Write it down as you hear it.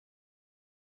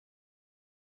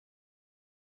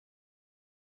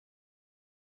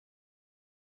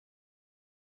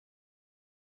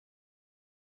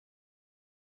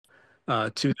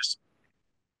to this.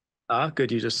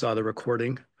 Good, you just saw the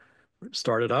recording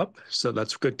started up. So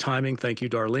that's good timing. Thank you,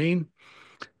 Darlene.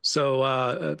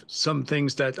 So some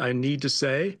things that I need to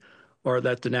say are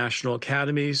that the National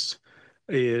Academies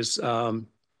is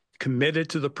committed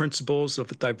to the principles of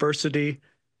diversity,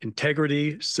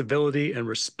 integrity, civility, and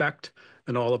respect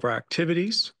in all of our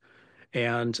activities.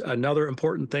 And another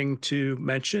important thing to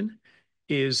mention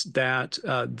is that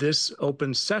this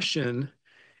open session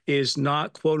is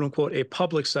not, quote unquote, a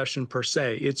public session per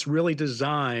se. It's really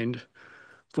designed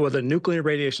for the Nuclear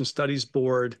Radiation Studies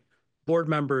Board, board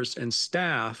members, and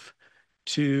staff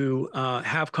to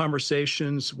have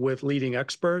conversations with leading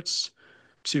experts,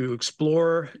 to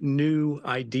explore new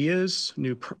ideas,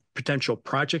 new potential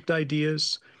project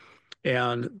ideas.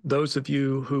 And those of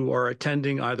you who are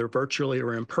attending either virtually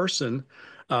or in person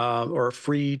are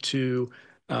free to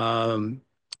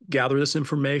gather this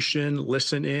information,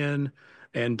 listen in,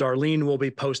 and Darlene will be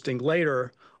posting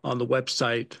later on the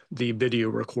website the video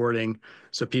recording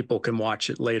so people can watch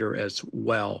it later as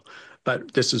well.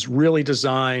 But this is really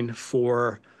designed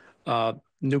for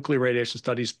Nuclear Radiation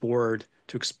Studies Board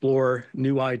to explore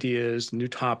new ideas, new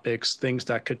topics, things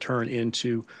that could turn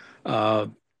into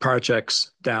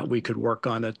projects that we could work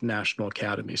on at national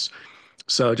academies.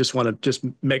 So I just want to just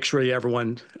make sure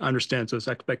everyone understands those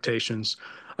expectations.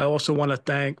 I also want to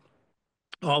thank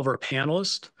all of our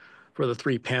panelists for the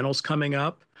 3 panels coming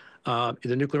up.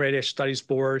 The Nuclear Radiation Studies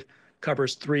Board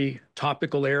covers 3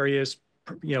 topical areas.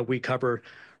 We cover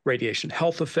radiation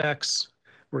health effects.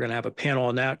 We're going to have a panel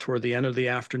on that toward the end of the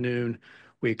afternoon.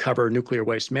 We cover nuclear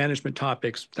waste management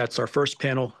topics. That's our first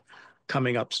panel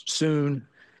coming up soon.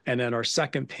 And then our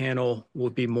second panel will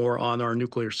be more on our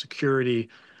nuclear security,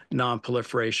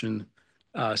 non-proliferation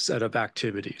set of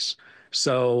activities.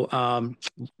 So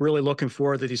really looking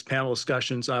forward to these panel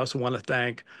discussions. I also want to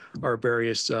thank our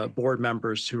various board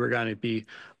members who are going to be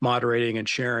moderating and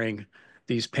chairing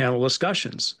these panel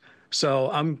discussions.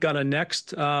 So I'm going to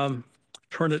next turn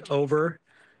it over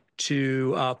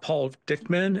to Paul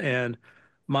Dickman and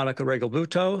Monica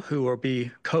Regalbuto, who will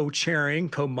be co-chairing,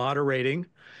 co-moderating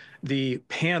the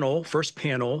panel, first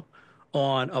panel,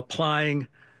 on applying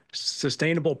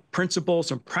sustainable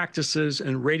principles and practices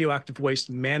in radioactive waste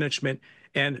management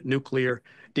and nuclear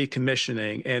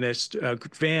decommissioning. And it's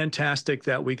fantastic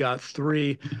that we got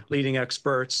 3 leading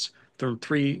experts from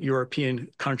 3 European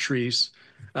countries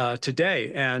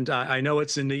today. And I know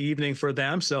it's in the evening for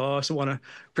them, so I also want to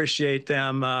appreciate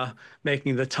them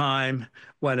making the time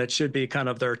when it should be kind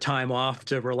of their time off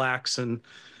to relax and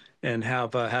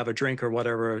have a drink or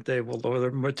whatever they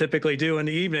will typically do in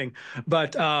the evening.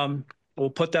 But we'll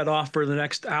put that off for the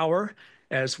next hour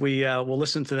as we will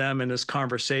listen to them in this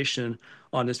conversation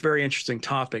on this very interesting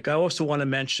topic. I also want to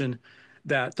mention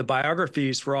that the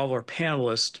biographies for all of our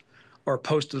panelists are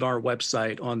posted on our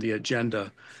website on the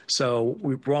agenda. So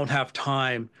we won't have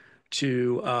time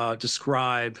to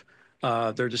describe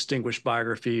their distinguished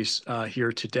biographies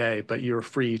here today, but you're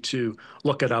free to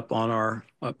look it up on our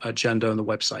agenda on the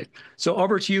website. So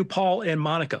over to you, Paul and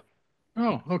Monica.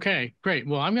 Oh, okay, great.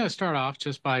 Well, I'm going to start off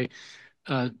just by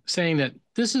saying that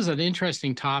this is an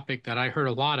interesting topic that I heard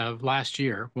a lot of last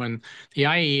year when the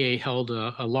IAEA held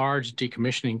a large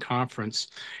decommissioning conference.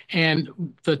 And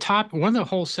one of the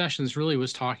whole sessions really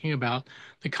was talking about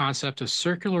the concept of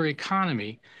circular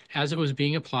economy as it was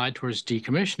being applied towards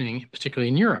decommissioning, particularly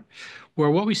in Europe, where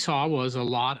what we saw was a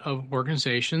lot of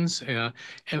organizations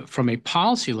from a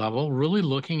policy level really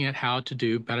looking at how to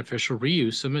do beneficial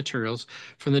reuse of materials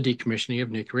from the decommissioning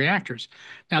of nuclear reactors.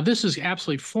 Now, this is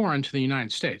absolutely foreign to the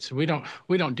United States. We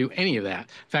don't do any of that.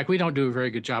 In fact, we don't do a very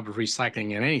good job of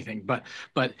recycling in anything, but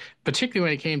particularly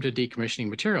when it came to decommissioning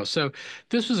materials. So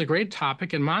this was a great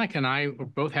topic, and Monica and I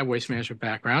both have waste management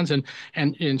backgrounds,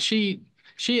 and she,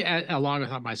 along with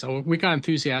myself, we got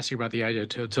enthusiastic about the idea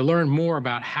to learn more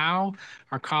about how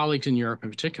our colleagues in Europe in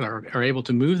particular are able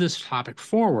to move this topic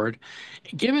forward,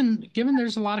 given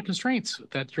there's a lot of constraints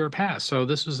that Europe has. So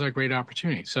this was a great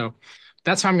opportunity. So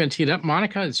that's how I'm going to tee it up.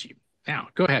 Monica, it's you. Now,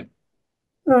 go ahead.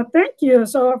 Thank you.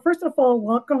 So first of all,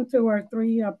 welcome to our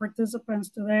 3 participants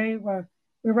today.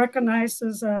 We recognize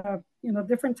there's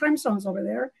different time zones over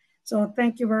there. So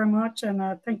thank you very much. And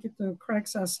thank you to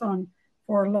Craig's son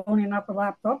for loaning up a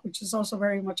laptop, which is also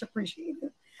very much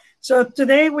appreciated. So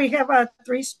today we have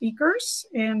 3 speakers,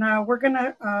 and we're going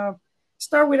to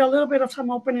start with a little bit of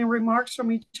some opening remarks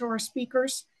from each of our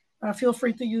speakers. Feel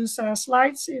free to use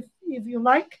slides if you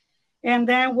like. And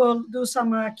then we'll do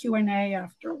some Q&A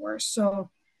afterwards. So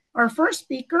our first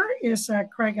speaker is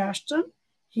Craig Ashton.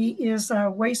 He is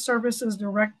Waste Services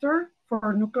Director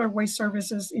for Nuclear Waste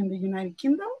Services in the United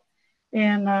Kingdom.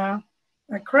 And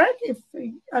Craig,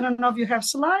 I don't know if you have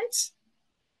slides.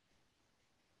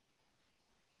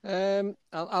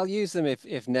 I'll use them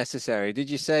if necessary. Did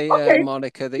you say, Okay,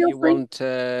 Monica, that feel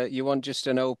free. you want just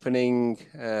an opening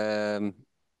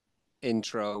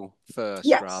intro first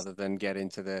Yes, rather than get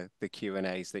into the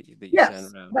Q&As that you yes,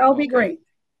 sent around? that'll be Okay. great.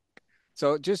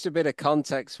 So just a bit of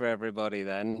context for everybody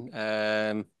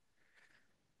then.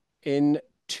 In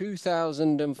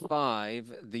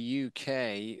 2005, the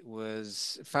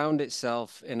UK found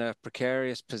itself in a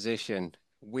precarious position.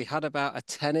 We had about a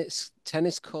tennis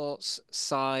courts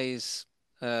size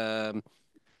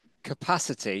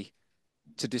capacity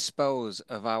to dispose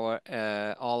of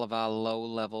all of our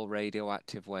low-level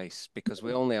radioactive waste because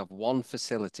we only have one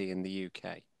facility in the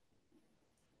UK.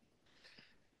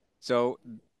 So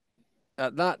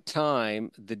at that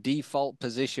time, the default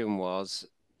position was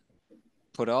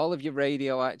put all of your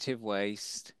radioactive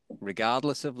waste,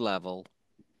 regardless of level,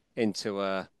 into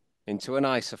an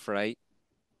isofreight,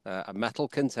 a metal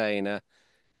container.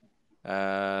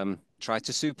 Try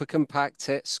to super compact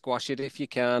it, squash it if you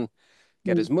can,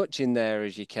 get as much in there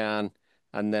as you can,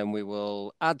 and then we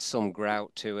will add some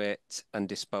grout to it and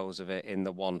dispose of it in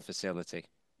the one facility.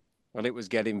 Well, it was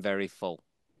getting very full.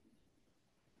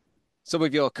 Some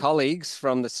of your colleagues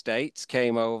from the States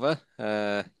came over,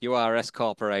 URS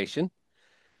Corporation,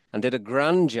 and did a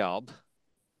grand job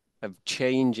of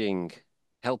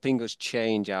helping us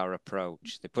change our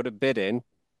approach. They put a bid in.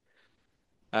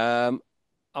 And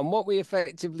what we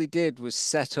effectively did was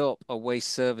set up a waste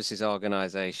services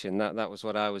organization. That was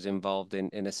what I was involved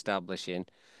in establishing.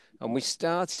 And we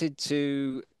started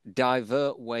to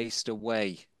divert waste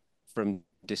away from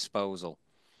disposal.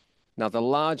 Now, the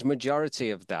large majority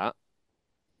of that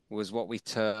was what we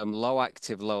term low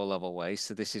active, low level waste.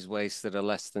 So this is waste that are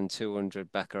less than 200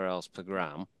 becquerels per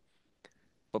gram.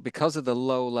 But because of the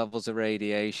low levels of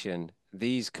radiation,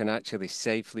 these can actually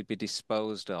safely be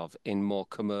disposed of in more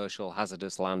commercial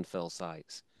hazardous landfill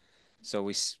sites. So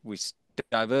we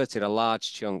diverted a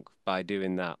large chunk by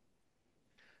doing that.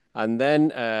 And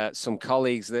then some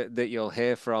colleagues that you'll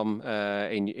hear from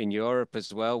in Europe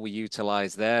as well, we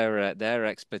utilize their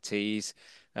expertise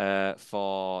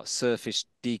for surface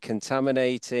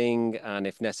decontaminating and,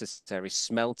 if necessary,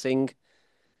 smelting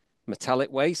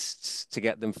metallic wastes to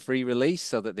get them free release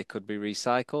so that they could be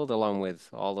recycled along with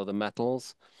all of the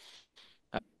metals.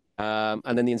 And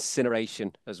then the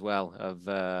incineration as well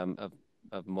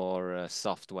of more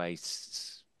soft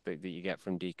wastes that you get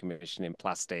from decommissioning,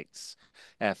 plastics,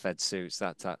 air-fed suits,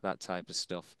 that type of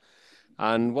stuff.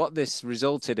 And what this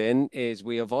resulted in is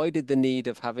we avoided the need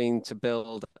of having to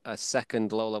build a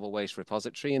second low-level waste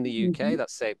repository in the UK.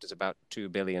 That saved us about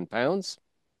 £2 billion.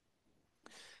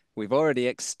 We've already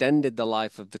extended the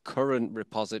life of the current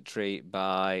repository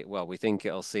by, well, we think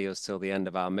it'll see us till the end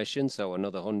of our mission, so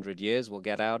another 100 years we'll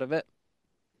get out of it.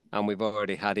 And we've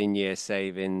already had in-year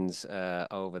savings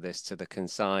over this to the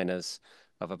consigners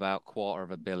of about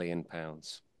 £250 million.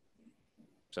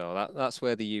 So that's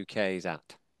where the UK is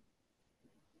at.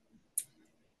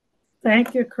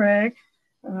 Thank you, Craig.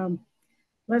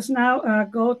 Let's now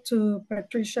go to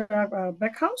Patricia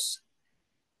Beckhouse.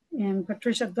 And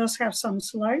Patricia does have some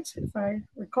slides, if I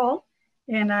recall.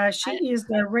 And she is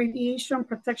the radiation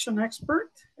protection expert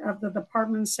of the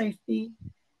Department of Safety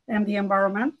and the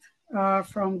Environment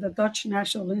from the Dutch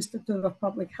National Institute of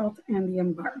Public Health and the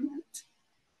Environment.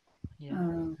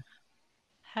 Yeah.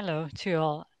 Hello to you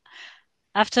all.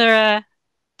 After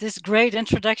this great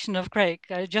introduction of Craig,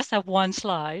 I just have one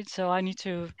slide, so I need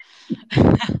to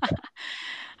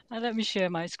let me share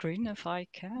my screen if I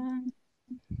can.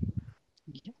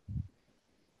 Yep.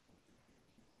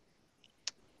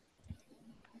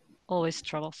 Always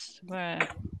troubles. Where?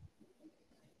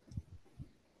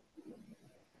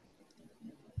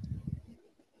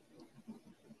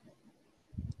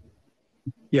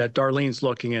 Yeah, Darlene's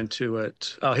looking into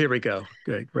it. Oh, here we go.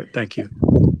 Great. Thank you.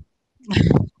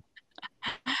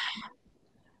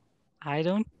 I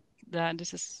don't.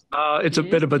 This is. It's a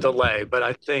bit of a delay, but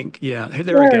I think, yeah. Hey,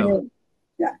 there we go.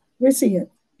 Yeah, we see it.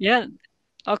 Yeah.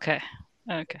 Okay.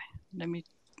 Okay. Let me.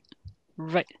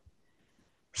 Right.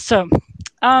 So,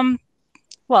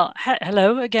 well,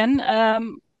 hello again.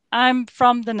 I'm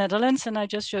from the Netherlands, and I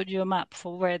just showed you a map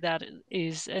for where that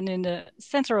is. And in the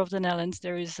center of the Netherlands,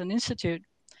 there is an institute,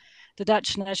 the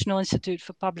Dutch National Institute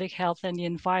for Public Health and the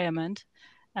Environment,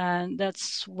 and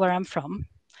that's where I'm from.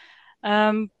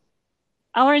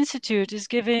 Our institute is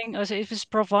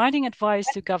providing advice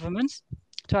to governments,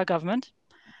 to our government,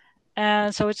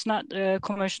 and so it's not a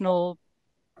commercial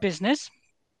business.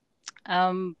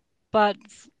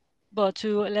 But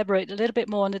to elaborate a little bit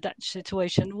more on the Dutch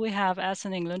situation, we have, as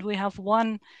in England, we have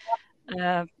one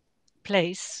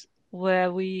place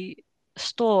where we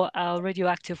store our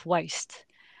radioactive waste.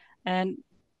 And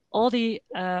all the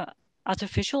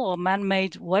artificial or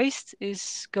man-made waste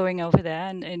is going over there,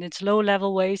 and it's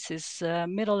low-level waste, is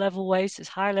middle-level waste, is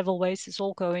high-level waste, is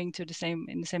all going to in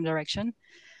the same direction.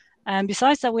 And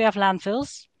besides that, we have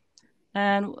landfills,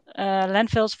 and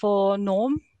landfills for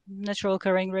natural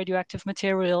occurring radioactive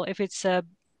material. If it's up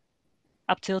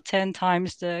till 10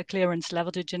 times the clearance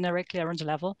level, the generic clearance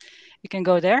level, you can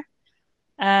go there.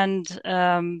 And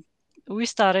we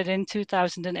started in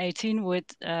 2018 with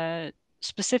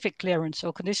specific clearance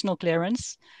or conditional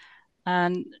clearance,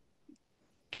 and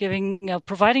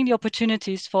providing the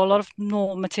opportunities for a lot of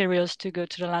normal materials to go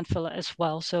to the landfill as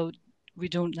well. So we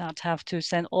do not have to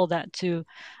send all that to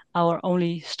our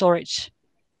only storage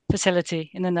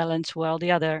facility in the Netherlands where all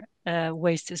the other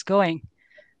waste is going.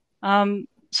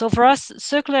 So for us,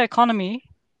 circular economy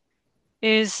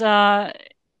is a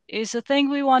thing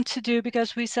we want to do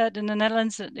because we said in the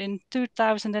Netherlands that in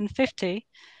 2050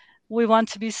 we want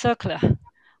to be circular.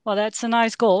 Well, that's a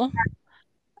nice goal,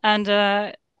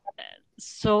 and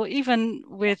so even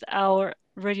with our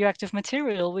radioactive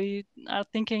material, we are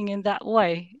thinking in that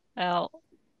way,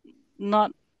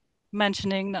 not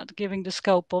giving the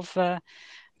scope of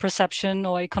perception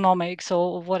or economics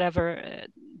or whatever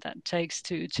that takes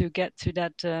to get to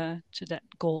that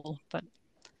goal. But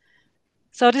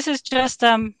so this is just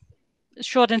a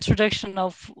short introduction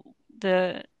of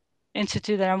the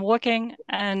institute that I'm working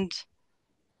and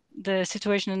the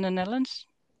situation in the Netherlands.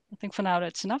 I think for now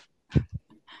that's enough.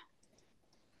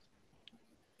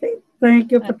 Okay,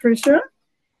 thank you, Patricia.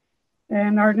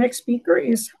 And our next speaker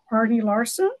is Arnie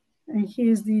Larson, and he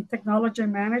is the Technology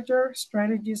Manager,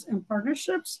 Strategies and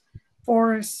Partnerships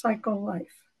for Cycle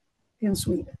Life in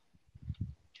Sweden.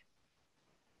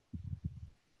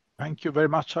 Thank you very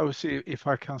much. I will see if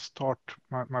I can start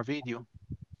my video.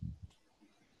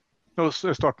 No,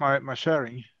 start my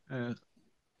sharing.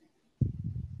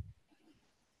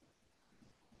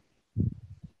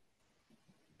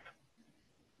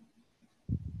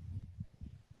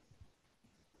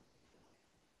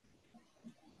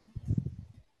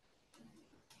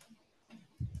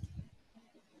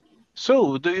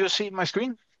 So, do you see my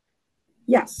screen?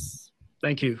 Yes.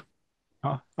 Thank you.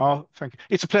 Oh, thank you.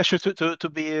 It's a pleasure to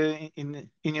be in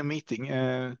your meeting.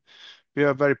 We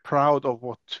are very proud of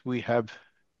what we have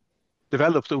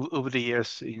developed over the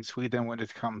years in Sweden when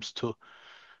it comes to,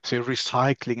 say,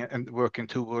 recycling and working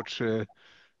towards a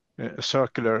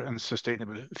circular and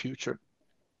sustainable future.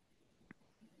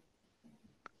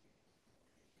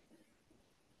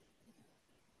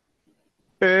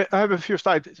 I have a few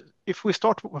slides. If we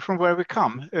start from where we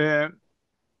come, the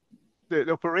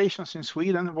operations in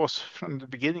Sweden was from the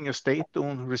beginning a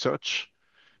state-owned research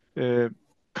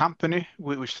company,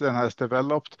 which then has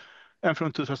developed. And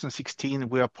from 2016,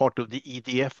 we are part of the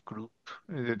EDF group,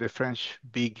 the French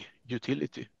big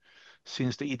utility,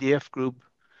 since the EDF group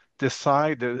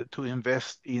decided to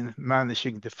invest in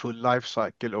managing the full life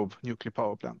cycle of nuclear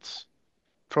power plants,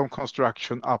 from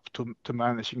construction up to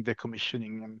managing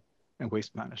decommissioning and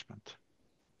waste management.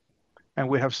 And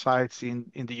we have sites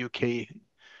in the UK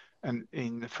and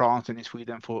in France and in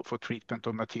Sweden for treatment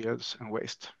of materials and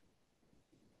waste.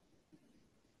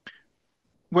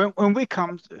 When we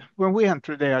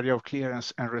enter the area of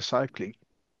clearance and recycling,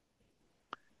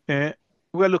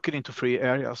 we're looking into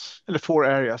four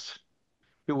areas.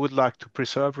 We would like to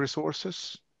preserve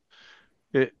resources.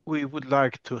 We would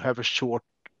like to have a short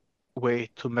way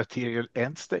to material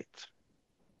end state,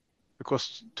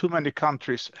 because too many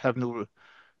countries have no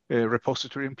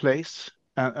repository in place,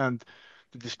 and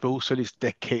the disposal is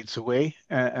decades away,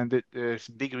 and there's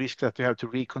a big risk that you have to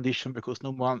recondition because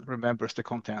no one remembers the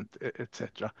content,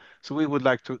 etc. So we would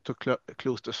like to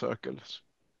close the circles.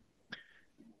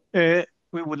 We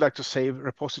would like to save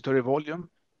repository volume,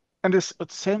 and at the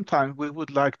same time, we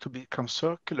would like to become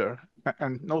circular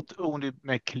and not only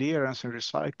make clearance and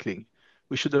recycling.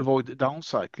 We should avoid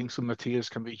downcycling so materials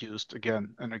can be used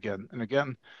again and again and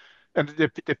again. And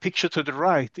the picture to the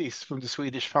right is from the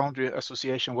Swedish Foundry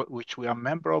Association, which we are a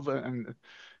member of and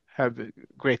have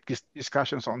great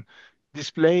discussions on,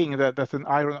 displaying that an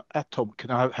iron atom can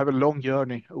have a long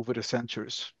journey over the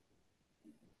centuries.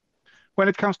 When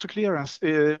it comes to clearance,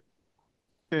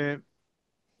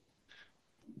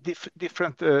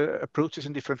 different approaches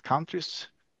in different countries.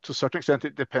 To a certain extent,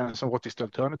 it depends on what is the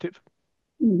alternative,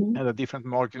 and the different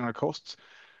marginal costs,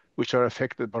 which are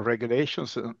affected by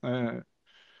regulations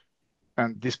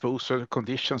and disposal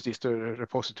conditions. Is the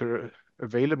repository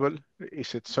available?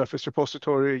 Is it surface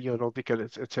repository, geological,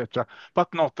 etc.?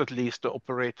 But not at least the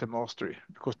operator mastery,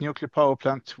 because nuclear power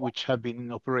plants, which have been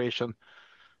in operation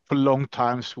prolonged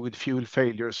times with fuel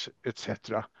failures,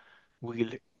 etc., will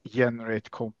generate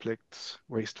complex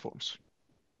waste forms.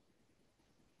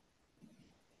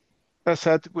 As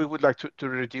said, we would like to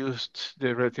reduce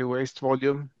the radioactive waste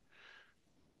volume,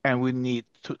 and we need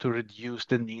to reduce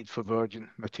the need for virgin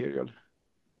material.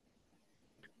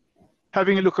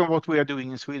 Having a look at what we are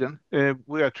doing in Sweden,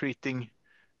 we are treating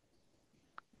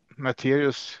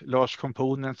materials, large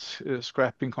components,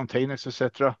 scrapping containers,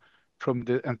 etc., from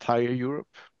the entire Europe.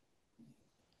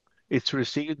 It's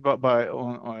received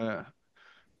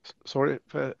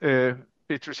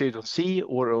it's received on sea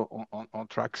or on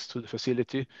trucks to the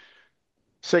facility.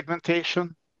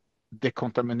 Segmentation,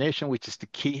 decontamination, which is the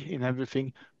key in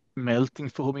everything, melting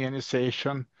for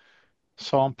homogenization,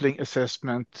 sampling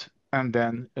assessment, and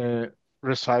then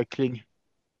recycling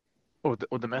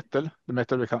of the metal. The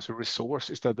metal becomes a resource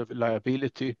instead of a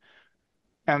liability,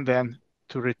 and then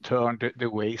to return the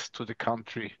waste to the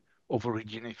country of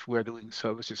origin if we're doing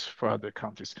services for other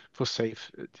countries for safe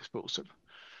disposal.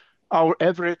 Our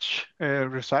average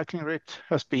recycling rate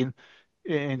has been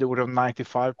in the order of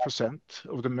 95%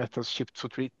 of the metals shipped for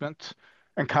treatment.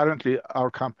 And currently, our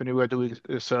company, we're doing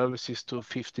services to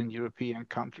 15 European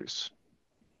countries.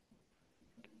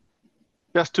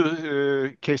 Just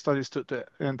two case studies to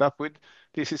end up with.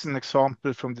 This is an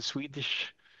example from the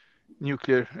Swedish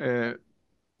nuclear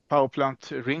power plant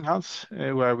Ringhals,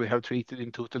 where we have treated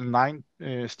in total 9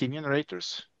 steam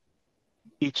generators,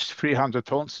 each 300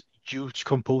 tons, huge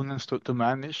components to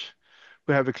manage.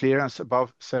 We have a clearance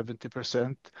above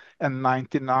 70%, and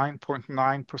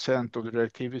 99.9% of the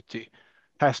reactivity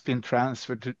has been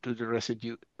transferred to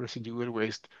the residual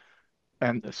waste.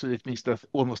 And so it means that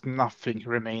almost nothing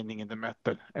remaining in the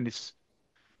metal, and it's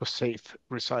for safe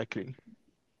recycling.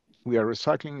 We are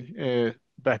recycling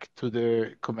back to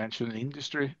the conventional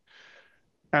industry,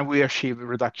 and we achieve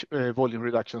volume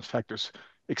reduction factors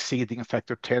exceeding a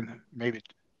factor 10, maybe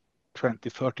 20,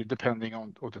 30, depending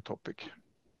on the topic.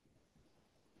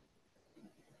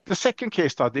 The second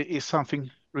case study is something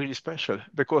really special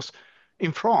because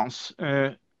in France,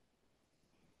 there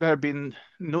have been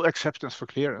no acceptance for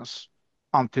clearance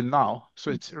until now.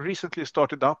 So it's recently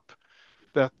started up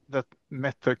that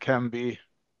metal can be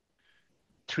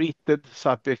treated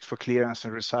subject for clearance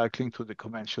and recycling to the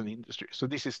conventional industry. So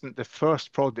this is the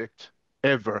first project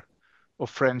ever of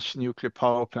French nuclear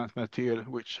power plant material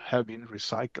which have been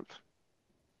recycled.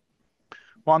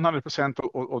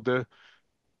 100% of the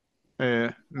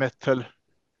metal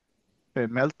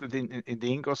melted in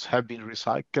the ingots have been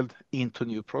recycled into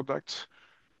new products.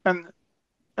 And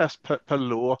as per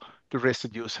law, the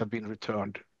residues have been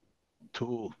returned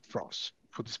to France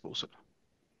for disposal.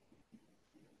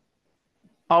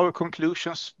 Our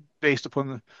conclusions, based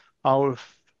upon our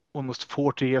almost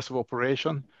 40 years of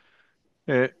operation,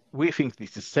 we think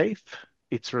this is safe,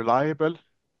 it's reliable,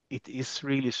 it is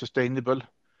really sustainable,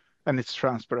 and it's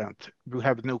transparent. We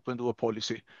have an open door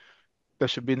policy. There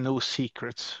should be no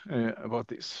secrets about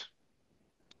this.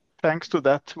 Thanks to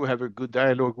that, we have a good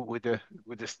dialogue with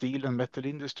the steel and metal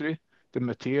industry. The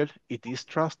material, it is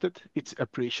trusted, it's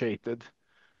appreciated,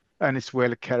 and it's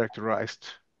well characterized.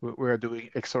 We are doing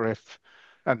XRF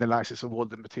analysis of all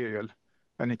the material,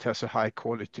 and it has a high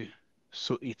quality,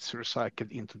 so it's recycled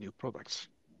into new products.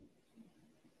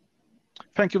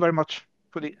 Thank you very much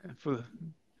for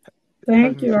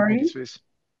Thank you, Ari.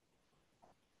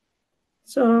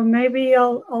 So maybe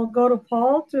I'll go to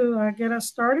Paul to get us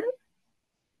started.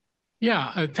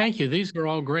 Yeah, thank you. These are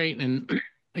all great. And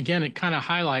again, it kind of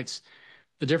highlights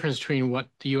the difference between what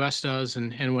the US does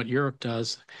and what Europe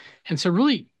does. And so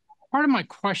really part of my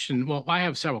question, well, I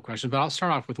have several questions, but I'll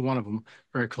start off with one of them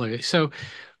very clearly. So,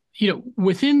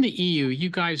 within the EU, you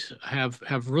guys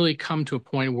have really come to a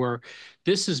point where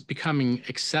this is becoming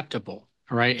acceptable,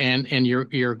 right? And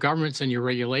your governments and your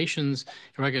regulations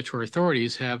and regulatory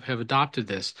authorities have adopted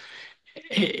this.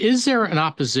 Is there an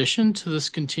opposition to this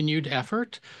continued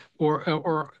effort,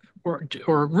 or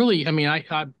really? I mean,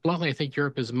 I bluntly, I think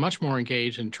Europe is much more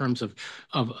engaged in terms of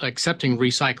accepting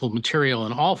recycled material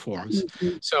in all forms.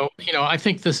 Mm-hmm. So, I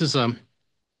think this is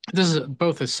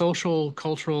both a social,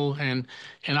 cultural, and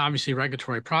obviously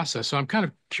regulatory process. So I'm kind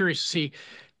of curious to see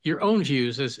your own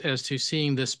views as to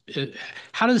seeing this.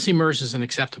 How does this emerge as an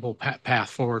acceptable path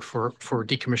forward for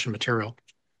decommissioned material?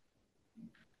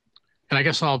 And I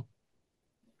guess who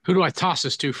do I toss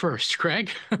this to first, Craig?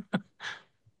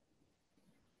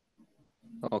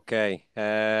 Okay.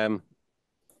 I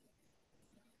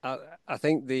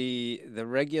think the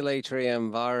regulatory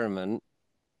environment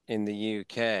in the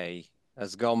UK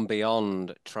has gone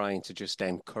beyond trying to just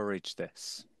encourage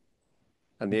this.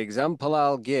 And the example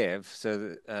I'll give,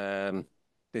 so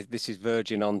this is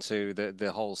verging onto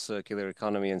the whole circular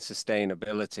economy and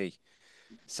sustainability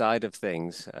side of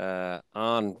things.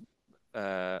 Arne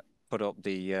put up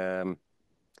the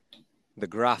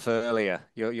graph earlier.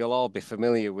 You'll all be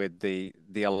familiar with the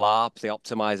ALARP, the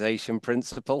optimization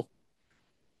principle.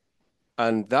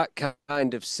 And that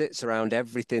kind of sits around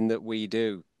everything that we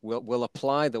do. We'll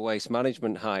apply the waste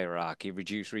management hierarchy,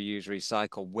 reduce, reuse,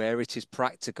 recycle, where it is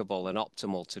practicable and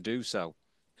optimal to do so.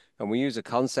 And we use a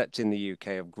concept in the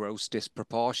UK of gross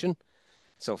disproportion.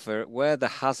 So for where the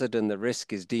hazard and the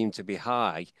risk is deemed to be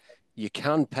high, you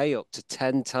can pay up to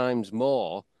 10 times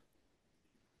more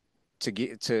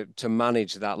to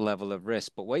manage that level of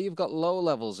risk. But where you've got low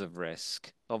levels of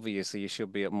risk, obviously you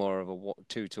should be at more of a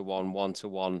 2-to-1,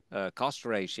 1-to-1 cost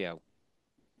ratio.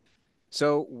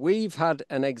 So we've had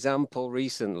an example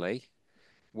recently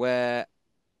where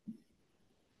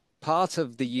part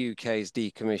of the UK's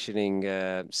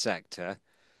decommissioning sector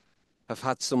have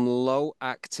had some low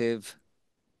active,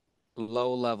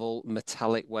 low level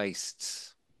metallic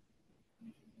wastes.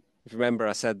 Remember,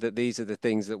 I said that these are the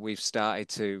things that we've started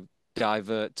to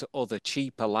divert to other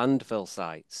cheaper landfill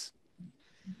sites.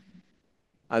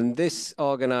 And this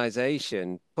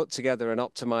organization put together an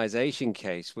optimization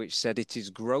case which said it is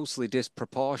grossly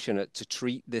disproportionate to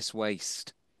treat this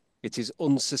waste. It is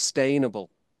unsustainable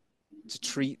to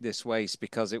treat this waste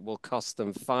because it will cost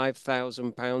them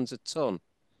 £5,000 a ton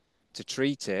to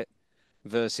treat it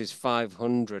versus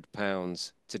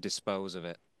 £500 to dispose of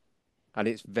it. And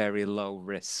it's very low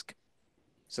risk.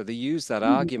 So they use that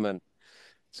argument.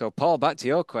 So Paul, back to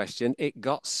your question, it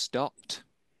got stopped.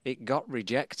 It got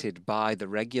rejected by the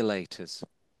regulators.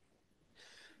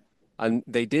 And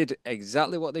they did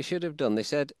exactly what they should have done. They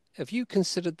said, have you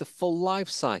considered the full life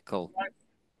cycle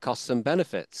costs and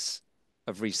benefits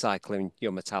of recycling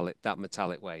your that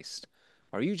metallic waste?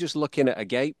 Or are you just looking at a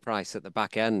gate price at the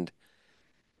back end?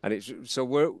 And it's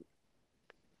so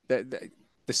the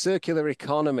circular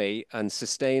economy and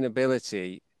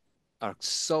sustainability are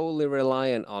solely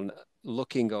reliant on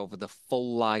looking over the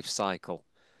full life cycle.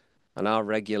 And our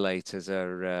regulators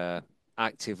are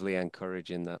actively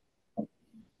encouraging that.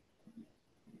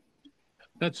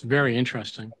 That's very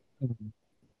interesting.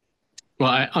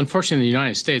 Well, unfortunately, in the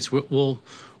United States, low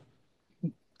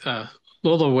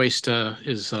waste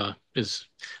is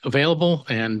available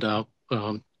and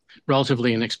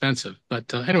relatively inexpensive.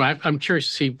 But anyway, I'm curious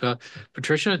to see,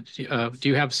 Patricia, do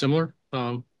you have similar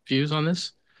views on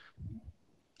this?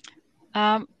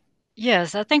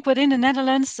 Yes, I think within the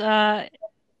Netherlands,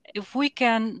 if we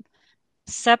can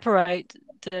separate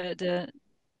the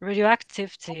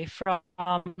radioactivity from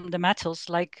the metals,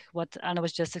 like what Anna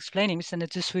was just explaining, we send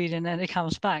it to Sweden and it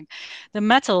comes back. The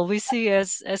metal we see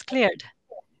as cleared.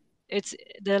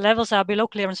 The levels are below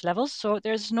clearance levels, so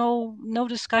there's no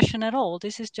discussion at all.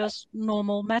 This is just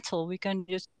normal metal we can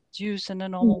just use in a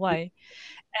normal way,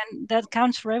 and that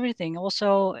counts for everything.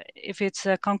 Also, if it's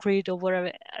concrete or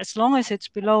whatever, as long as it's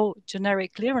below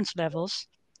generic clearance levels,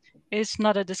 it's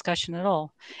not a discussion at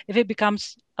all. If it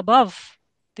becomes above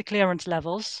the clearance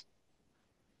levels,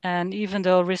 and even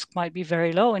though risk might be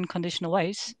very low in conditional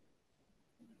waste,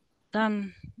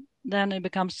 then it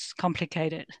becomes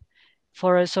complicated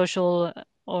for a social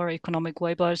or economic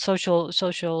way, but social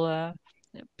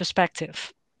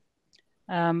perspective.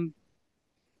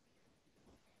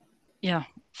 Yeah,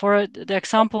 for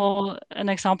an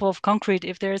example of concrete,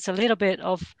 if there is a little bit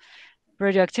of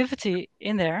radioactivity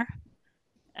in there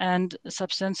and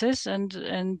substances,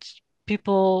 and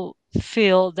people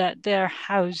feel that their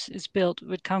house is built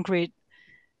with concrete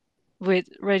with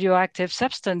radioactive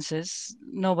substances,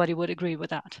 nobody would agree with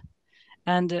that.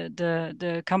 And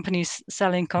the companies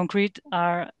selling concrete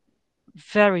are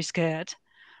very scared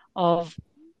of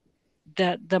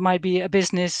that there might be a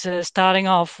business starting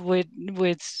off with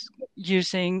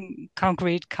using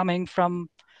concrete coming from,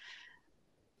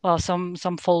 well, some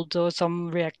fault or some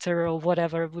reactor or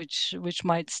whatever, which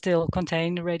might still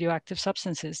contain radioactive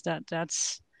substances.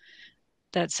 That's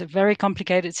a very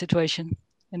complicated situation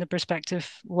in a perspective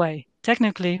way.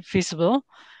 Technically feasible,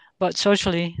 but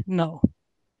socially no,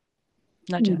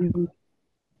 not yet.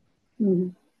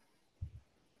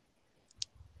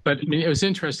 But I mean, it was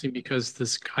interesting because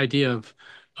this idea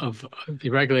of the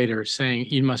regulator saying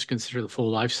you must consider the full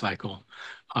life cycle.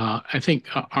 I think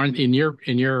aren't in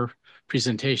your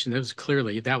presentation,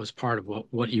 that was part of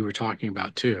what you were talking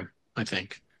about too, I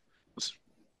think.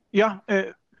 Yeah,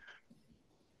 it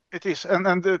is, and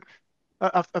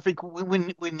I think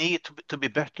we need to be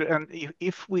better, and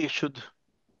if we should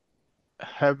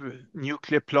have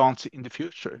nuclear plants in the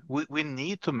future. We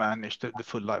need to manage the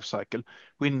full life cycle.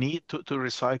 We need to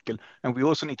recycle, and we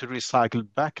also need to recycle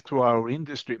back to our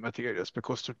industry materials,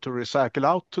 because to recycle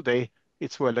out today,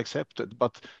 it's well accepted.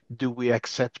 But do we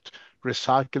accept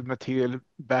recycled material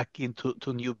back into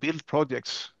new build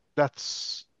projects?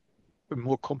 That's a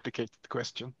more complicated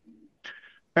question.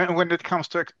 And when it comes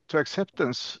to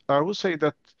acceptance, I would say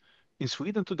that in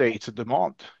Sweden today, it's a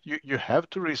demand. You have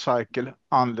to recycle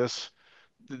unless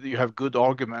you have good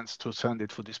arguments to send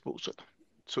it for disposal.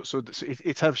 So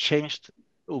it have changed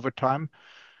over time,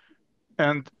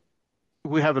 and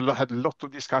we have had a lot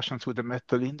of discussions with the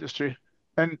metal industry,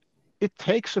 and it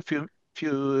takes a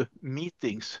few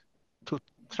meetings to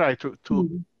try to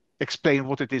explain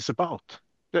what it is about.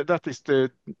 That is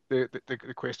the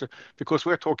question, because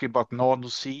we're talking about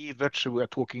nanosieverts, we're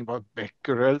talking about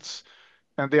becquerels,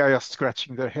 and they are just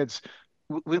scratching their heads.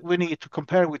 We need to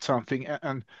compare with something,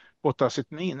 and what does it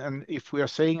mean? And if we are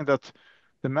saying that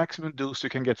the maximum dose you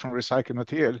can get from recycled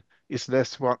material is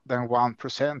less than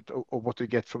 1% of what you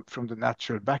get from the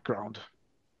natural background,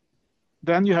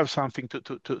 then you have something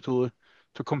to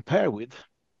compare with,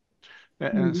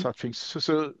 and such things.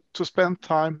 So to spend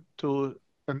time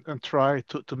and try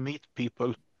to meet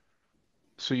people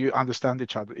so you understand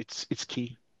each other, it's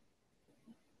key.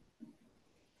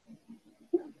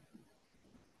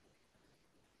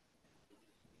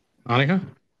 Monica?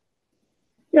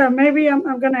 Yeah, maybe I'm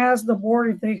going to ask the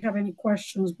board if they have any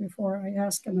questions before I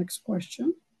ask the next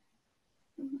question.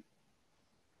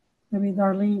 Maybe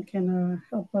Darlene can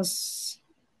help us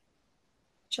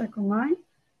check online.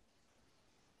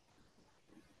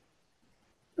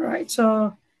 All right,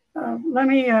 so let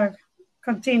me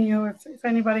continue. If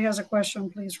anybody has a question,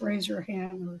 please raise your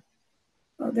hand.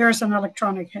 Or there's an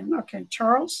electronic hand. Okay,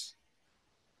 Charles?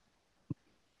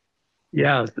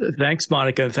 Yeah, thanks,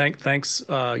 Monica. Thanks,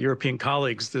 European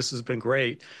colleagues. This has been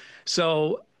great.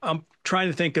 So I'm trying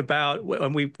to think about,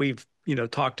 and we've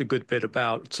talked a good bit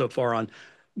about so far on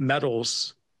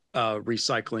metals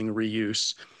recycling,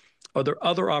 reuse. Are there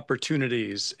other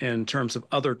opportunities in terms of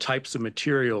other types of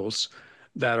materials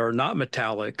that are not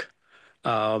metallic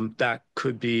that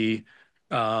could be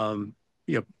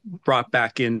brought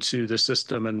back into the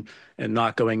system and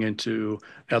not going into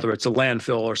whether it's a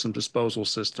landfill or some disposal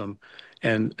system.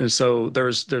 And so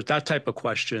there's that type of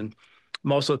question.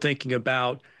 I'm also thinking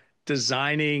about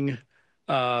designing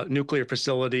nuclear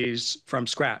facilities from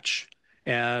scratch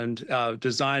and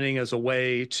designing as a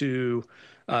way to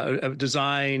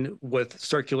design with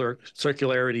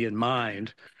circularity in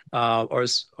mind.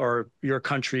 Or your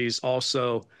countries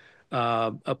also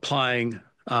applying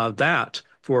that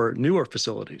for newer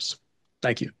facilities?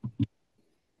 Thank you.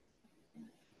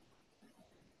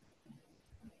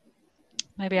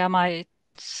 Maybe I might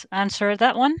answer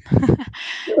that one,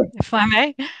 if I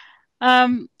may.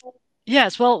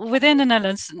 Yes, well, within the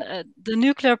Netherlands, the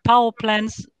nuclear power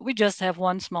plants, we just have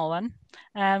one small one,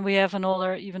 and we have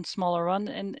another even smaller one,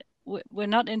 and we're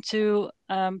not into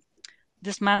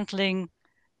dismantling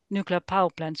nuclear power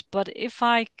plants. But if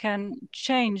I can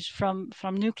change from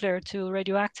nuclear to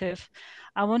radioactive,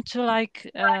 I want to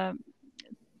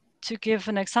give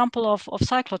an example of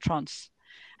cyclotrons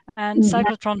and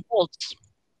cyclotron volts.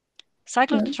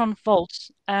 Cyclotron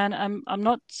volts, and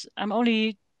I'm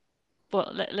only,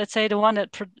 well, let's say the one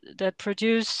that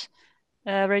produce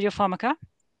radiopharmaca.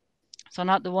 So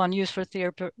not the one used for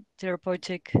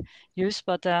therapeutic use,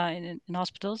 but in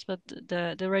hospitals, but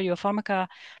the radiopharmaca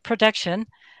production.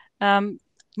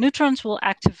 Neutrons will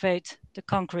activate the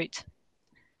concrete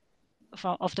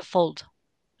of the fold.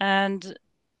 And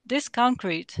this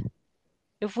concrete,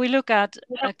 if we look at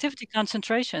activity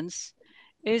concentrations,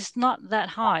 is not that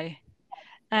high.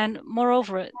 And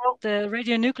moreover, the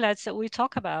radionuclides that we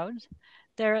talk about,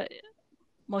 they're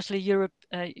mostly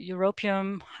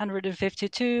europium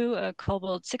 152,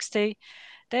 cobalt 60.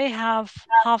 They have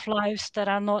half-lives that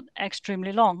are not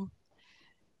extremely long.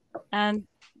 And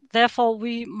therefore,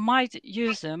 we might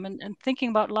use them. And thinking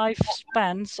about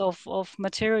lifespans of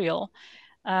material,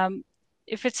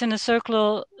 if it's in a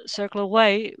circular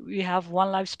way, we have one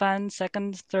lifespan,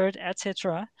 second, third,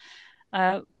 etc.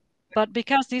 But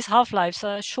because these half-lives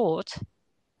are short,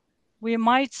 we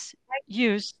might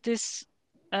use this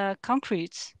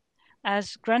concrete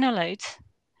as granulate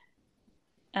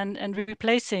and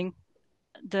replacing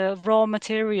the raw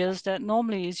materials that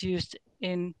normally is used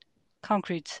in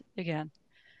concrete again.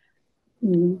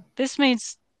 This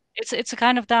means it's a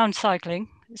kind of downcycling.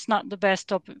 It's not the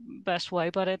best way,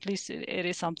 but at least it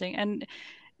is something. And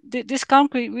this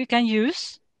concrete we can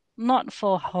use not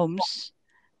for homes,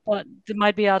 but there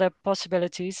might be other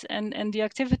possibilities, and the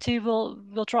activity will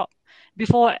drop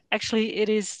before actually it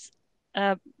is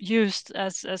used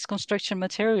as construction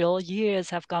material. Years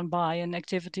have gone by, and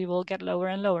activity will get lower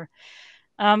and lower.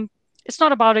 It's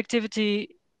not about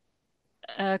activity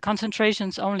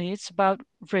concentrations only; it's about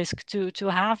risk. To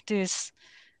have this,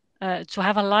 to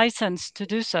have a license to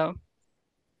do so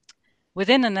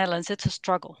within the Netherlands, it's a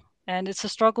struggle, and it's a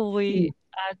struggle we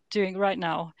are doing right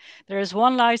now. There is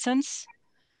one license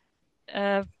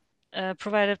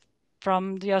provided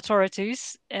from the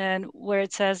authorities, and where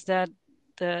it says that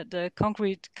the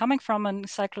concrete coming from a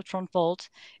cyclotron vault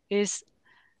is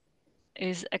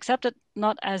accepted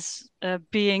not as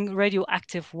being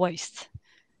radioactive waste.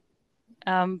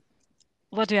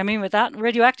 What do I mean with that?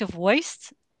 Radioactive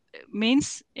waste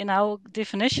means, in our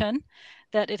definition,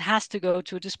 that it has to go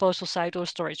to a disposal site or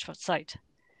storage site.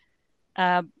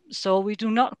 So we do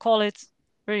not call it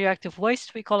radioactive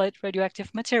waste, we call it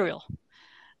radioactive material.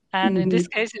 And in this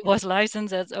case, it was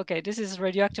licensed as, okay, this is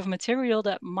radioactive material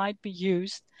that might be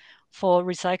used for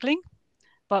recycling,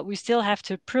 but we still have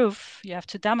to prove, you have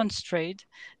to demonstrate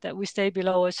that we stay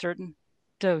below a certain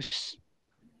dose.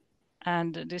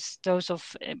 And this dose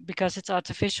of, because it's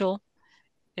artificial,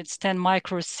 it's 10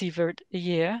 microsievert a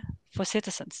year for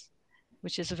citizens,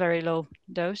 which is a very low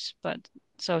dose, but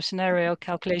so scenario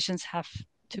calculations have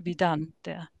to be done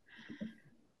there.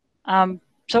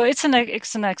 So it's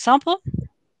an example.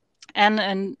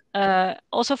 And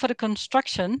also for the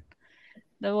construction,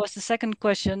 that was the second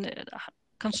question.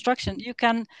 Construction, you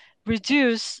can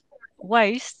reduce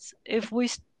waste if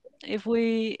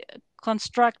we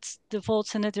construct the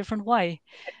vaults in a different way.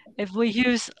 If we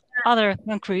use other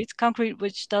concrete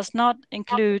which does not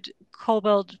include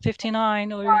cobalt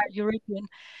 59 or European,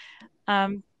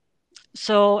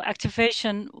 so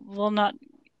activation will not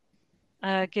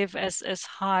give as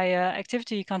high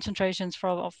activity concentrations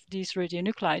of these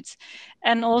radionuclides,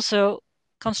 and also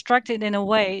constructed in a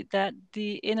way that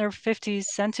the inner 50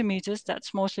 centimeters,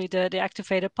 that's mostly the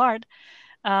activated part,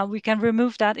 we can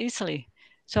remove that easily.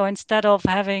 So instead of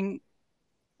having,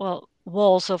 well,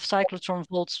 walls of cyclotron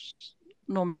vaults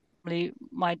normally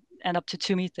might end up to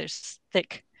 2 meters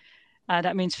thick.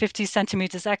 That means 50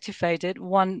 centimeters activated,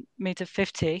 1 meter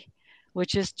 50,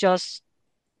 which is just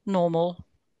normal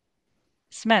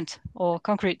cement or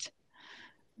concrete.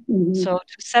 So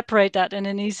to separate that in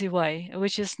an easy way,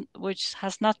 which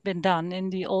has not been done in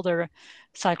the older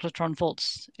cyclotron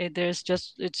vaults. It's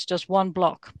just one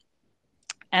block.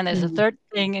 And there's a third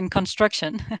thing in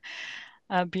construction,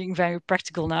 being very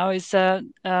practical now, is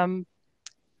in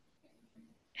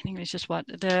English is what?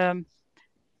 The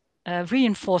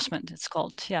reinforcement, it's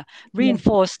called. Yeah,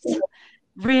 reinforced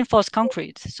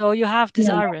concrete. So you have this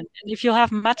iron, and if you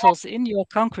have metals in your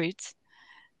concrete,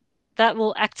 that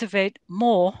will activate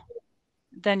more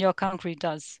than your concrete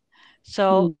does.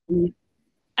 So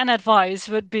an advice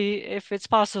would be, if it's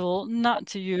possible, not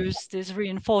to use these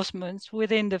reinforcements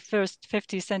within the first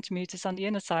 50 centimeters on the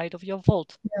inner side of your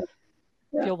vault,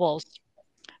 of your walls.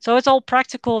 So it's all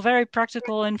practical, very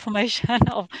practical information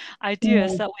of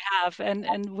ideas that we have.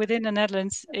 And within the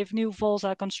Netherlands, if new vaults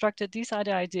are constructed, these are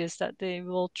the ideas that they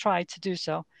will try to do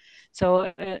so.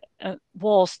 So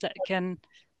walls that can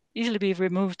easily be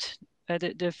removed,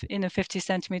 the inner 50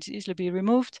 centimeters easily be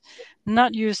removed,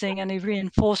 not using any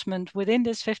reinforcement within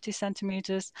this 50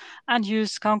 centimeters, and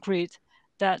use concrete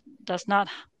that does not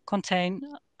contain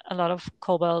a lot of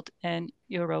cobalt and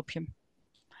europium.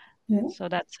 So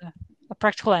that's a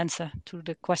practical answer to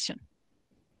the question.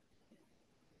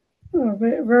 Oh,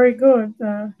 very good.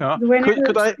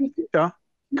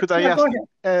 Could I just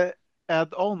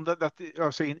add on that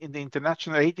also in the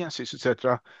international agencies,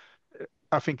 etc.,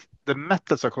 I think the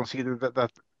methods are considered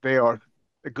that they are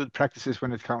good practices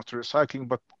when it comes to recycling,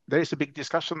 but there is a big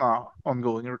discussion now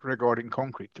ongoing regarding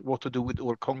concrete, what to do with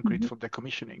all concrete for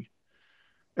decommissioning,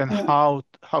 and how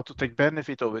to take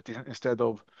benefit of it instead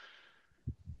of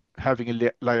having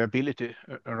a liability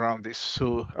around this.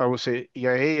 So I would say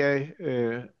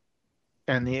EIA,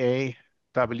 NEA,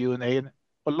 WNA, and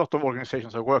a lot of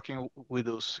organizations are working with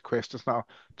those questions now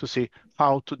to see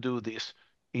how to do this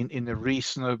in a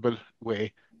reasonable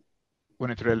way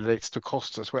when it relates to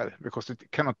costs as well, because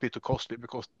it cannot be too costly,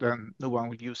 because then no one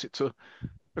will use it. So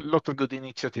a lot of good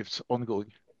initiatives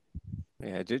ongoing.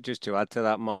 Yeah, just to add to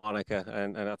that, Monica,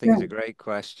 and I think it's a great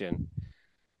question.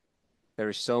 There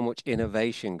is so much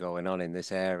innovation going on in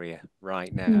this area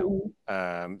right now.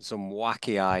 Some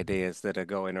wacky ideas that are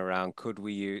going around. Could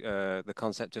we use the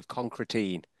concept of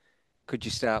concretine? Could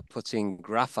you start putting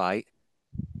graphite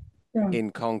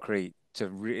in concrete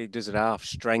does it half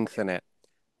strengthen it?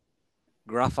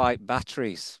 Graphite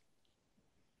batteries.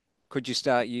 Could you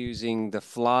start using the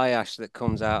fly ash that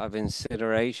comes out of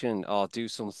incineration, or do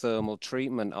some thermal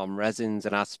treatment on resins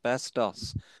and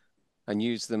asbestos and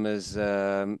use them as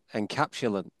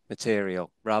encapsulant material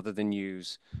rather than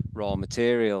use raw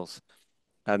materials?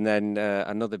 And then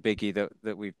another biggie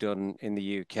that we've done in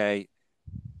the UK,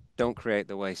 don't create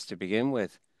the waste to begin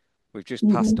with. We've just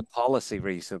passed a policy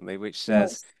recently which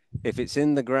says Yes. if it's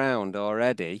in the ground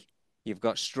already, you've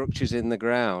got structures in the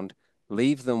ground,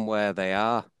 leave them where they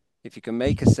are. If you can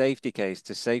make a safety case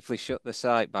to safely shut the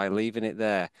site by leaving it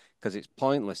there, because it's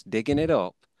pointless digging it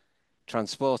up,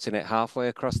 transporting it halfway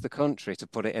across the country to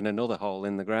put it in another hole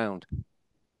in the ground.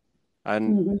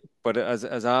 And but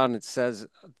as Arne says,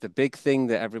 the big thing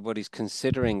that everybody's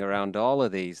considering around all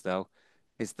of these, though,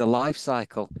 is the life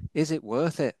cycle. Is it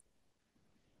worth it?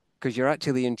 Because you're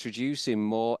actually introducing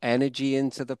more energy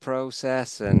into the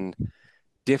process and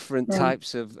different Right.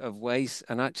 types of waste.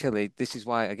 And actually, this is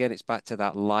why, again, it's back to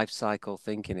that life cycle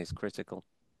thinking is critical.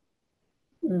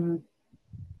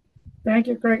 Thank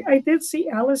you, Greg. I did see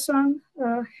Allison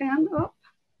hand up.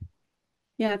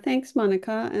 Yeah, thanks,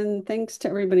 Monica, and thanks to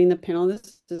everybody in the panel.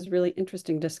 This is really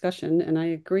interesting discussion, and I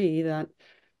agree that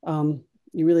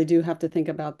you really do have to think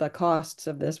about the costs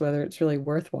of this, whether it's really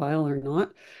worthwhile or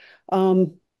not.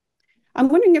 I'm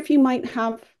wondering if you might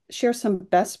share some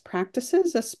best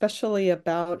practices, especially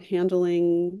about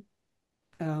handling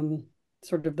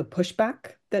sort of the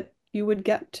pushback that you would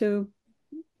get to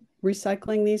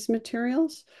recycling these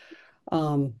materials.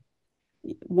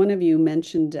 One of you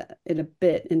mentioned it a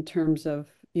bit in terms of,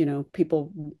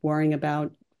 people worrying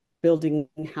about building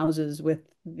houses with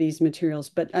these materials,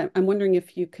 but I'm wondering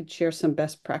if you could share some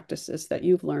best practices that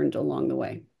you've learned along the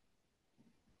way.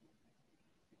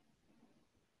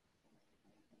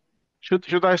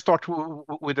 Should I start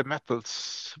with the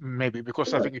metals maybe,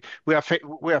 because I think we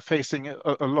are facing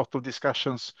a lot of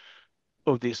discussions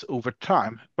of this over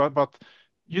time, but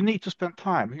you need to spend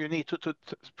time. You need to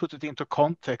put it into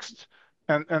context,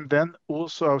 and then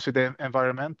also I would say the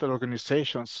environmental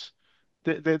organizations,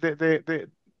 they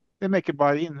make a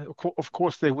buy-in. Of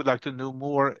course, they would like to know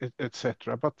more,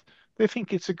 etc. But they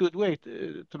think it's a good way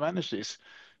to manage this.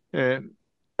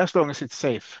 As long as it's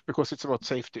safe, because it's about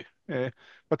safety.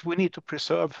 But we need to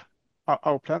preserve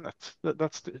our planet.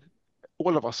 That's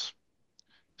all of us.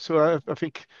 So I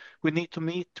think we need to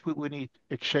meet, we need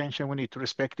exchange, and we need to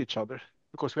respect each other,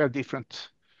 because we have different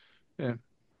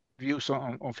views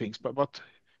on things. But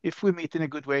if we meet in a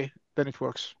good way, then it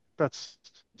works. That's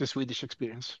the Swedish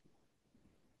experience.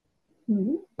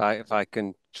 If I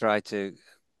can try to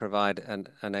provide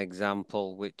an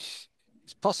example which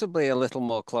is possibly a little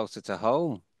more closer to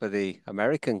home for the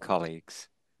American colleagues.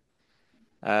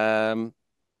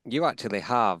 You actually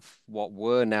have what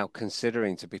we're now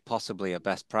considering to be possibly a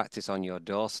best practice on your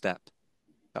doorstep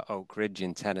at Oak Ridge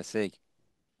in Tennessee,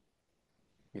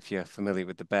 if you're familiar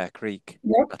with the Bear Creek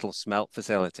metal smelt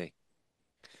facility.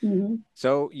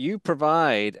 So you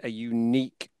provide a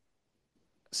unique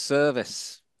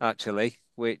service, actually,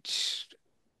 which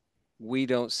we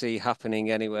don't see happening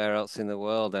anywhere else in the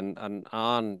world. And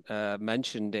Arne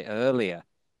mentioned it earlier.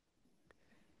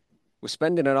 We're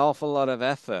spending an awful lot of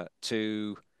effort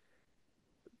to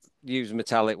use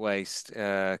metallic waste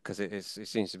because it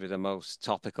seems to be the most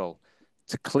topical,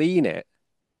 to clean it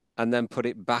and then put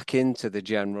it back into the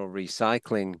general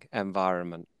recycling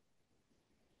environment.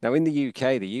 Now, in the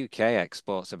UK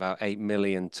exports about 8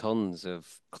 million tons of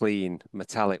clean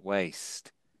metallic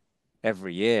waste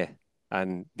every year.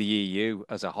 And the EU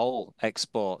as a whole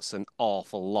exports an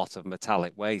awful lot of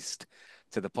metallic waste,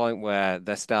 to the point where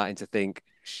they're starting to think,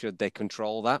 should they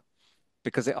control that?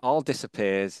 Because it all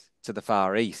disappears to the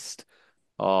Far East,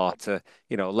 or to,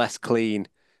 less clean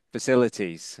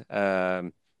facilities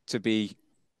to be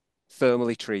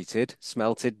thermally treated,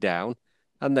 smelted down,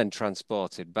 and then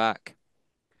transported back.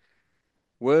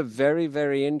 We're very,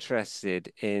 very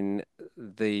interested in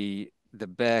the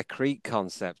Bear Creek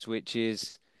concept, which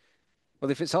is, well,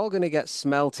 if it's all going to get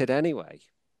smelted anyway,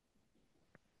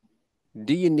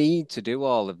 do you need to do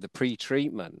all of the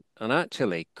pre-treatment? And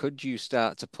actually, could you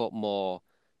start to put more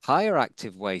higher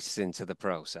active wastes into the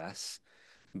process,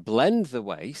 blend the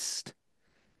waste,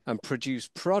 and produce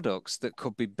products that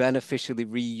could be beneficially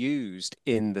reused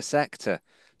in the sector?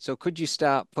 So could you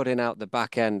start putting out the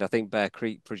back end? I think Bear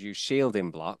Creek produced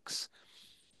shielding blocks,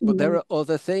 but there are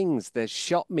other things. There's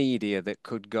shot media that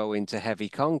could go into heavy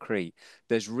concrete.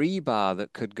 There's rebar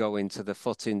that could go into the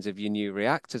footings of your new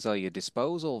reactors or your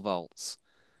disposal vaults.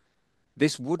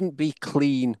 This wouldn't be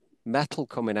clean metal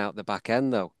coming out the back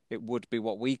end, though. It would be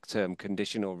what we term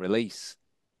conditional release.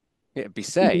 It'd be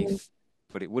safe,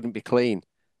 but it wouldn't be clean.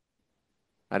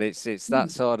 And it's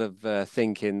that sort of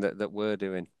thinking that we're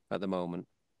doing at the moment.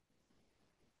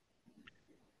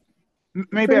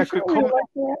 Maybe I could comment.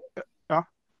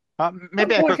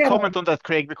 Maybe I could comment on that,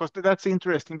 Craig, because that's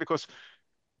interesting. Because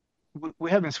we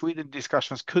have in Sweden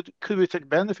discussions: could we take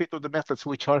benefit of the methods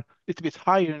which are a little bit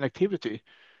higher in activity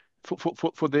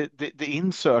for the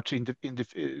insert in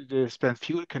the spent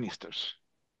fuel canisters?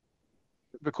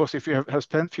 Because if you have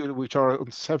spent fuel which are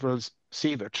on several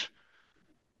sieverts,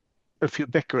 a few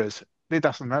becquerels, it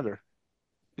doesn't matter.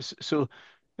 So,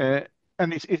 and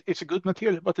it's a good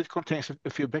material, but it contains a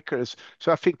few becquerels.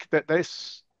 So I think that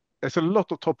there's a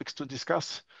lot of topics to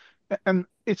discuss, and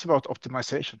it's about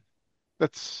optimization.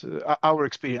 That's our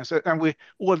experience, and we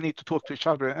all need to talk to each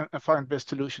other and find best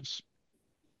solutions.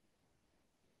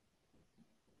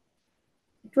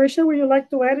 Tricia, would you like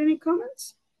to add any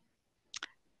comments?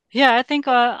 Yeah, I think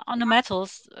on the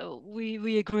metals,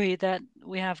 we agree that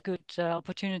we have good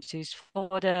opportunities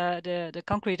for the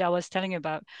concrete I was telling you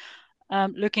about.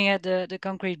 Looking at the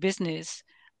concrete business,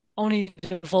 only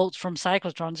the volt from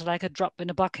cyclotrons like a drop in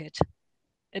a bucket.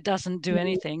 It doesn't do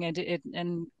anything,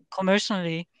 and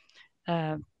commercially,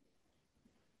 if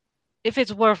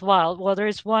it's worthwhile, well, there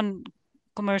is one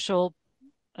commercial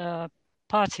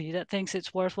party that thinks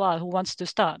it's worthwhile who wants to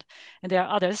start, and there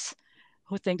are others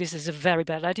who think this is a very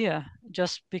bad idea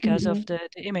just because of the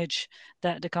image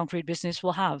that the concrete business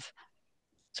will have.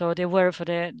 So they worry for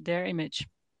their image.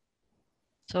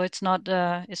 So it's not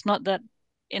that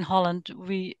in Holland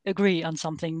we agree on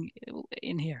something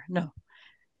in here. No,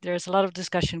 there's a lot of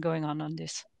discussion going on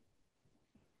this.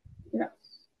 Yeah.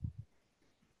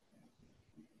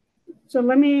 So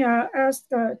let me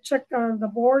check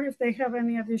the board if they have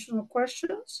any additional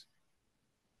questions.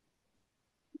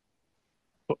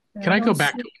 Can I go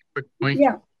back to a quick point?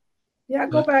 Yeah,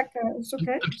 go back. It's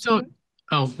okay.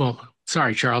 Oh, well,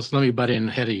 sorry, Charles. Let me butt in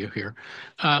ahead of you here.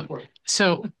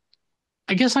 So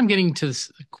I guess I'm getting to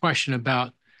this question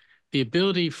about the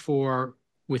ability for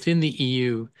within the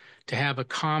EU to have a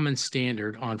common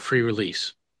standard on free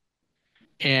release.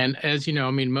 And as you know,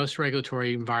 I mean, most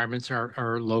regulatory environments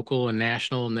are local and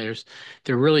national, and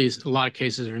there really is a lot of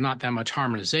cases there's not that much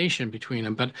harmonization between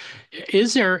them. But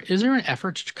is there an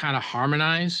effort to kind of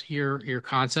harmonize your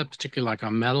concept, particularly like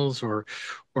on metals or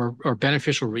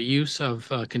beneficial reuse of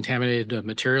contaminated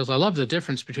materials? I love the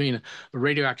difference between a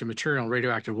radioactive material and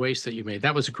radioactive waste that you made.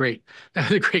 That was a great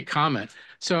comment.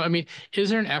 So, I mean,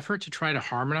 is there an effort to try to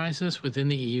harmonize this within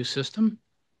the EU system?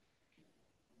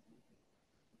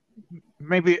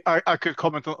 Maybe I could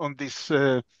comment on this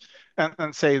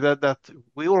and say that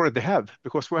we already have,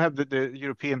 because we have the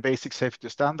European Basic Safety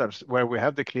Standards where we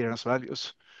have the clearance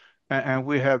values, and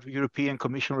we have European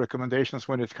Commission recommendations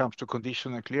when it comes to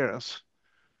condition and clearance.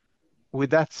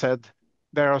 With that said,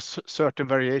 there are certain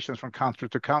variations from country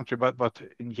to country, but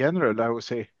in general, I would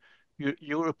say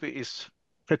Europe is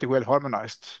pretty well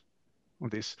harmonized on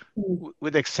this,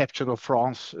 with the exception of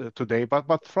France today.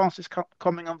 But France is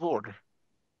coming on board.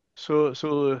 So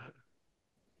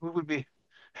we will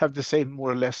have the same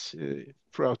more or less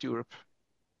throughout Europe.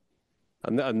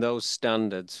 And those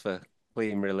standards for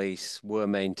clean release were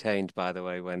maintained, by the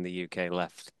way, when the UK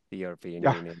left the European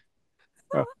Union.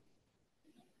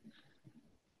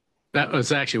 That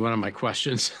was actually one of my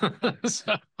questions.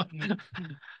 So. Are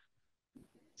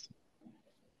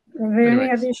there any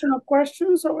additional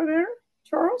questions over there,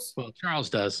 Charles? Well, Charles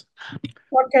does.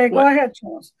 Okay, go ahead,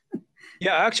 Charles.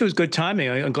 Yeah, actually, it was good timing.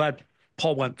 I'm glad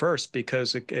Paul went first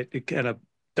because it kind of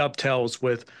dovetails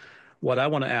with what I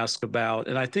want to ask about.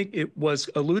 And I think it was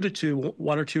alluded to,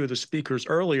 one or two of the speakers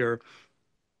earlier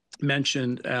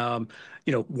mentioned,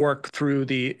 work through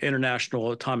the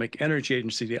International Atomic Energy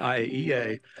Agency, the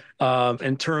IAEA,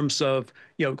 in terms of,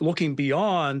 looking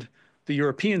beyond the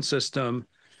European system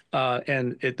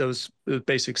and those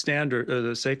basic standard,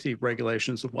 the safety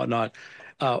regulations and whatnot.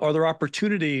 Are there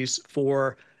opportunities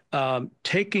for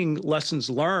taking lessons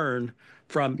learned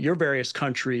from your various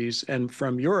countries and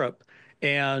from Europe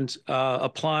and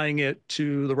applying it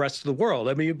to the rest of the world?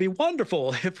 I mean, it'd be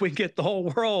wonderful if we get the whole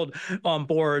world on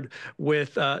board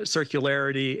with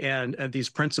circularity and these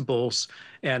principles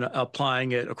and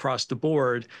applying it across the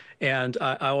board. And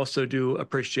I also do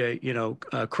appreciate,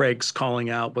 Craig's calling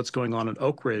out what's going on in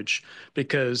Oak Ridge,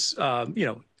 because,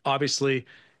 obviously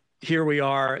here we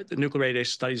are, the Nuclear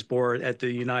Radiation Studies Board at the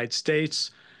United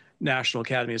States National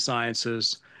Academy of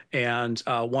Sciences. And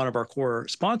one of our core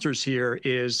sponsors here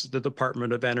is the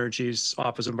Department of Energy's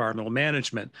Office of Environmental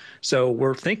Management. So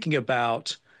we're thinking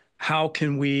about how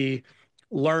can we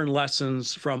learn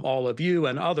lessons from all of you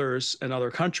and others in other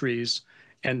countries,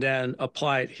 and then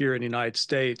apply it here in the United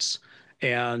States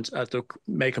and to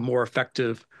make a more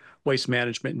effective waste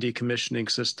management and decommissioning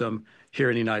system here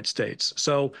in the United States.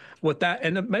 So with that,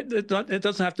 and it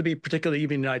doesn't have to be particularly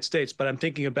even the United States, but I'm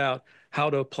thinking about how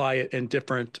to apply it in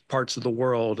different parts of the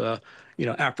world,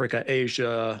 Africa,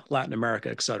 Asia, Latin America,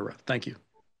 et cetera. Thank you.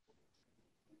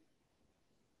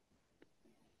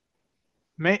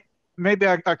 Maybe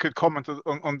I could comment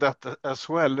on that as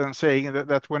well, and saying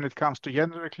that when it comes to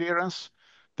general clearance,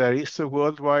 there is a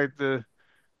worldwide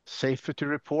safety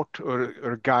report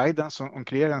or guidance on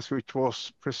clearance, which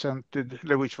was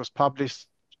published,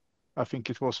 I think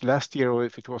it was last year, or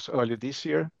if it was early this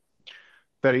year.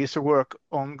 There is a work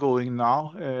ongoing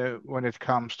now when it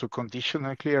comes to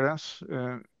conditional clearance,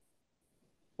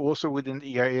 also within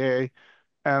the EIA,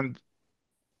 and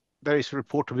there is a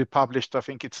report to be published, I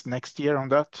think it's next year on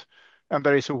that. And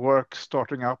there is a work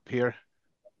starting up here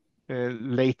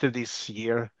later this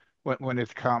year when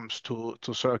it comes to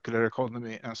circular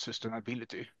economy and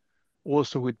sustainability,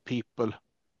 also with people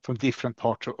from different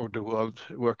parts of the world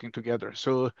working together.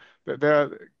 So there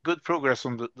are good progress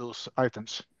on those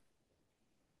items.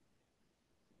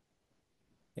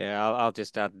 Yeah, I'll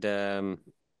just add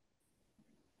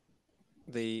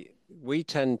we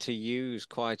tend to use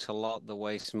quite a lot the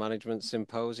waste management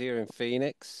symposia in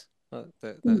Phoenix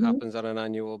that happens on an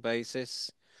annual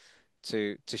basis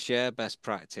to share best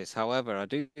practice. However, I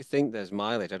do think there's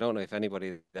mileage. I don't know if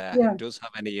anybody there does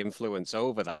have any influence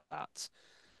over that.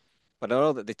 But I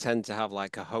know that they tend to have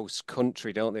like a host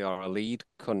country, don't they, or a lead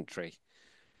country.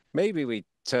 Maybe we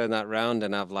turn that round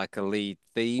and have like a lead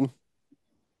theme.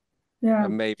 Yeah.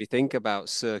 And maybe think about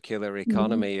circular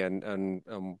economy and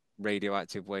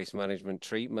radioactive waste management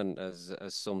treatment as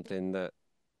something that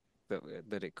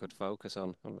it could focus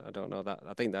on. I don't know that.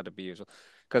 I think that'd be useful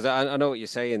because I know what you're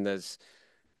saying. There's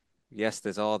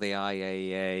all the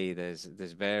IAEA.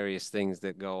 There's various things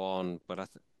that go on, but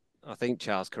I think,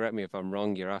 Charles, correct me if I'm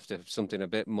wrong, you're after something a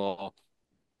bit more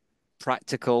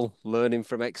practical, learning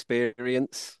from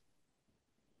experience.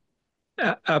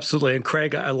 Absolutely. And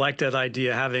Craig, I like that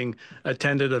idea, having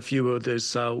attended a few of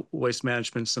these waste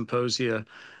management symposia.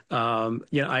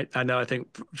 I think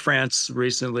France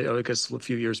recently, I guess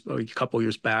a couple of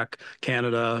years back,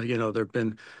 Canada, there have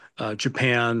been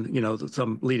Japan,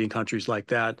 some leading countries like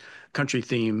that, country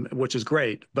theme, which is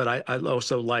great. But I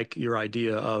also like your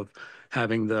idea of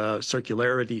having the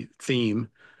circularity theme.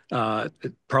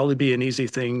 It'd probably be an easy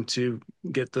thing to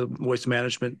get the waste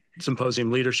management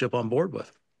symposium leadership on board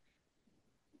with.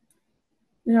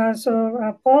 Yeah,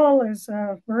 so Paul is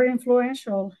very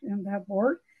influential in that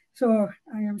board. So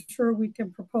I am sure we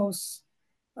can propose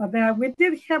that. We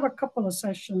did have a couple of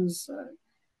sessions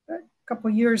a couple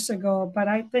of years ago, but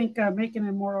I think making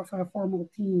it more of a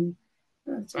formal team,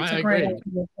 it's a great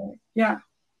idea. Yeah,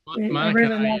 I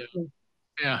really like it.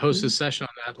 Yeah, hosted a session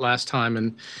on that last time,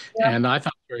 and I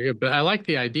thought it was very good. But I like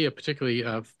the idea, particularly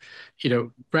of,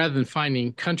 rather than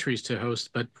finding countries to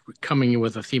host, but coming in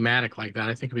with a thematic like that.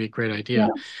 I think it'd be a great idea.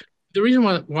 Yeah. The reason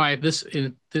why I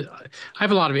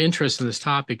have a lot of interest in this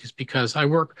topic is because I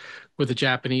work with the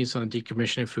Japanese on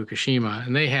decommissioning Fukushima,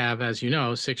 and they have, as you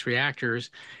know, 6 reactors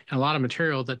and a lot of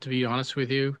material that, to be honest with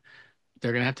you,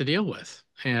 they're going to have to deal with.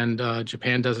 And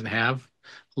Japan doesn't have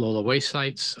Lola waste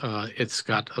sites. It's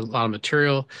got a lot of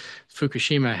material.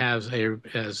 Fukushima has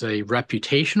a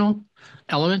reputational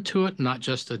element to it, not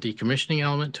just a decommissioning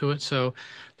element to it. So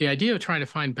the idea of trying to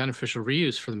find beneficial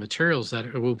reuse for the materials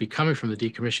that will be coming from the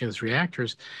decommissioning of those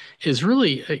reactors is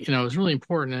really, is really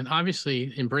important. And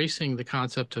obviously embracing the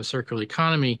concept of circular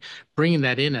economy, bringing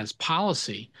that in as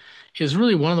policy is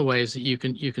really one of the ways that you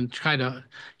can try to,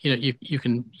 you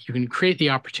can create the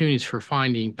opportunities for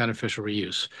finding beneficial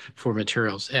reuse for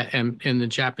materials. And the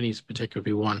Japanese in particular would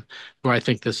be one where I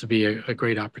think this would be a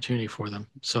great opportunity for them.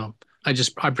 So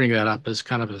I bring that up as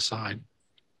kind of an aside.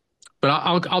 But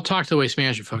I'll talk to the waste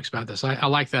management folks about this. I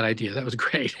like that idea. That was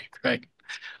great, Greg.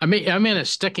 I mean,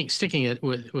 sticking it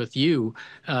with you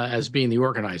as being the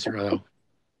organizer, though.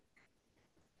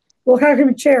 We'll have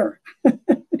him chair.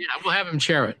 Yeah, we'll have him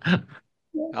chair it.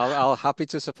 I'll happy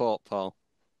to support Paul.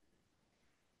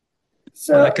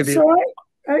 So, well, that could be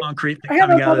concrete thing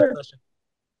coming out of the session.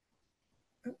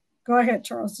 Go ahead,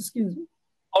 Charles. Excuse me.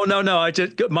 Oh, no.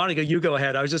 Monica, you go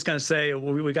ahead. I was just going to say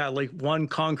we got like one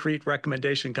concrete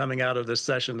recommendation coming out of this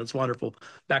session. That's wonderful.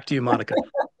 Back to you, Monica.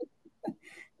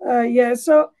 Yeah.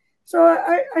 So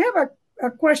I have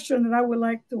a question that I would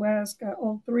like to ask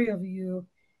all 3 of you,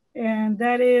 and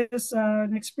that is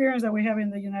an experience that we have in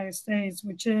the United States,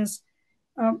 which is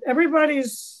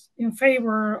everybody's in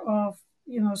favor of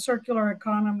circular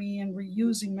economy and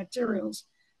reusing materials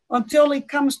until it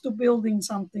comes to building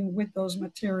something with those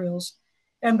materials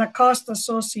and the cost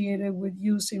associated with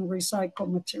using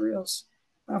recycled materials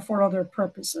for other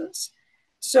purposes.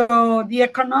 So the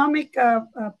economic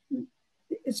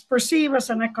it's perceived as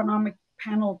an economic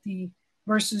penalty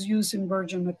versus using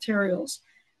virgin materials.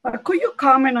 Could you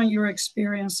comment on your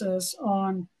experiences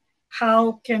on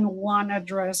how can one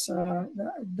address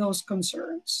those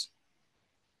concerns?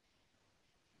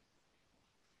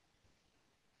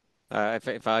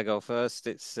 If I go first,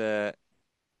 it's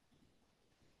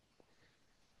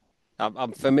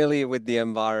I'm familiar with the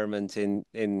environment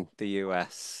in the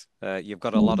US. You've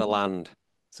got a lot of land,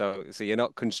 so you're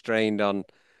not constrained on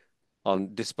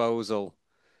disposal.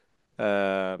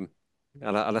 And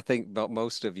I think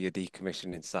most of your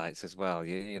decommissioning sites as well.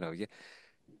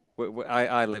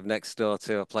 I live next door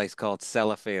to a place called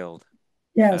Sellafield,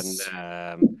 and Yes.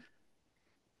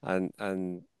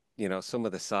 and some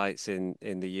of the sites in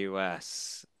the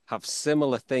US have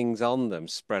similar things on them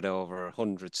spread over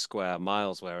 100 square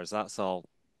miles, whereas that's all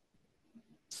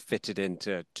fitted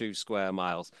into 2 square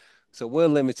miles. So we're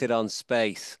limited on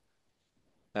space.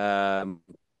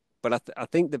 But I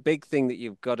think the big thing that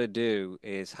you've got to do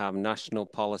is have national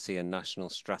policy and national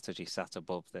strategy sat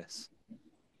above this.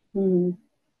 Mm.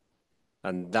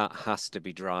 And that has to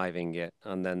be driving it.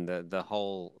 And then the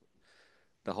whole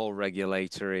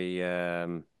regulatory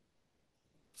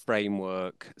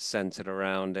framework centered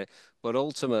around it. But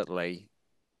ultimately,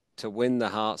 to win the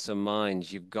hearts and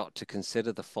minds, you've got to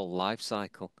consider the full life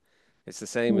cycle. It's the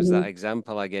same as that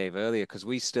example I gave earlier, because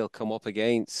we still come up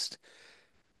against,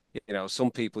 some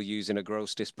people using a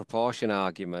gross disproportion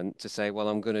argument to say, well,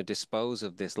 I'm going to dispose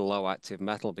of this low active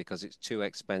metal because it's too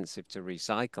expensive to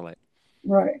recycle it.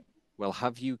 Right. Well,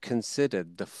 have you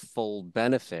considered the full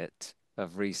benefit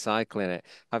of recycling it?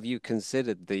 Have you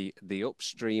considered the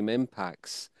upstream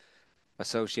impacts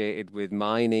associated with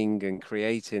mining and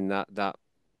creating that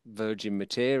virgin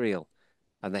material?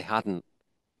 And they hadn't.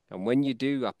 And when you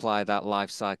do apply that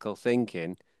life cycle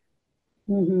thinking,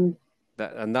 and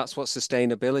that's what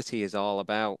sustainability is all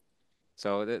about.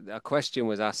 So a question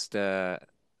was asked. I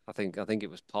think it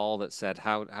was Paul that said,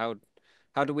 "How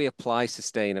do we apply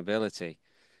sustainability?"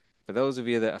 For those of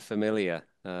you that are familiar,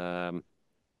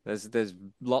 there's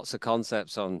lots of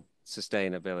concepts on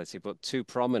sustainability, but two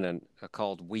prominent are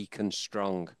called weak and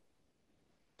strong.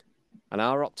 And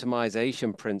our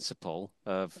optimization principle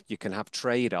of you can have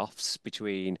trade-offs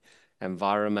between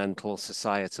environmental,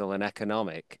 societal, and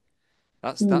economic.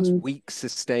 That's weak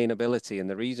sustainability. And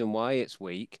the reason why it's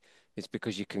weak is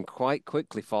because you can quite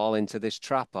quickly fall into this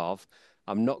trap of,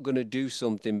 I'm not going to do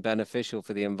something beneficial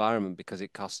for the environment because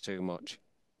it costs too much.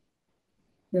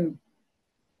 Yeah.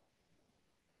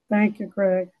 Thank you,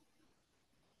 Greg.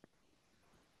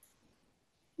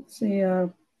 Let's see,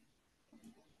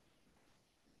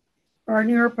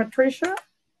 Arnie or Patricia?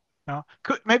 No,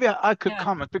 maybe I could Yeah.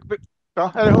 comment.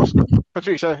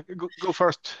 Patricia, go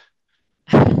first.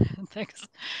 Thanks.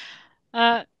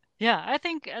 Yeah, I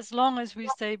think as long as we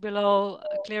stay below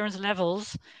clearance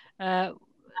levels,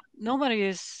 nobody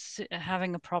is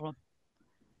having a problem.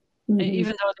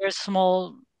 Even though there's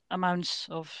small amounts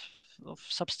of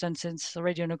substances,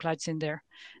 radionuclides in there.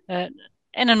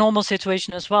 In a normal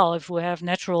situation as well, if we have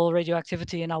natural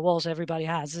radioactivity in our walls, everybody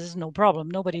has. This is no problem.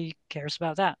 Nobody cares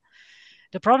about that.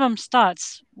 The problem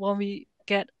starts when we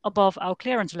get above our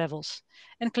clearance levels.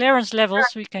 And clearance levels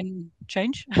we can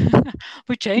change.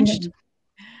 We changed.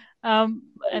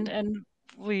 And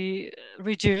we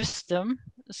reduced them.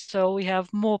 So we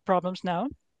have more problems now.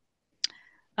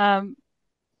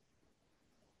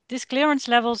 These clearance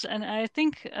levels, and I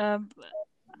think,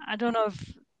 I don't know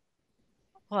if,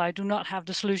 well, I do not have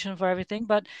the solution for everything,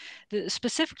 but the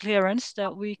specific clearance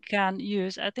that we can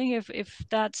use, I think if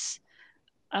that's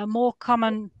a more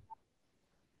common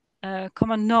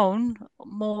known,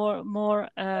 more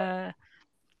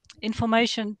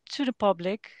information to the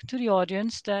public, to the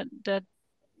audience, that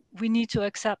we need to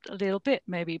accept a little bit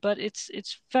maybe, but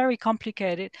it's very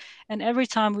complicated. And every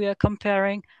time we are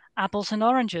comparing apples and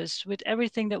oranges with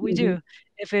everything that we do,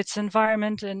 if it's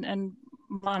environment and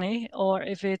money, or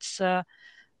if it's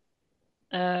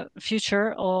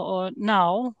future or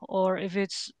now, or if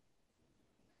it's,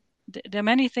 there are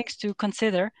many things to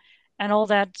consider, and all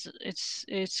that,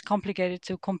 it's complicated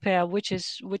to compare which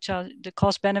are the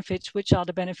cost benefits, which are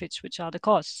the benefits, which are the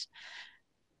costs.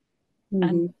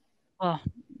 And well,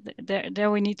 there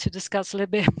we need to discuss a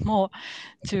little bit more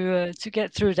to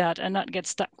get through that and not get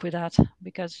stuck with that,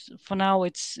 because for now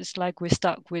it's like we're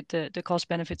stuck with the cost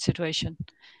benefit situation,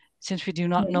 since we do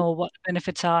not know what the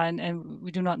benefits are, and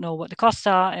we do not know what the costs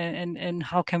are, and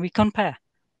how can we compare.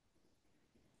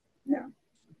 Yeah.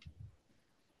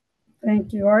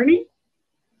 Thank you, Arnie.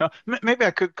 Maybe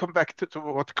I could come back to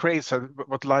what Craig said,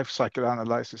 what life cycle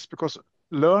analysis, because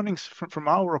learnings from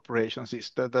our operations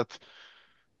is that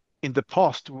in the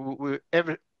past,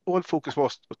 all focus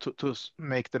was to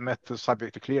make the metal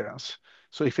subject to clearance.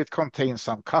 So if it contains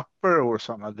some copper or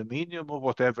some aluminum or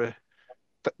whatever,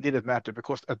 that didn't matter,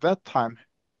 because at that time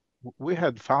we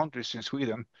had foundries in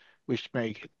Sweden which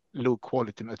make low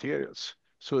quality materials.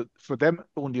 So for them,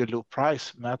 only a low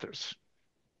price matters.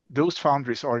 Those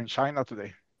foundries are in China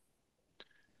today.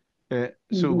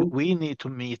 So we need to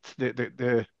meet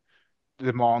the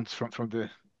demands from the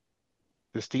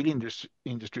steel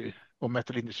industry or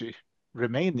metal industry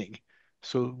remaining.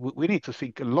 So we need to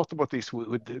think a lot about this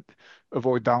with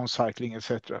avoid downcycling,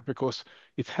 etc., because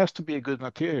it has to be a good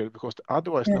material, because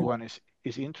otherwise no one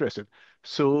is interested.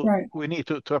 So we need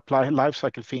to apply life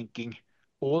cycle thinking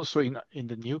also in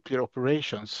the nuclear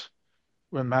operations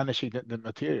when managing the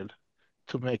material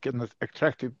to make an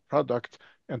attractive product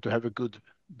and to have a good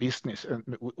business, and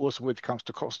also when it comes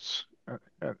to costs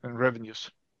and revenues.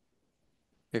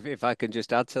 If I can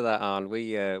just add to that, Arne,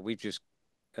 we've just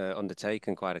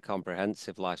undertaken quite a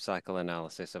comprehensive life cycle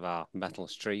analysis of our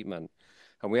metals treatment.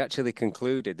 And we actually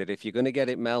concluded that if you're going to get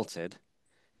it melted,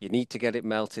 you need to get it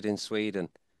melted in Sweden.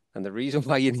 And the reason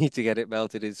why you need to get it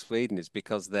melted in Sweden is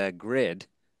because their grid,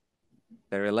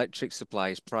 their electric supply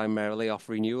is primarily off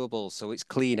renewables. So it's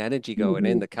clean energy going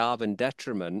in. The carbon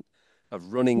detriment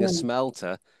of running a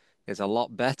smelter is a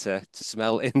lot better to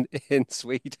smelt in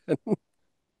Sweden.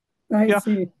 I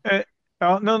see.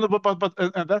 No, but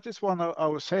and that is one of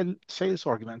our sales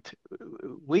argument.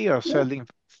 We are selling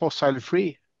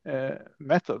fossil-free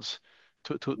metals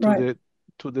to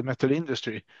the metal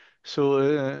industry.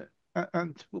 So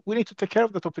and we need to take care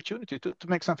of that opportunity to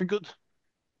make something good.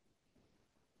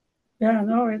 Yeah,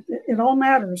 no, it all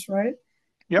matters, right?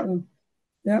 Yeah.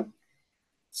 Yeah.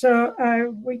 So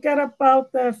we got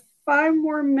about 5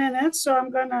 more minutes. So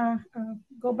I'm gonna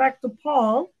go back to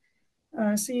Paul.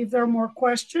 See if there are more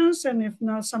questions, and if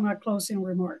not, some closing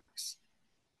remarks.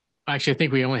 Actually, I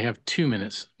think we only have 2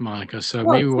 minutes, Monica. So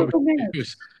Oh, maybe what 2 we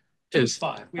minutes. is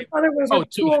I thought it was at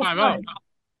 2:05.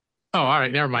 Oh, all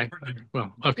right, never mind.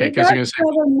 Well, okay, We because got you're going to say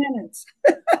 7 minutes.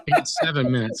 we got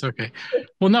 7 minutes. Okay.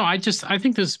 Well, no, I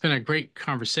think this has been a great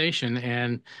conversation,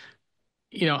 and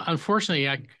unfortunately,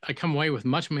 I come away with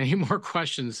many more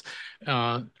questions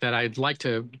that I'd like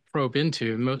to probe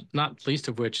into, not least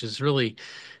of which is really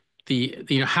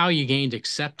how you gained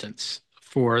acceptance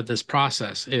for this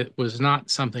process. It was not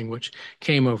something which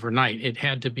came overnight. It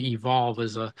had to be evolved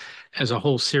as a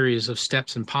whole series of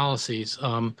steps and policies.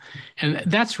 And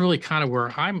that's really kind of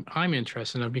where I'm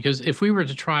interested in, because if we were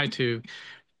to try to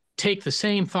take the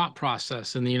same thought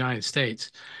process in the United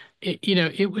States,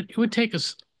 it would take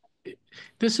us.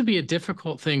 This would be a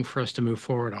difficult thing for us to move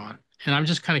forward on. And I'm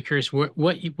just kind of curious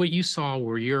what you saw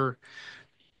were your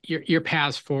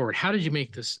paths forward. How did you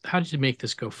make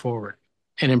this go forward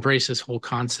and embrace this whole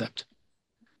concept,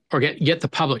 or get the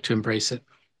public to embrace it?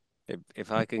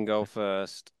 If I can go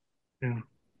first. Yeah.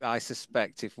 I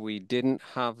suspect if we didn't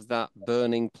have that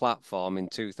burning platform in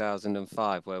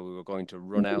 2005 where we were going to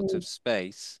run out of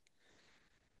space,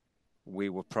 we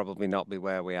would probably not be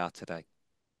where we are today.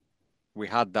 We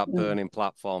had that burning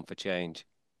platform for change.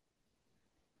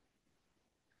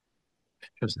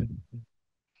 Interesting.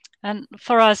 And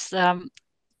for us,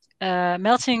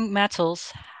 melting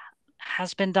metals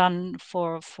has been done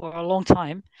for a long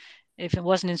time. If it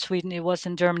wasn't in Sweden, it was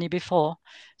in Germany before.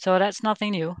 So that's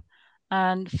nothing new.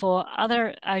 And for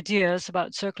other ideas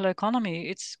about circular economy,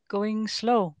 it's going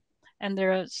slow. And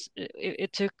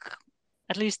it took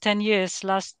at least 10 years,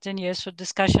 last 10 years, for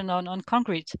discussion on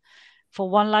concrete for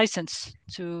one license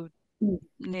to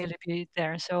nearly be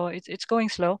there. So it's going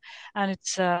slow, and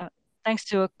it's thanks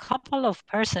to a couple of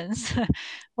persons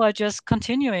who are just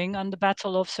continuing on the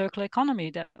battle of circular economy,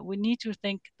 that we need to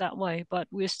think that way, but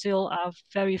we still are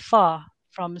very far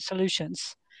from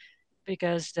solutions,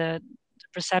 because the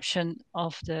perception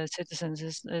of the citizens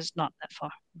is not that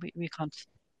far. We can't.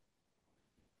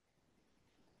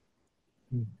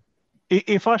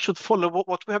 If I should follow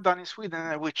what we have done in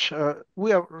Sweden, which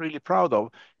we are really proud of,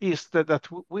 is that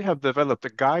we have developed a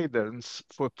guidance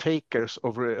for takers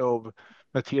of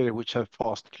material which have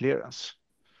passed clearance.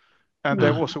 And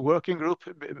there was a working group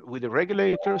with the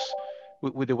regulators,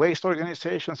 with the waste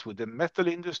organizations, with the metal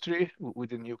industry,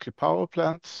 with the nuclear power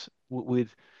plants,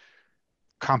 with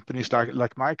companies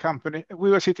like my company.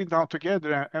 We were sitting down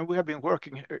together, and we have been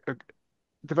working,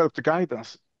 developed the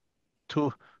guidance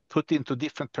to put into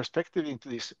different perspective into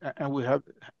this, and we have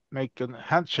made a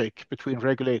handshake between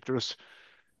regulators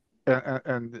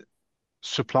and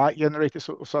supply generators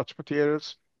of such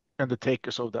materials and the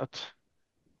takers of that.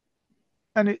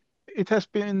 And it has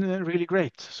been really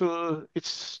great. So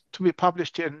it's to be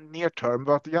published in near term,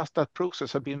 but just that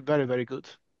process has been very, very good.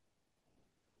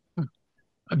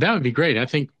 That would be great. I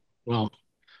think, well,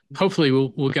 hopefully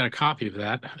we'll get a copy of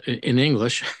that in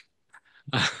English.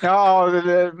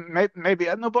 Yeah, maybe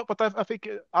no, but I think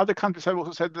other countries have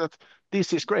also said that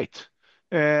this is great.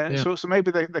 Yeah. So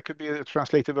maybe there could be a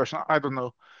translated version. I don't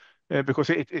know, because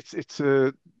it's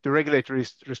the regulator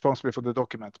is responsible for the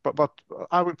document. But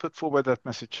I will put forward that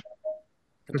message.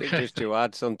 I think Okay. just to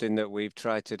add something that we've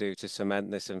tried to do to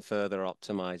cement this and further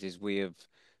optimize is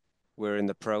we're in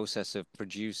the process of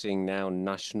producing now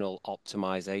national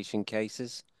optimization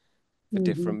cases for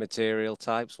different material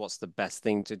types. What's the best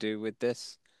thing to do with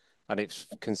this? And it's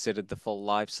considered the full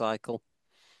life cycle.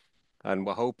 And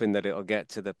we're hoping that it'll get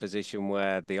to the position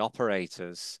where the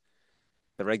operators,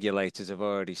 the regulators have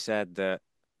already said that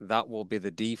that will be the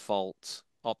default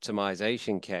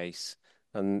optimization case,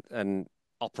 and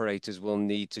operators will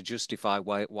need to justify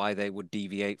why they would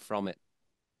deviate from it.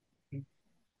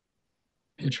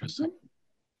 Interesting.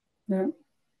 Yeah.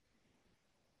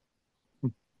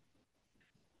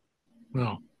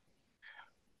 Well,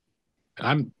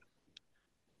 I'm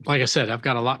like I said, I've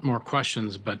got a lot more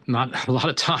questions, but not a lot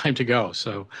of time to go.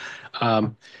 So,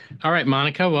 all right,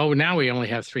 Monica. Well, now we only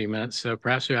have 3 minutes, so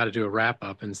perhaps we ought to do a wrap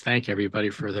up and thank everybody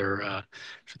for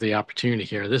the opportunity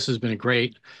here. This has been a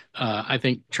great. I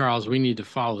think, Charles, we need to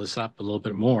follow this up a little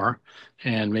bit more,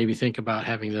 and maybe think about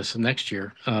having this next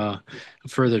year,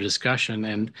 further discussion.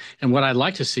 And what I'd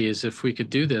like to see is if we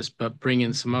could do this, but bring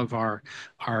in some of our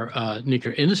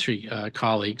nuclear industry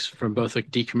colleagues from both the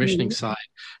decommissioning side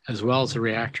as well as the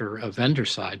reactor vendor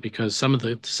side, because some of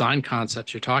the design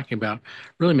concepts you're talking about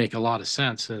really make a lot of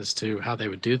sense as to how they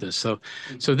would do this. So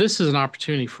this is an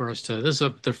opportunity for us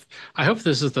to. I hope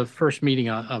this is the first meeting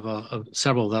of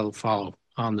several that'll follow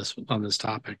on this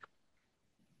topic.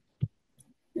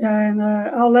 Yeah, and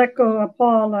I'll echo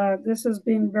Paul. This has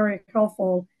been very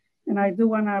helpful, and I do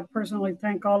want to personally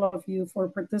thank all of you for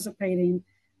participating.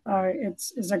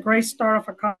 It's a great start of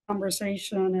a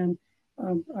conversation, and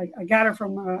I got it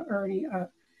from Ernie.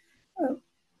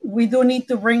 We do need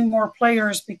to bring more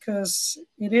players because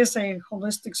it is a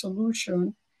holistic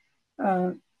solution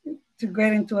to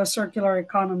get into a circular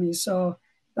economy. So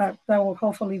that will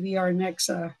hopefully be our next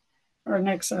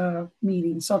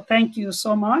meeting. So thank you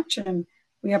so much, and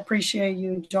we appreciate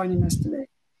you joining us today.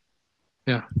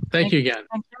 Yeah, thank you again.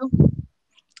 Thank you.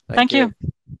 Thank you.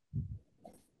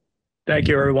 Thank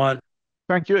you, everyone.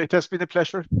 Thank you. It has been a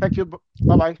pleasure. Thank you.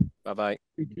 Bye-bye. Bye-bye.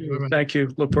 Thank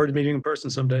you. Look forward to meeting in person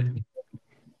someday.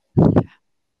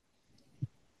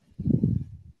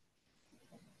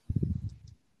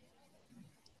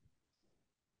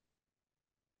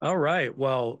 All right.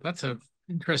 Well, That's an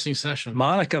interesting session.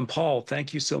 Monica and Paul,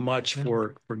 thank you so much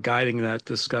for guiding that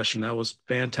discussion. That was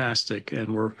fantastic.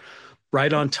 And we're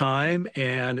right on time.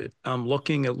 And I'm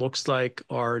looking, it looks like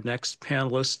our next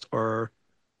panelists are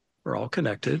all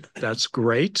connected. That's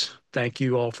great. Thank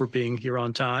you all for being here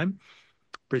on time.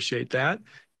 Appreciate that.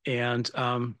 And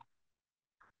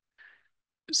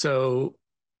so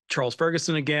Charles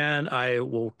Ferguson again. I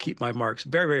will keep my marks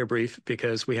very, very brief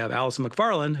because we have Allison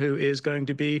McFarland, who is going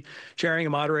to be chairing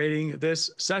and moderating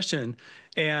this session.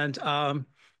 And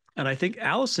I think,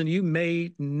 Allison, you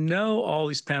may know all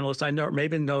these panelists. I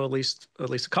maybe know at least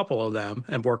a couple of them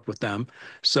and worked with them.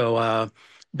 So a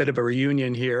bit of a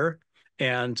reunion here,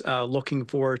 and looking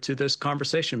forward to this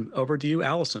conversation. Over to you,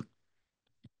 Allison.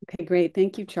 Okay, great.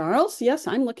 Thank you, Charles. Yes,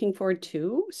 I'm looking forward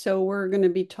too. So we're going to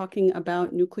be talking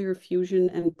about nuclear fusion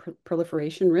and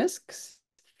proliferation risks.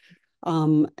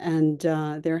 There,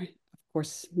 of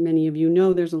course, many of you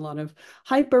know there's a lot of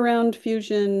hype around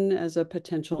fusion as a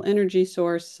potential energy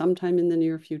source sometime in the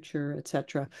near future,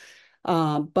 etc.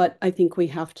 But I think we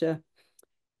have to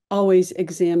always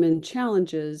examine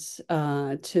challenges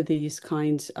to these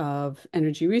kinds of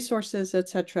energy resources,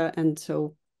 etc. And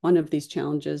so one of these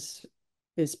challenges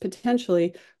is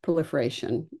potentially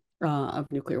proliferation of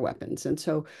nuclear weapons. And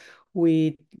so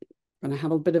we're going to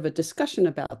have a bit of a discussion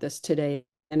about this today.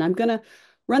 And I'm going to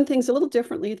run things a little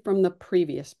differently from the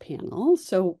previous panel.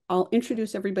 So I'll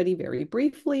introduce everybody very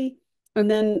briefly and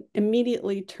then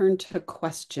immediately turn to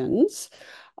questions.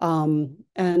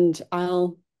 And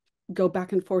I'll go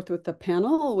back and forth with the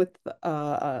panel with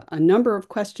a number of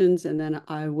questions, and then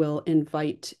I will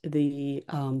invite the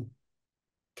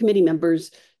committee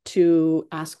members to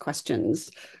ask questions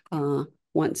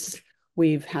once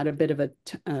we've had a bit of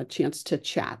a chance to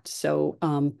chat. So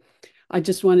I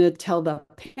just want to tell the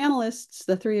panelists,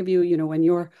 the three of you, when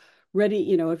you're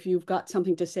ready, if you've got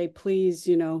something to say, please,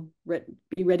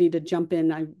 be ready to jump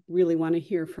in. I really want to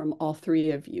hear from all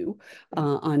three of you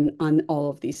on all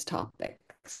of these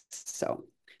topics.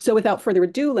 So without further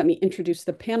ado, let me introduce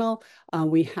the panel.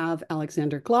 We have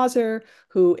Alexander Glauser,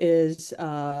 who is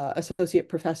Associate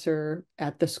Professor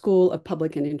at the School of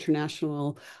Public and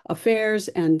International Affairs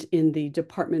and in the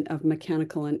Department of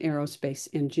Mechanical and Aerospace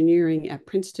Engineering at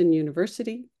Princeton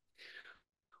University.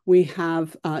 We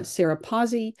have Sarah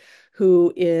Pazzi,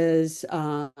 who is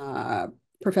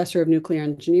Professor of Nuclear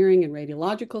Engineering and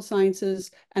Radiological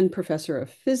Sciences and Professor of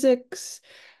Physics,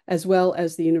 as well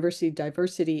as the University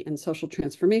Diversity and Social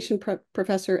Transformation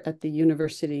Professor at the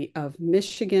University of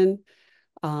Michigan.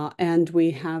 And we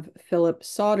have Philip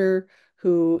Sauter,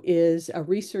 who is a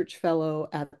research fellow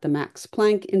at the Max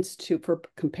Planck Institute for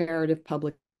Comparative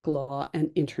Public Law and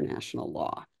International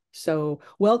Law. So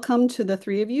welcome to the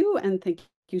three of you, and thank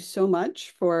you so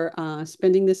much for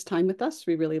spending this time with us.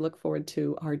 We really look forward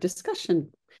to our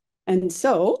discussion. And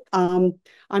so I'm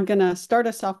going to start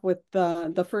us off with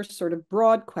the first sort of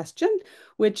broad question,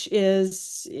 which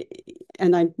is,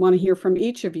 and I want to hear from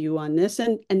each of you on this,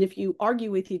 and if you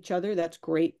argue with each other, that's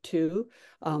great too.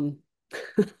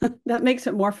 That makes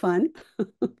it more fun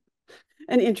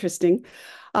and interesting.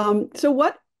 So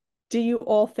what do you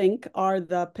all think are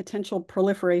the potential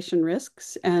proliferation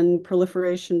risks and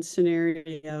proliferation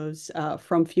scenarios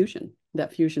from fusion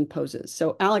that fusion poses?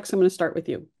 So Alex, I'm going to start with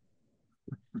you.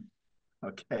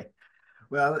 Okay.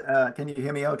 Well, can you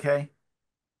hear me okay?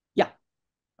 Yeah.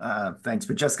 Thanks.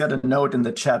 We just got a note in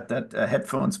the chat that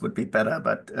headphones would be better,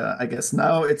 but I guess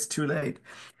now it's too late.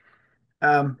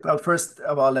 Well, first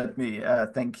of all, let me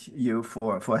thank you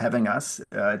for having us.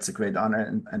 It's a great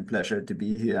honor and pleasure to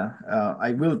be here.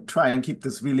 I will try and keep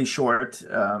this really short,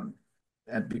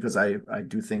 and because I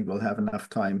do think we'll have enough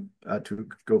time to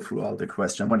go through all the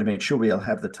questions. I want to make sure we'll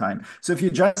have the time. So if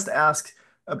you just ask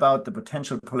about the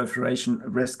potential proliferation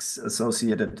risks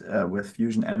associated with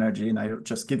fusion energy, and I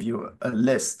just give you a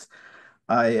list,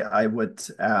 I would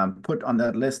put on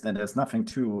that list, and there's nothing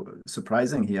too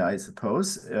surprising here, I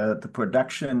suppose, the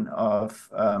production of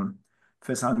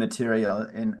fissile material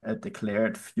in a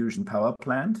declared fusion power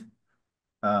plant.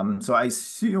 So I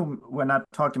assume we're not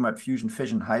talking about fusion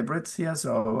fission hybrids here.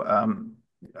 So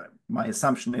my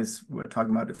assumption is we're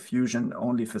talking about a fusion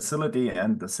only facility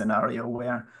and the scenario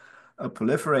where a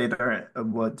proliferator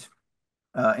would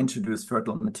introduce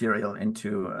fertile material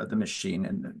into the machine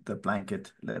and the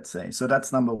blanket, let's say. So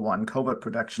that's number one, covert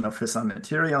production of fissile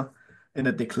material in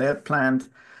a declared plant.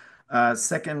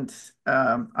 Second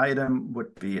item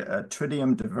would be a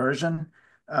tritium diversion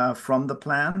from the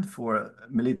plant for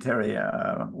military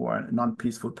or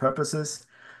non-peaceful purposes.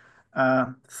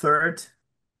 Third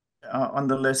on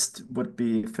the list would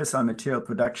be fissile material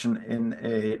production in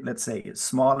a, let's say,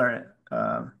 smaller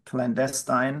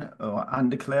clandestine or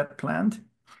undeclared plant.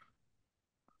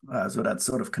 So that's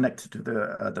sort of connected to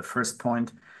the first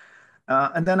point.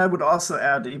 And then I would also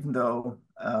add, even though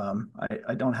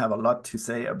I don't have a lot to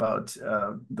say about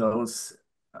those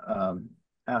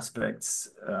aspects,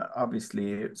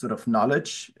 obviously sort of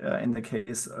knowledge in the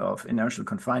case of inertial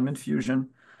confinement fusion,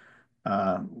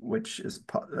 which is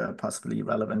possibly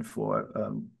relevant for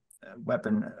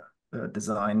weapon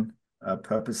design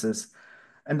purposes.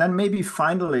 And then maybe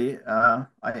finally, I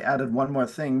added one more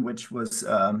thing, which was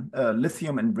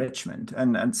lithium enrichment.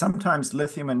 And sometimes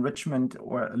lithium enrichment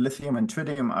or lithium and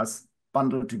tritium are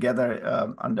bundled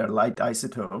together under light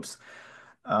isotopes.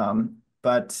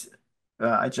 But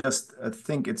I just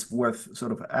think it's worth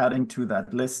sort of adding to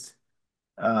that list.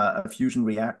 A fusion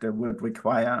reactor would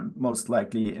require most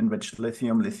likely enriched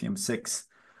lithium, lithium-6.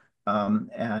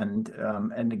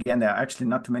 And again, there are actually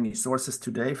not too many sources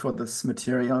today for this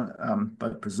material,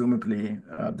 but presumably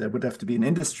there would have to be an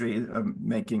industry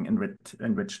making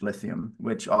enriched lithium,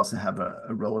 which also have a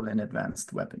role in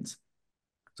advanced weapons.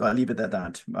 So I'll leave it at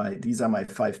that. These are my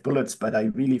 5 bullets, but I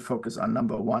really focus on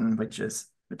number 1, which is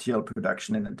material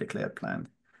production in a declared plant.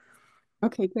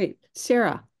 Okay, great.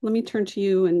 Sarah, let me turn to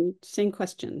you and same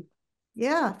question.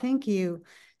 Yeah, thank you.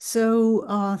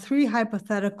 So 3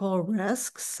 hypothetical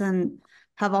risks and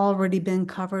have already been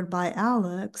covered by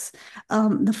Alex.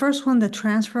 The first one, the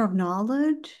transfer of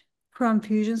knowledge from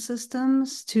fusion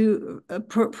systems to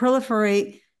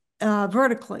proliferate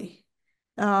vertically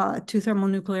to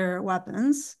thermonuclear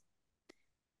weapons.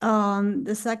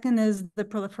 The second is the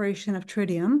proliferation of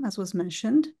tritium, as was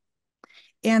mentioned.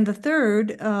 And the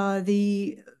third,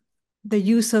 the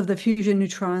use of the fusion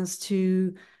neutrons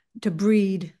to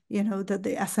breed,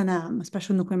 the SNM,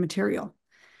 special nuclear material.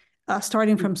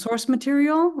 starting from source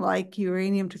material like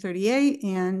uranium-238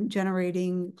 and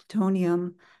generating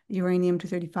plutonium,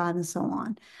 uranium-235, and so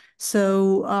on.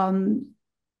 So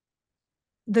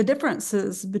the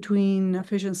differences between a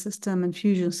fission system and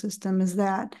fusion system is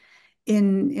that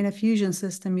in a fusion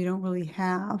system, you don't really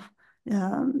have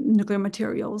nuclear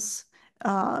materials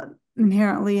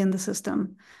inherently in the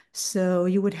system. So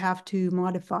you would have to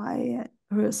modify it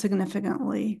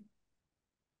significantly.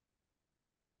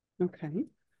 Okay,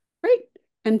 great.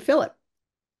 And Philip,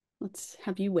 let's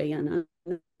have you weigh in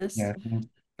on this. Yeah, I think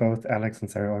both Alex and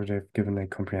Sarah already have given a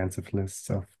comprehensive list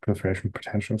of proliferation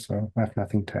potential, so I have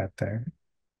nothing to add there.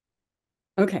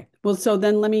 Okay, well, so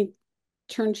then let me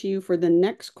turn to you for the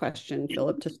next question,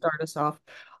 Philip, to start us off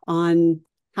on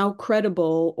how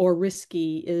credible or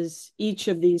risky is each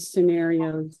of these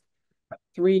scenarios,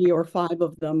 3 or 5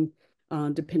 of them,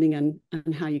 depending on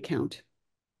how you count.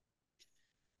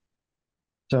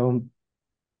 So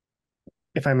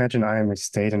if I imagine I am a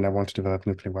state and I want to develop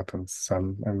nuclear weapons, so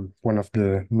I'm one of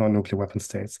the non-nuclear weapon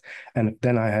states, and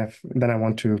then I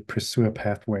want to pursue a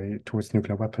pathway towards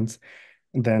nuclear weapons,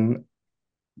 then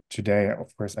today,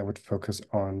 of course, I would focus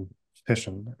on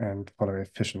fission and follow a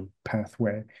fission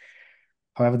pathway.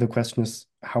 However, the question is,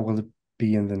 how will it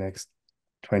be in the next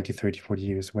 20, 30, 40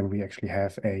 years when we actually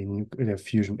have a nuclear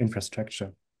fusion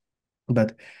infrastructure?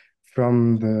 But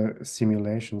from the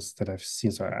simulations that I've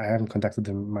seen, so I haven't conducted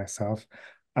them myself,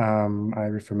 I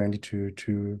refer mainly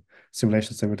to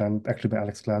simulations that were done actually by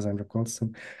Alex Glaser and Rob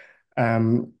Goldstein.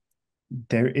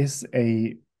 There is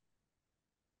a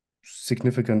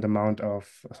significant amount of,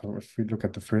 so if we look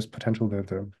at the first potential,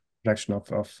 the production of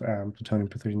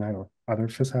plutonium-239 or other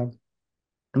fissile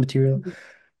material,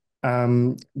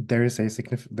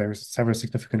 there's several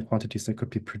significant quantities that could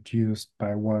be produced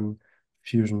by one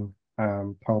fusion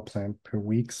power plant per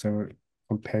week. So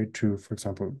compared to, for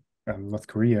example, North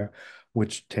Korea,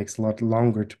 which takes a lot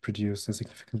longer to produce a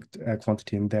significant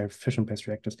quantity in their fission-based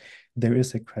reactors, there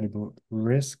is a credible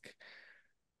risk.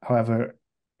 However,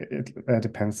 it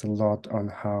depends a lot on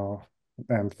how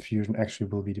fusion actually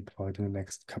will be deployed in the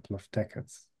next couple of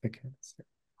decades.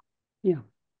 Yeah.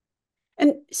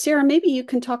 And Sarah, maybe you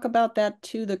can talk about that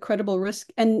too, the credible risk,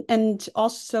 and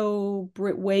also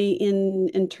weigh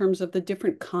in terms of the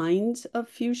different kinds of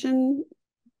fusion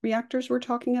reactors we're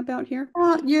talking about here.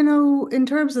 In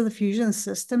terms of the fusion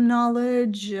system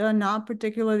knowledge, not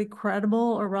particularly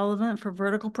credible or relevant for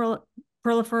vertical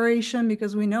proliferation,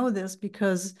 because we know this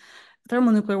because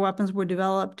thermonuclear weapons were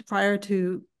developed prior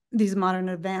to these modern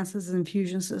advances in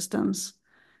fusion systems.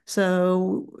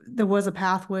 So there was a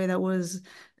pathway that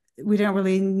we didn't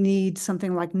really need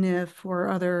something like NIF or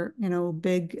other,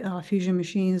 big fusion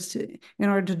machines in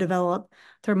order to develop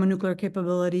thermonuclear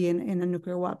capability in a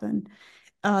nuclear weapon.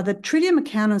 The tritium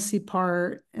mechanicity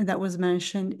part that was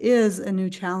mentioned is a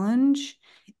new challenge,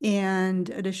 and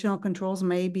additional controls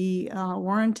may be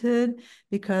warranted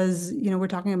because we're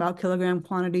talking about kilogram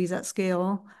quantities at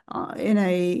scale in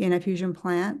a fusion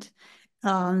plant.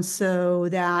 So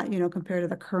that compared to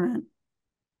the current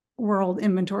world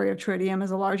inventory of tritium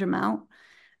is a large amount.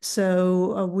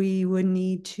 So we would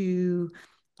need to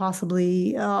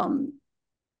possibly have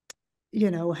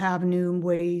new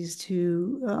ways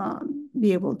to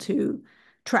be able to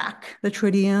track the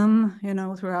tritium,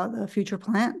 throughout the fusion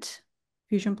plant.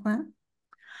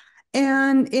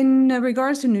 And in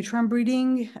regards to neutron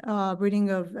breeding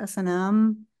of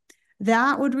S&M,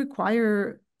 that would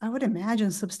require, I would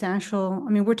imagine, substantial. I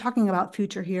mean, we're talking about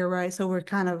future here, right? So we're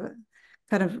kind of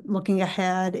looking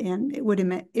ahead, and it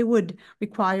would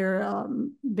require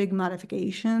big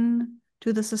modification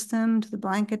to the system, to the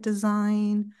blanket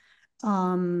design.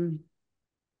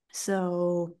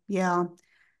 So yeah,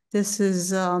 this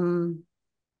is a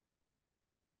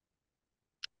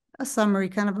summary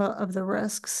kind of the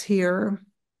risks here.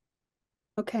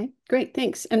 Okay, great,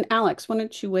 thanks. And Alex, why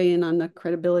don't you weigh in on the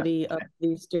credibility of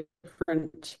these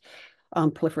different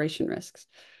proliferation risks?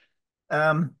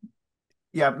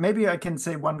 Yeah, maybe I can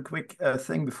say one quick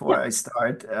thing before I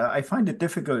start. I find it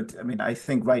difficult. I mean, I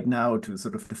think right now to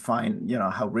sort of define,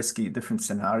 how risky different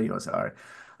scenarios are.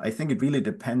 I think it really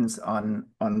depends on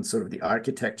sort of the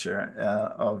architecture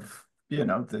of,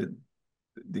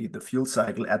 the fuel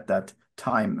cycle at that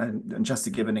time. And just to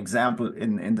give an example,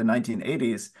 in the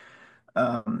 1980s,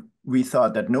 we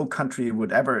thought that no country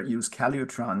would ever use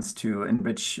calutrons to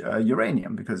enrich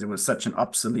uranium because it was such an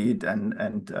obsolete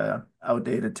and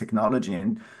outdated technology.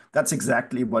 And that's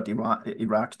exactly what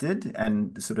Iraq did,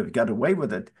 and sort of got away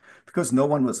with it because no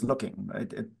one was looking,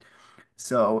 right?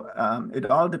 So it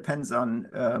all depends on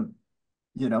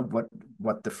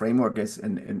what the framework is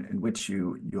in which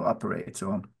you operate.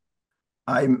 So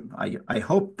I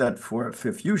hope that for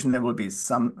fusion there will be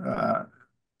some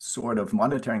sort of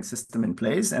monitoring system in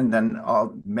place, and then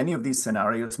many of these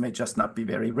scenarios may just not be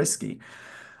very risky.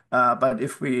 But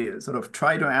if we sort of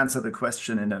try to answer the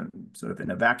question in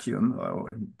a vacuum or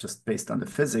just based on the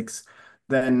physics,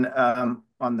 then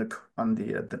on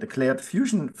the declared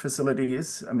fusion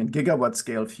facilities, I mean gigawatt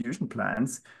scale fusion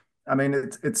plants, I mean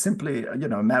it's simply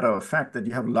a matter of fact that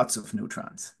you have lots of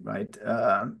neutrons, right?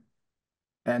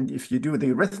 And if you do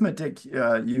the arithmetic,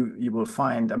 you will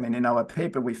find, I mean, in our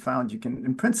paper we found you can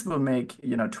in principle make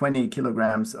 20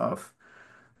 kilograms of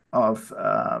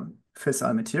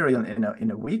fissile material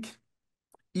in a week,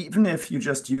 even if you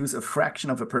just use a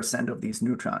fraction of a percent of these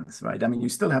neutrons, right? I mean, you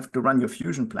still have to run your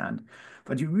fusion plant,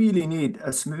 but you really need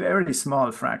a very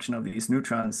small fraction of these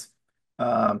neutrons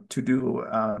to do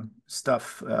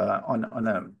stuff on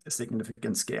a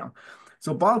significant scale.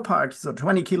 So ballpark, so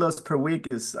 20 kilos per week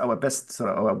is our best,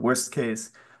 sort of our worst case.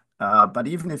 But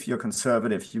even if you're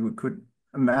conservative, you could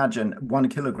imagine 1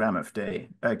 kilogram a day,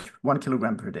 1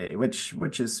 kilogram per day, which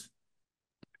is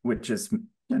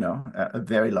a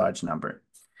very large number.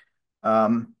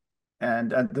 And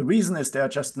the reason is there are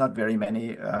just not very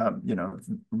many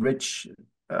rich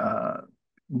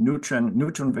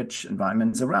neutron-rich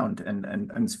environments around,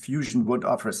 and fusion would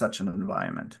offer such an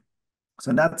environment. So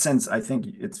in that sense, I think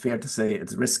it's fair to say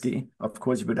it's risky. Of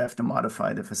course, you would have to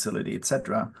modify the facility,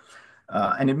 etc.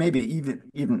 And it may be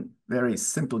even very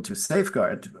simple to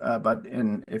safeguard, but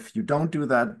if you don't do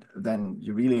that, then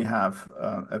you really have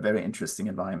a very interesting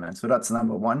environment. So that's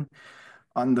number one.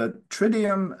 On the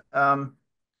tritium,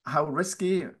 how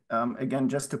risky? Again,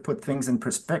 just to put things in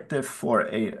perspective, for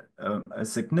a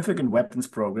significant weapons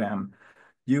program,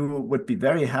 you would be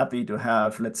very happy to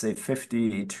have, let's say,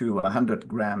 50 to 100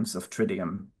 grams of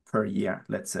tritium per year,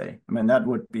 let's say. I mean, that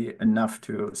would be enough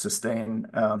to sustain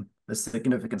a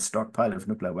significant stockpile of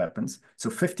nuclear weapons.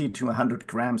 So 50 to 100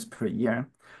 grams per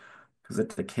year, because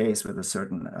it's the case with a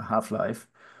certain half-life.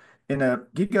 In a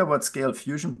gigawatt scale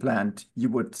fusion plant, you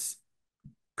would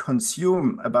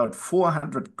consume about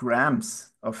 400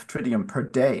 grams of tritium per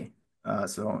day.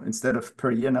 So instead of per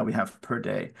year, now we have per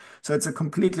day. So it's a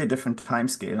completely different time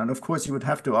scale. And of course, you would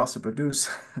have to also produce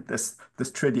this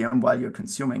tritium while you're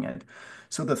consuming it.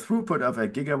 So the throughput of a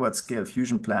gigawatt scale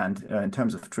fusion plant in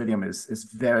terms of tritium is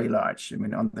very large. I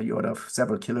mean, on the order of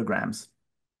several kilograms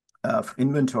of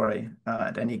inventory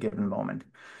at any given moment.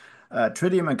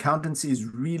 Tritium accountancy is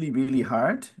really, really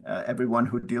hard. Everyone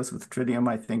who deals with tritium,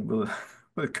 I think, will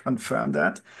confirm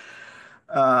that.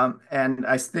 And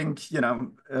I think,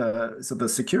 so the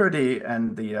security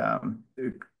and the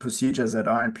procedures that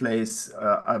are in place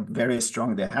are very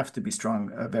strong. They have to be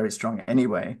strong, very strong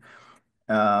anyway,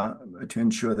 to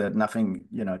ensure that nothing,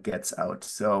 gets out.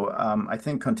 So I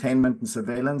think containment and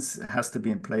surveillance has to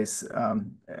be in place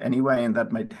anyway, and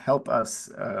that might help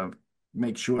us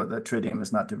make sure that tritium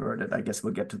is not diverted. I guess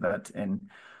we'll get to that in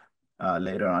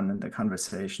later on in the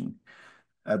conversation.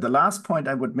 The last point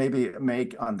I would maybe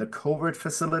make on the covert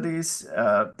facilities,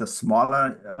 the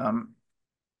smaller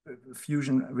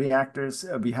fusion reactors,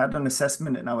 we had an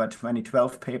assessment in our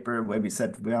 2012 paper where we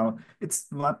said, well,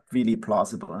 it's not really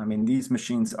plausible. I mean, these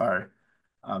machines are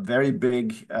very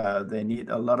big. They need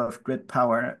a lot of grid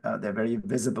power. They're very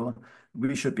visible.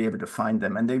 We should be able to find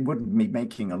them, and they wouldn't be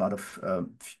making a lot of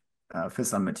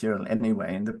fissile material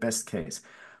anyway, in the best case.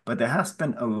 But there has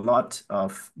been a lot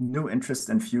of new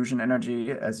interest in fusion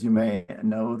energy. As you may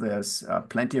know, there's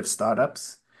plenty of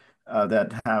startups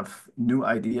that have new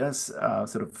ideas,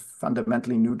 sort of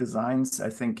fundamentally new designs. I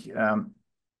think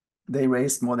they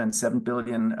raised more than $7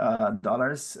 billion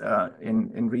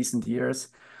in recent years.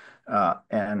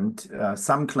 And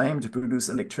some claim to produce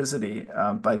electricity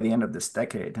by the end of this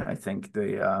decade. I think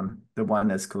the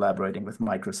one is collaborating with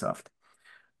Microsoft.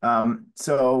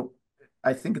 So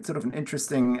I think it's sort of an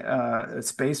interesting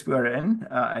space we are in.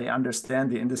 I understand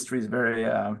the industry is very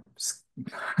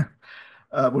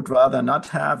would rather not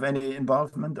have any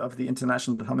involvement of the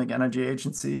International Atomic Energy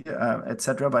Agency,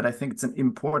 etc. But I think it's an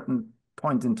important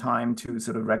point in time to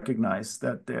sort of recognize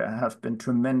that there's been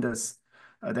tremendous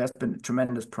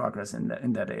progress in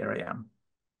that area.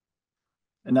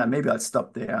 And now maybe I'll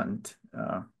stop there and.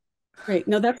 Great.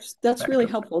 No, that's really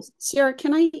helpful. Sarah,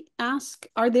 can I ask,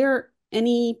 are there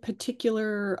any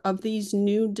particular of these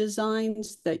new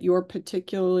designs that you're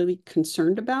particularly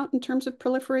concerned about in terms of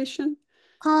proliferation?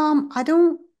 I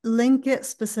don't link it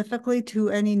specifically to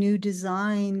any new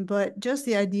design, but just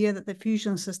the idea that the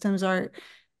fusion systems are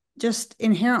just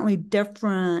inherently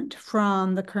different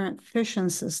from the current fission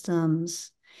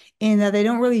systems in that they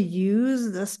don't really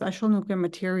use the special nuclear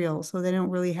material, so they don't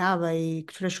really have a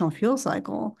traditional fuel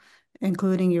cycle.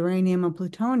 including uranium and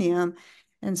plutonium.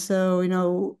 And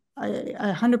so,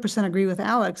 I 100% agree with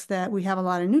Alex that we have a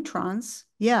lot of neutrons.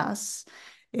 Yes,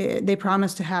 they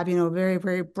promise to have, very,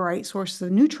 very bright sources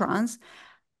of neutrons.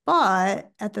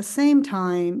 But at the same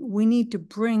time, we need to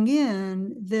bring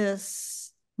in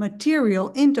this material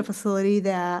into a facility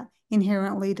that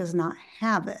inherently does not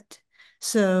have it.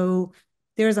 So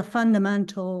there's a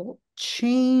fundamental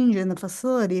change in the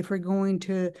facility if we're going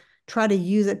to try to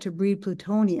use it to breed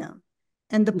plutonium.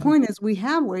 And the point is, we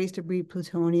have ways to breed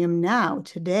plutonium now,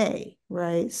 today,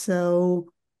 right? So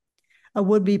a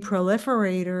would-be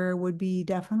proliferator would be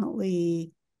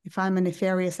definitely, if I'm a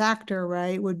nefarious actor,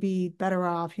 right, would be better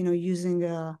off, using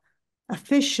a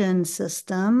fission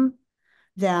system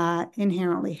that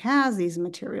inherently has these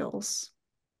materials.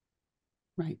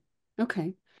 Right.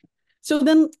 Okay. So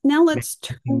then now let's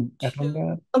turn Add on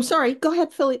that. Oh, sorry. Go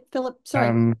ahead, Philip.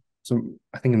 Sorry. So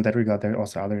I think in that regard, there are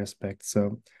also other aspects.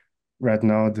 So right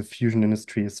now, the fusion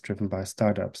industry is driven by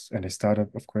startups, and a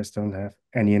startup, of course, don't have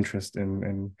any interest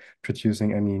in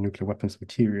producing any nuclear weapons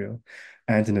material.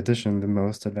 And in addition, the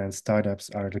most advanced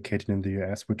startups are located in the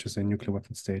US, which is a nuclear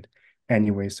weapon state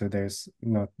anyway. So there's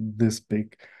not this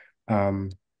big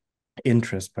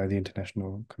interest by the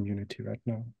international community right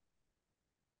now.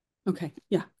 Okay.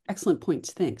 Yeah. Excellent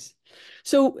points. Thanks.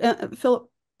 So,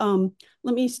 Philip,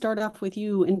 let me start off with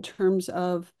you in terms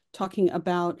of talking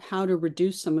about how to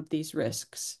reduce some of these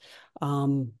risks.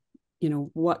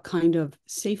 What kind of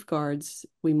safeguards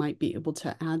we might be able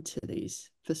to add to these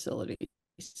facilities.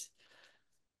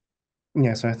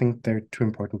 Yeah, so I think there are two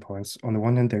important points. On the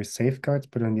one hand, there's safeguards,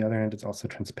 but on the other hand, it's also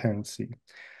transparency.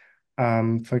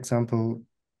 For example,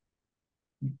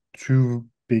 two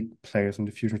big players in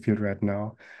the fusion field right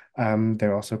now.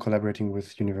 They're also collaborating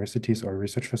with universities or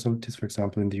research facilities. For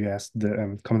example, in the US,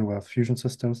 the Commonwealth Fusion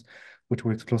Systems, which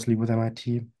works closely with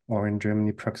MIT, or in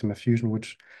Germany, Proxima Fusion,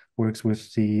 which works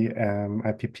with the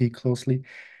IPP closely.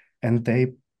 And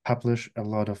they publish a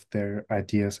lot of their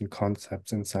ideas and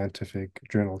concepts in scientific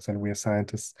journals. And we as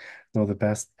scientists know the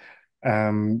best.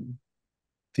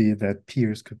 That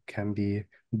peers can be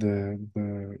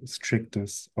the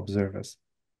strictest observers.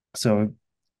 So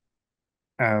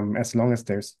as long as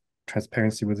there's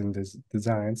transparency within these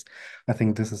designs, I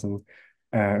think this is an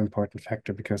important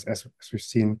factor, because as we've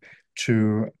seen,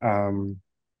 to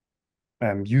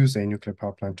use a nuclear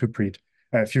power plant to breed,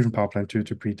 fusion power plant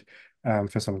to breed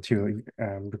fissile material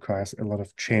requires a lot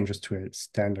of changes to a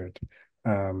standard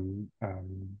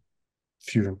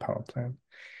fusion power plant.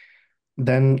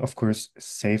 Then, of course,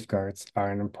 safeguards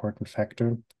are an important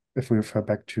factor. If we refer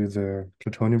back to the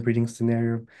plutonium breeding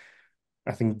scenario,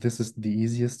 I think this is the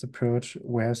easiest approach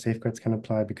where safeguards can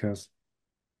apply, because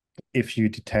if you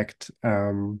detect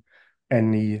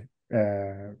any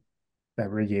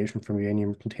radiation from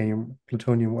uranium,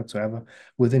 plutonium whatsoever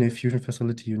within a fusion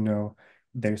facility,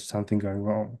 there's something going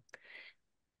wrong.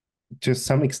 To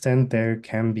some extent, there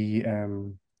can be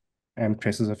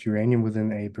traces of uranium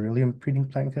within a beryllium breeding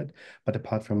blanket, but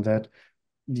apart from that,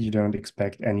 you don't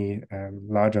expect any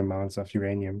large amounts of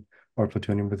uranium or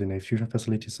plutonium within a fusion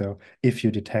facility. So if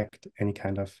you detect any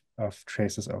kind of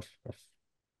traces of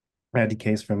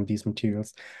decays from these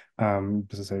materials,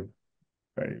 this is a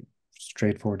very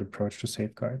straightforward approach to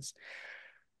safeguards.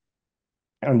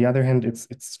 On the other hand,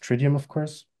 it's tritium, of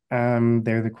course.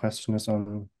 There the question is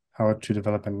on how to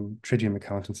develop a tritium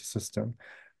accountancy system.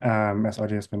 As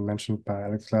already has been mentioned by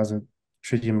Alex Glaser,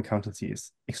 tritium accountancy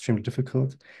is extremely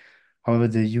difficult. However,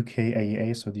 the UK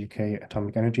AEA, so the UK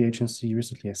Atomic Energy Agency,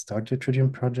 recently has started a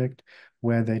tritium project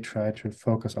where they try to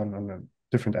focus on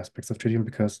different aspects of tritium,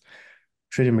 because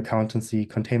tritium accountancy,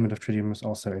 containment of tritium, is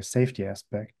also a safety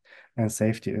aspect, and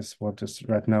safety is what is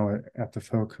right now at the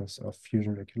focus of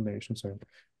fusion regulation. So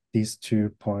these 2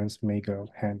 points may go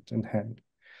hand in hand.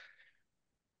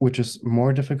 Which is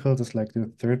more difficult is like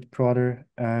the third broader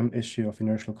issue of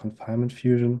inertial confinement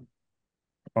fusion,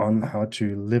 on how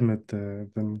to limit the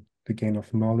gain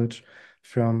of knowledge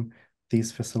from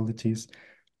these facilities.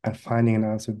 And finding an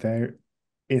answer there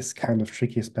is kind of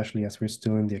tricky, especially as we're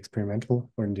still in the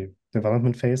experimental or in the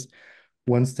development phase.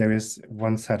 Once there is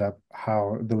one setup,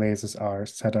 how the lasers are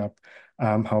set up,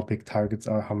 how big targets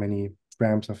are, how many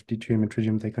grams of deuterium and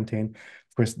tritium they contain,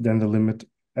 of course, then the limit,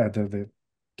 the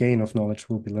gain of knowledge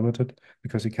will be limited,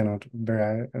 because you cannot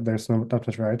there's not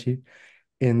much variety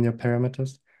in your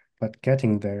parameters. But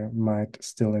getting there might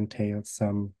still entail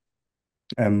some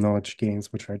knowledge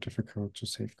gains, which are difficult to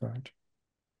safeguard.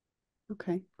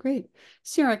 Okay, great.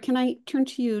 Sarah, can I turn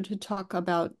to you to talk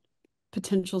about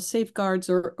potential safeguards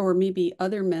or maybe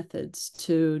other methods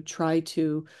to try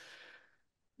to,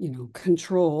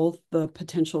 control the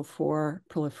potential for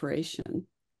proliferation?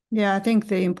 Yeah, I think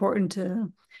the important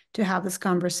to have this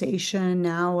conversation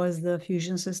now as the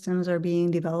fusion systems are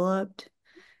being developed,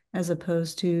 as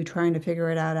opposed to trying to figure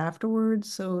it out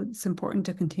afterwards. So it's important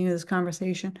to continue this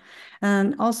conversation.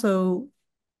 And also,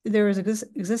 there is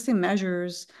existing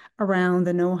measures around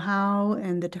the know-how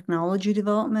and the technology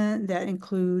development that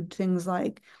include things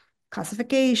like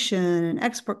classification and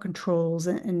export controls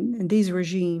and these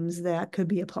regimes that could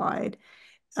be applied.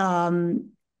 Also,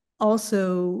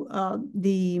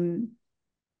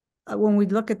 when we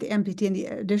look at the NPT and the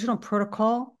additional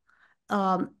protocol,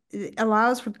 it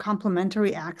allows for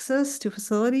complementary access to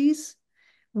facilities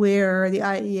where the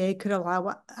IEA could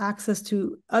allow access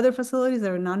to other facilities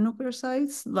that are non-nuclear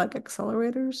sites, like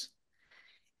accelerators.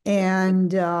 And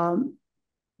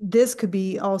this could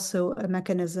be also a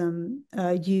mechanism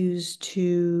used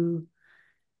to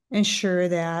ensure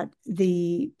that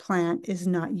the plant is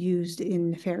not used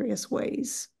in nefarious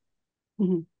ways.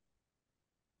 Mm-hmm.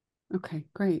 Okay,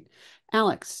 great.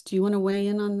 Alex, do you want to weigh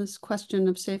in on this question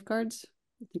of safeguards?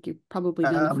 I think you've probably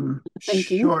done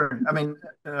thinking. Sure. I mean,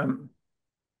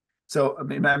 so I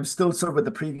mean, I'm still sort of with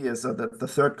the previous or the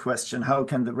third question. How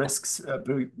can the risks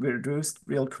be reduced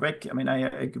real quick? I mean, I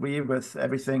agree with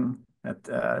everything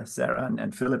that Sarah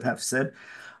and Philip have said.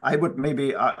 I would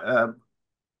maybe well,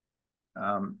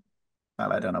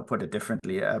 I don't know, put it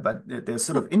differently, but there's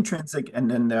sort of intrinsic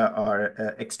and then there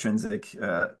are extrinsic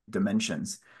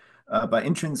dimensions. By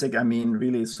intrinsic, I mean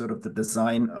really sort of the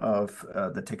design of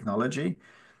the technology.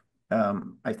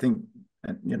 I think,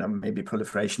 you know, maybe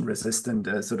proliferation resistant,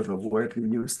 sort of a word we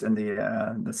used in the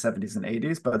 70s and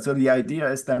 80s. But so the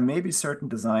idea is there may be certain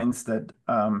designs that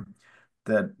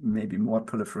that may be more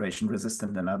proliferation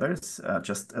resistant than others,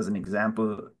 just as an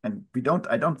example. And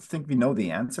I don't think we know the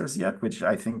answers yet, which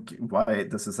I think why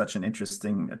this is such an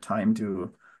interesting time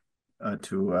to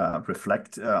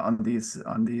reflect on this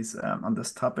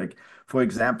topic. For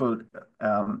example,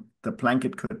 the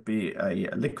blanket could be a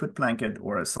liquid blanket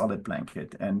or a solid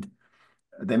blanket, and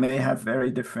they may have very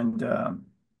different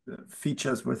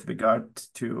features with regard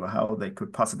to how they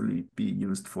could possibly be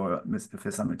used for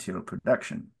fissile material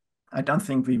production. I don't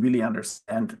think we really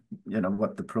understand, you know,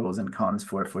 what the pros and cons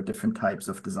for different types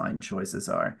of design choices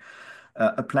are.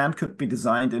 A plant could be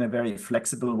designed in a very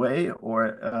flexible way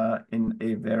or in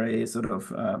a very sort of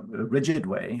rigid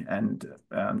way, and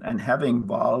having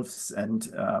valves and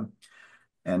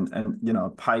you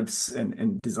know, pipes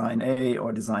in design A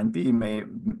or design B may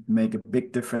make a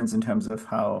big difference in terms of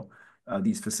how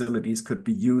these facilities could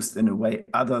be used in a way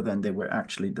other than they were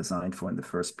actually designed for in the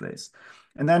first place.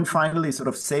 And then finally, sort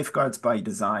of safeguards by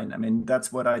design. I mean,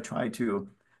 that's what I try to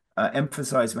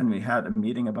emphasize when we had a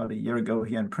meeting about a year ago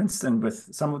here in Princeton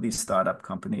with some of these startup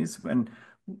companies. When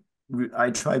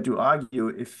I tried to argue,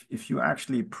 if you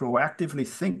actually proactively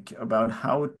think about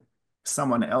how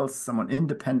someone else, an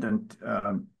independent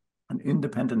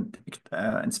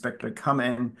inspector come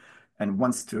in and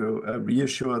wants to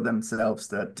reassure themselves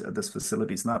that this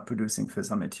facility is not producing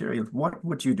fissile material, what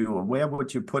would you do? Or where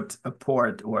would you put a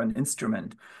port or an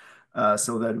instrument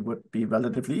so that it would be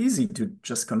relatively easy to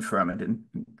just confirm it, and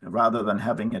rather than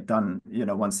having it done, you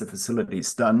know, once the facility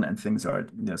is done and things are,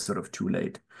 you know, sort of too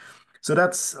late. So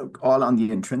that's all on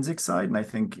the intrinsic side, and I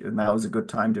think now is a good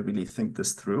time to really think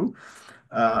this through.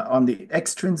 On the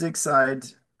extrinsic side,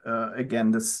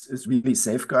 again, this is really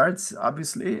safeguards,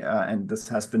 obviously, and this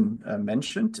has been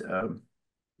mentioned,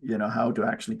 you know, how to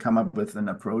actually come up with an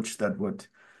approach that would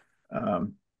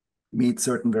meet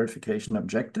certain verification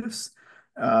objectives.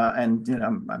 And, you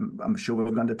know, I'm sure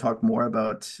we're going to talk more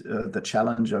about the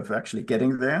challenge of actually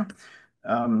getting there.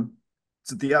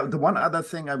 So the one other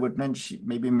thing I would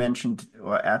mention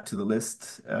or add to the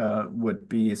list would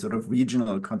be sort of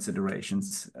regional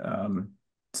considerations.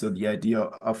 So the idea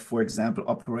of, for example,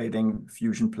 operating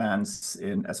fusion plants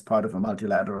as part of a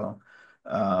multilateral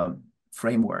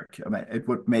framework. I mean, it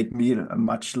would make me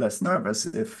much less nervous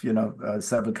if, you know,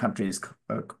 several countries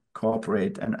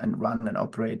cooperate and run and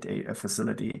operate a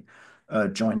facility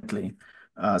jointly.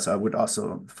 So I would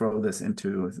also throw this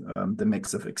into the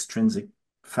mix of extrinsic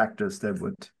factors that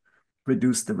would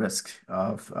reduce the risk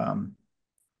of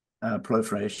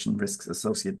proliferation risks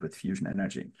associated with fusion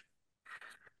energy.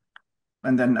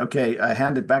 And then, okay, I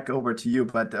hand it back over to you,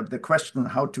 but the question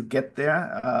how to get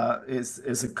there is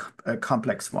a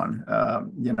complex one.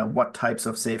 You know, what types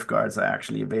of safeguards are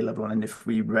actually available? And if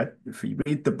we read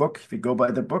the book, if we go by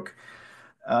the book,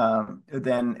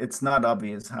 then it's not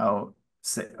obvious how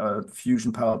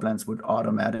fusion power plants would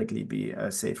automatically be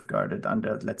safeguarded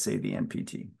under, let's say, the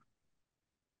NPT.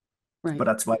 Right. But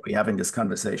that's why we're having this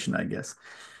conversation, I guess.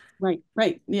 Right,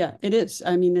 right. Yeah, it is.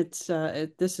 I mean, it's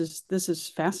this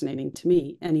is fascinating to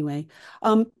me anyway.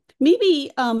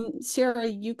 Maybe, Sarah,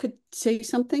 you could say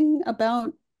something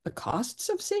about the costs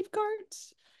of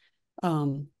safeguards.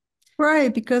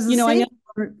 Right, because You know, I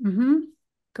know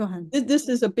Go ahead. this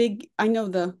is a big, I know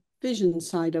the fission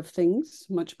side of things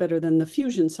much better than the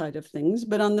fusion side of things,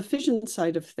 but on the fission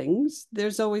side of things,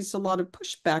 there's always a lot of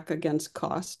pushback against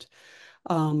cost,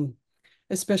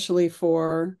 especially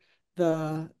for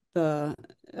the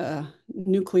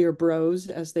nuclear bros,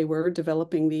 as they were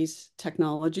developing these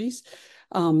technologies.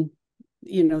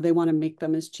 You know, they want to make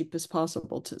them as cheap as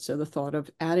possible. So the thought of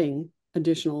adding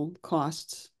additional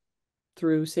costs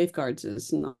through safeguards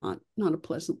is not a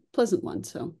pleasant one.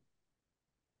 So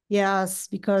Yes,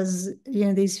 because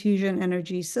these fusion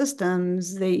energy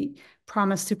systems, they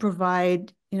promise to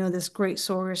provide this great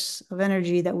source of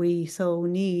energy that we so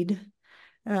need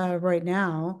right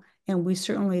now, and we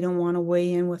certainly don't want to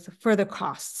weigh in with further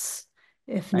costs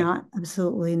if right. not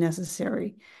absolutely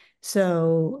necessary.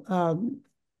 So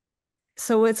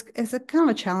it's a kind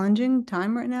of a challenging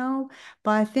time right now,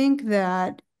 but I think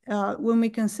that when we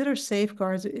consider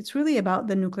safeguards, it's really about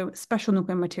the special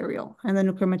nuclear material and the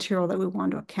nuclear material that we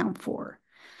want to account for.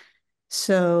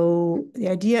 So the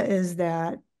idea is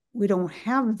that we don't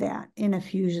have that in a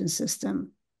fusion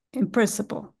system. In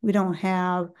principle, we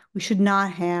should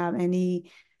not have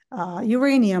any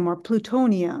uranium or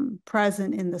plutonium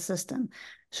present in the system.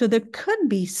 So there could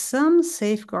be some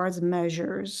safeguards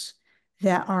measures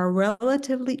that are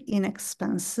relatively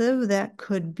inexpensive that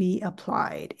could be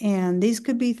applied. And these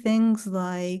could be things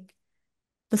like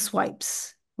the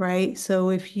swipes, right?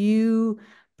 So if you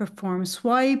perform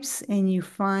swipes and you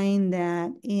find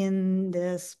that in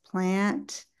this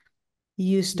plant,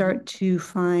 you start to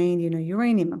find,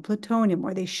 uranium and plutonium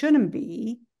where they shouldn't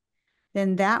be,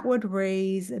 then that would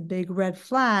raise a big red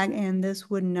flag, and this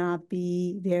would not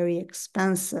be very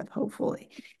expensive,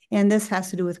 hopefully. And this has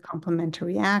to do with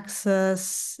complementary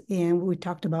access, and we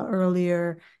talked about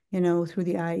earlier, through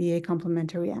the IEA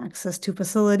complementary access to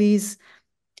facilities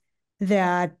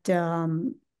that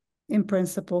in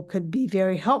principle could be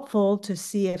very helpful to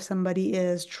see if somebody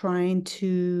is trying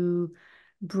to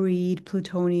breed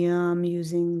plutonium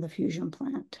using the fusion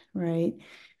plant, right?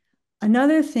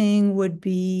 Another thing would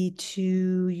be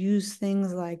to use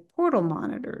things like portal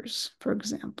monitors, for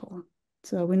example.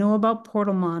 So we know about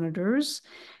portal monitors.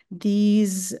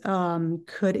 These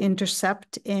could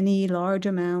intercept any large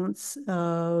amounts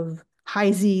of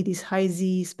these high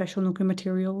Z special nuclear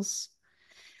materials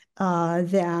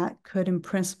that could in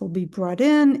principle be brought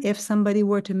in if somebody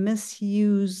were to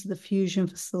misuse the fusion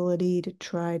facility to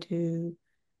try to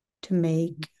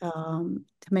make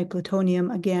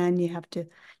plutonium. Again,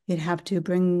 you'd have to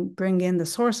bring in the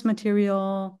source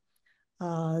material,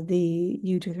 the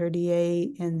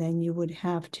U-238, and then you would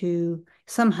have to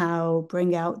somehow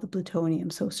bring out the plutonium.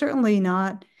 So certainly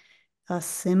not a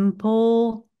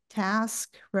simple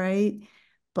task, right?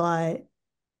 But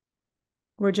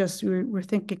we're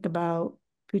thinking about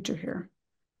future here.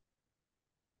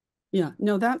 Yeah,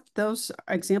 no, those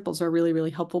examples are really,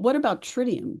 really helpful. What about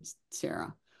tritium,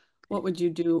 Sarah? What would you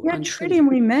do on tritium?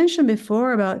 We mentioned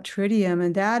before about tritium,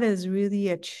 and that is really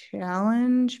a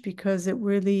challenge because it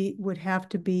really would have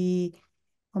to be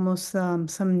almost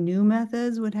some new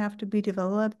methods would have to be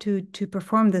developed to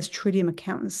perform this tritium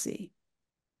accountancy,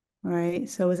 right?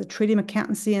 So it's a tritium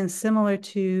accountancy, and similar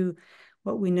to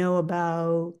what we know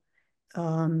about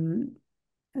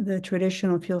the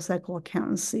traditional fuel cycle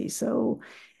accountancy. So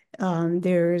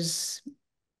there's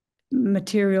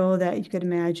material that you could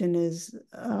imagine is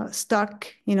stuck,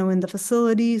 in the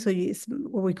facility. So it's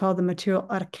what we call the material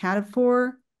unaccounted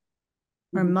for,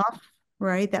 or MUF,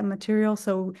 right? That material.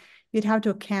 So you'd have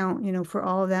to account, for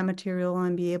all of that material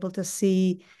and be able to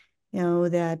see,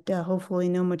 that hopefully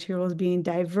no material is being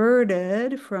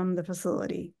diverted from the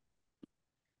facility.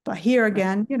 But here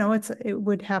again, it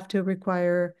would have to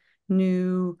require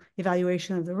new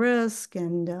evaluation of the risk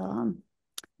and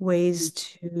ways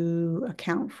to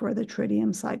account for the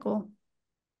tritium cycle.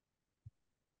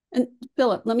 And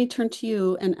Philip, let me turn to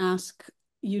you and ask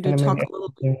you to talk a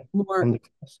little bit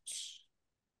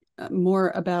more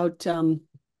about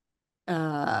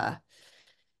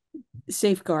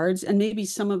safeguards and maybe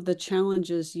some of the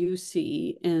challenges you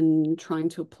see in trying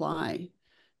to apply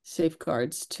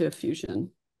safeguards to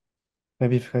fusion.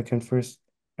 Maybe if I can first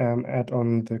add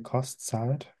on the cost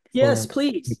side. Yes,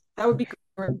 please. That would be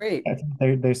great. I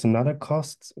think there's another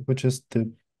cost, which is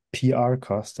the PR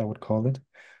cost, I would call it,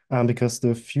 because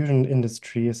the fusion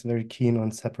industry is very keen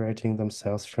on separating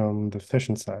themselves from the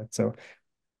fission side. So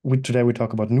today we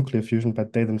talk about nuclear fusion,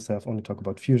 but they themselves only talk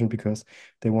about fusion because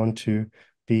they want to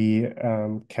be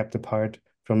kept apart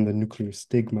from the nuclear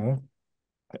stigma.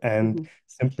 And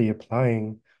simply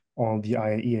applying all the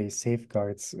IAEA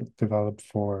safeguards developed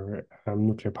for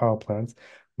nuclear power plants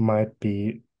might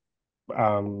be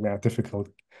difficult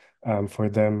for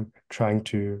them trying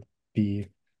to be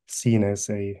seen as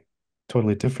a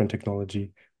totally different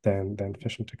technology than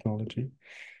fission technology.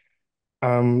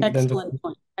 Excellent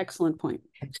point. Excellent point.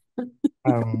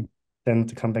 Then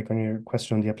to come back on your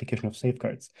question on the application of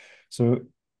safeguards. So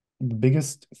the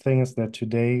biggest thing is that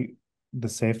today the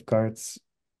safeguards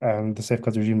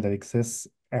regime that exists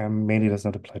mainly does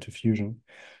not apply to fusion.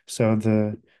 So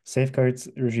the safeguards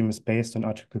regime is based on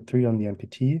Article 3 on the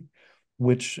NPT,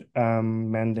 which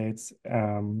mandates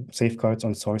safeguards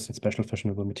on source and special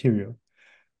fissionable material.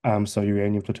 So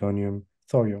uranium, plutonium,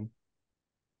 thorium.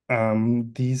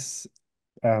 These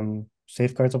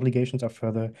safeguards obligations are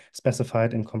further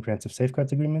specified in comprehensive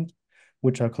safeguards agreement,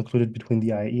 which are concluded between the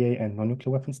IAEA and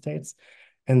non-nuclear weapon states.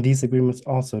 And these agreements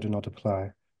also do not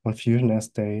apply on fusion, as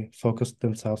they focus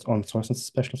themselves on source and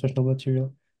special fissionable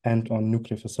material and on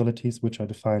nuclear facilities, which are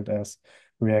defined as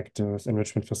reactors,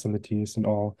 enrichment facilities, and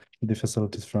all the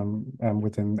facilities from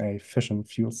within a fission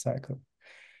fuel cycle.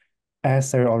 As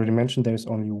Sarah already mentioned, there's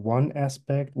only one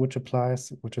aspect which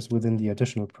applies, which is within the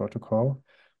additional protocol,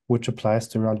 which applies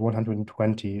to around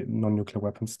 120 non-nuclear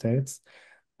weapon states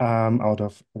out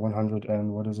of 100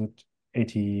 and what is it,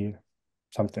 80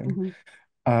 something.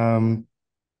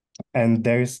 And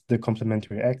there's the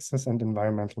complementary access and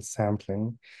environmental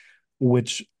sampling,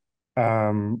 which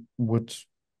would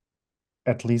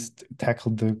at least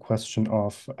tackle the question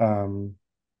of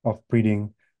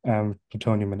breeding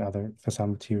plutonium and other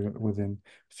fissile material within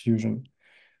fusion.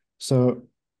 So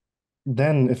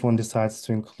then if one decides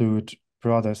to include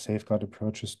broader safeguard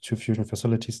approaches to fusion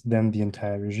facilities, then the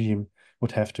entire regime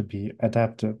would have to be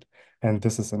adapted. And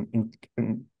this is an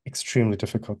extremely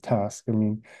difficult task. I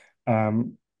mean,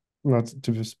 not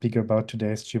to speak about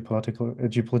today's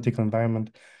geopolitical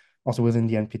environment, also within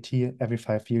the NPT, every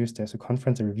 5 years, there's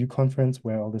a review conference,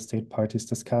 where all the state parties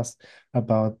discuss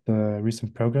about the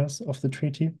recent progress of the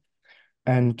treaty.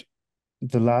 And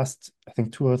the last, I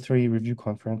think, 2 or 3 review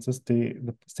conferences,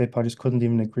 the state parties couldn't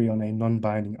even agree on a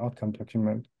non-binding outcome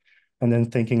document. And then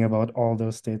thinking about all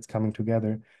those states coming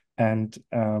together and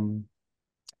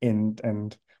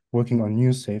working on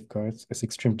new safeguards is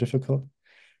extremely difficult.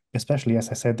 Especially, as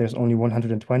I said, there's only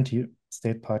 120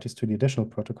 state parties to the additional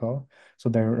protocol. So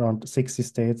there are around 60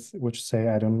 states which say,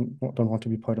 I don't want to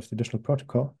be part of the additional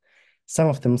protocol. Some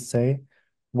of them say,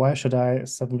 why should I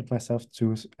submit myself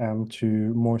to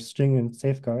more stringent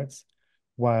safeguards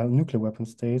while nuclear weapon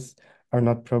states are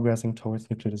not progressing towards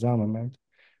nuclear disarmament?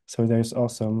 So there's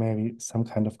also maybe some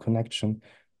kind of connection.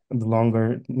 The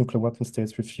longer nuclear weapon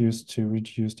states refuse to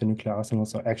reduce their nuclear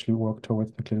arsenals or actually work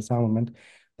towards nuclear disarmament,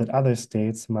 that other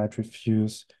states might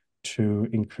refuse to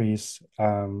increase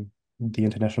the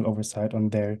international oversight on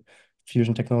their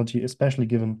fusion technology, especially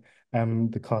given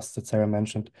the costs that Sarah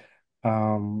mentioned,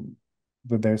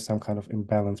 that there's some kind of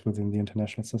imbalance within the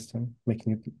international system,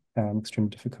 making it extremely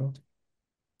difficult.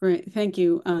 Great, thank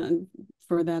you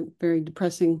for that very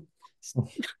depressing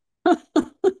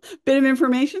bit of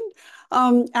information.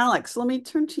 Alex, let me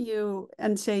turn to you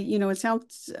and say, it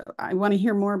sounds, I want to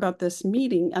hear more about this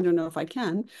meeting. I don't know if I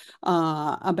can,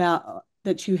 about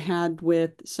that you had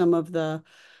with some of the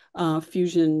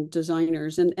fusion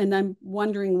designers. And I'm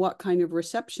wondering what kind of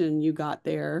reception you got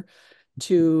there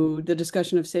to the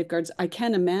discussion of safeguards. I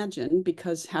can imagine,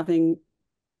 because having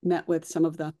met with some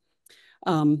of the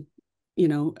small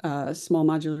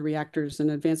modular reactors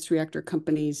and advanced reactor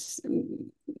companies,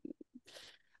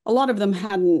 a lot of them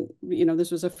hadn't, this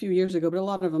was a few years ago, but a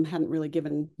lot of them hadn't really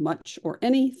given much or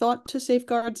any thought to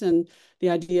safeguards. And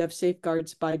the idea of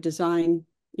safeguards by design,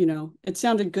 it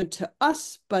sounded good to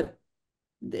us, but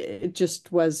it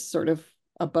just was sort of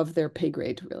above their pay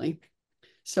grade, really.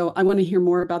 So I want to hear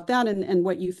more about that and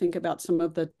what you think about some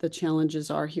of the challenges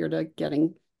are here to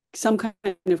getting some kind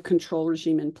of control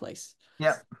regime in place.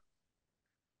 Yeah.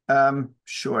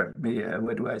 Sure.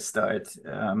 Where do I start?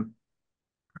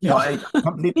 No,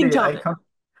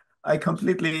 I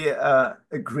completely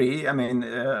agree. I mean,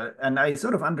 and I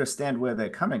sort of understand where they're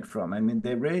coming from. I mean,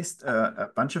 they raised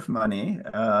a bunch of money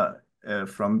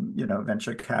from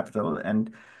venture capital,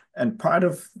 and part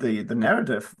of the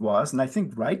narrative was, and I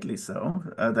think rightly so,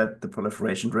 that the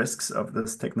proliferation risks of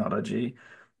this technology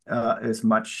is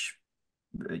much,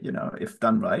 if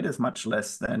done right, is much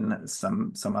less than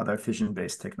some other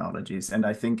fission-based technologies. And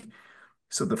I think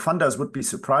so the funders would be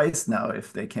surprised now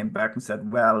if they came back and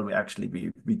said, well,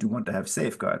 we do want to have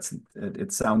safeguards.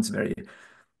 It sounds very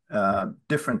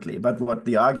differently. But what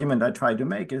the argument I try to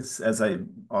make is, as I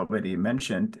already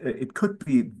mentioned, it could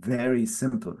be very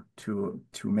simple to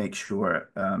make sure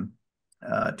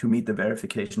to meet the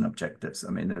verification objectives. I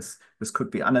mean, this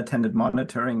could be unattended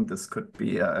monitoring, this could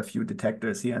be a few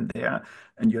detectors here and there,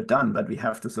 and you're done. But we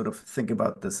have to sort of think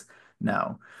about this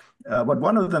now. What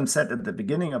one of them said at the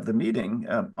beginning of the meeting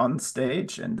on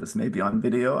stage, and this may be on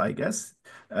video, I guess,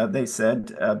 they said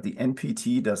the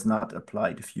NPT does not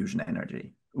apply to fusion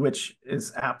energy, which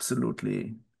is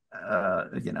absolutely,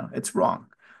 it's wrong.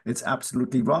 It's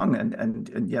absolutely wrong,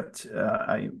 and yet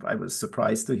I was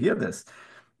surprised to hear this.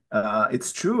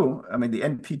 It's true. I mean, the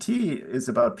NPT is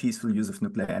about peaceful use of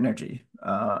nuclear energy,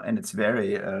 and it's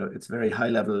very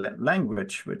high-level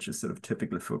language, which is sort of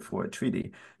typical for a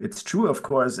treaty. It's true, of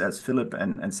course, as Philip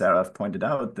and Sarah have pointed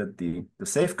out, that the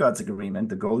Safeguards Agreement,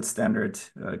 the gold standard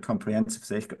comprehensive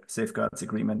safeguards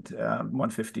agreement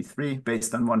 153,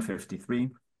 based on 153,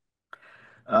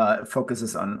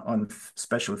 focuses on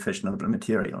special fissionable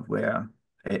material, where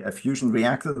a fusion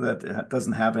reactor that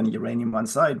doesn't have any uranium on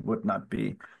site would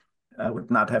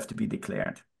not have to be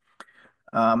declared.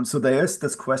 So there is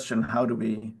this question: how do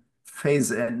we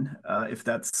phase in if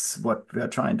that's what we are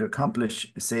trying to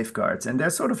accomplish, safeguards? And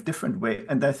there's sort of different ways.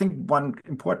 And I think one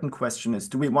important question is: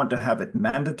 do we want to have it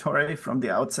mandatory from the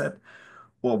outset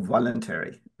or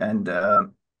voluntary? And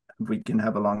we can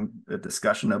have a long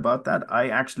discussion about that. I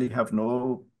actually have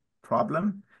no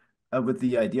problem with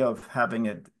the idea of having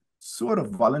it sort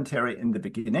of voluntary in the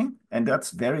beginning, and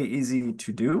that's very easy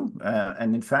to do.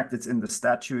 And in fact, it's in the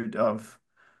statute of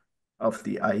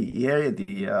the IAEA.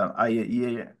 The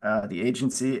IAEA, the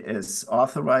agency, is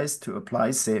authorized to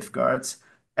apply safeguards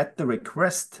at the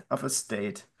request of a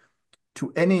state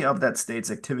to any of that state's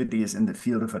activities in the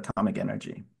field of atomic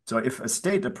energy. So if a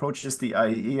state approaches the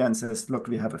IAEA and says, look,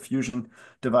 we have a fusion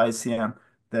device here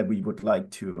that we would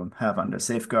like to have under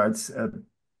safeguards,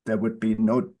 there would be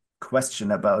no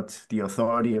question about the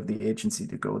authority of the agency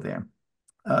to go there.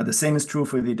 The same is true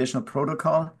for the additional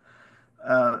protocol,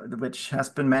 which has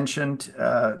been mentioned.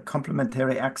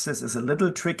 Complementary access is a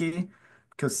little tricky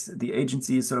because the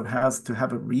agency sort of has to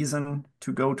have a reason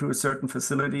to go to a certain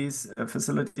facility.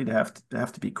 There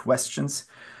have to be questions.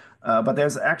 But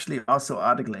there's actually also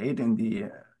Article 8 in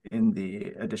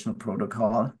the additional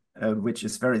protocol, which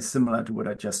is very similar to what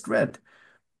I just read,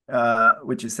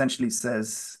 which essentially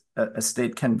says a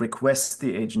state can request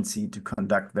the agency to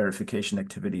conduct verification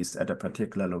activities at a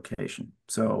particular location.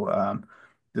 So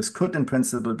this could, in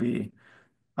principle, be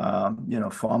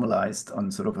formalized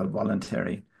on sort of a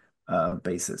voluntary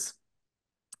basis.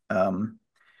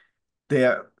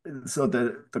 So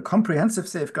the comprehensive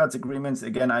safeguards agreements,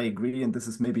 again, I agree, and this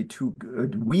is maybe too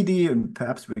weedy, and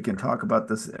perhaps we can talk about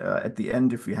this at the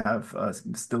end if we have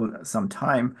still some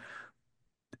time.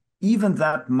 Even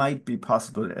that might be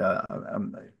possible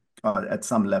at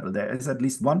some level. There is at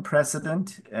least one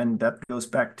precedent, and that goes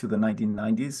back to the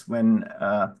 1990s when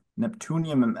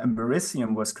neptunium and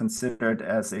americium was considered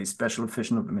as a special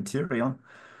fissionable material,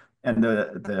 and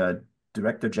the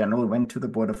Director General went to the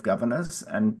Board of Governors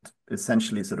and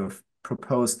essentially sort of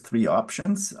proposed three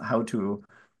options: how to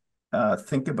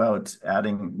think about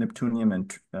adding neptunium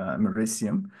and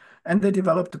americium, and they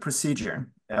developed a procedure,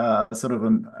 sort of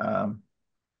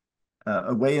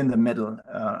a way in the middle,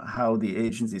 how the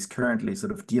agency is currently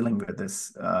sort of dealing with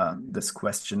this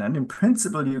question. And in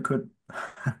principle, you could,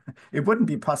 it wouldn't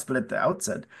be possible at the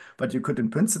outset, but you could in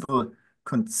principle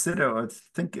consider or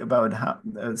think about how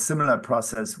a similar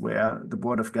process where the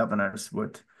Board of Governors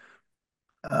would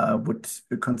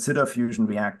consider fusion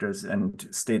reactors and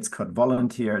states could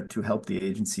volunteer to help the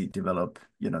agency develop,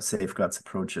 safeguards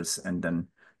approaches, and then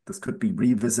this could be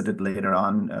revisited later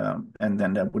on, and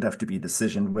then there would have to be a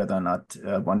decision whether or not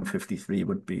 153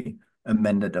 would be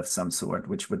amended of some sort,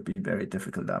 which would be very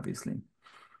difficult, obviously.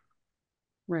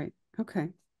 Right. Okay.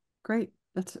 Great.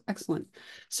 That's excellent.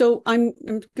 So I'm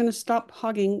going to stop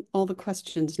hogging all the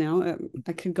questions now.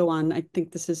 I could go on. I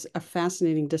think this is a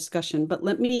fascinating discussion, but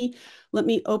let me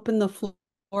open the floor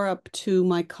up to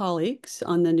my colleagues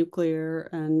on the Nuclear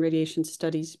and Radiation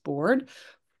Studies Board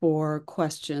for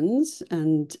questions.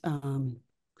 And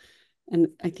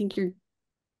I think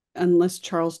unless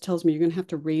Charles tells me, you're going to have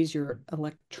to raise your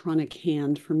electronic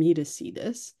hand for me to see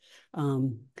this.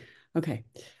 Okay.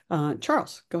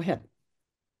 Charles, go ahead.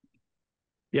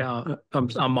 Yeah,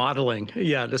 I'm modeling.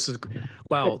 Yeah,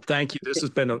 wow, thank you. This has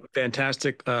been a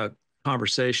fantastic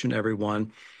conversation,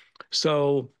 everyone.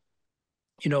 So,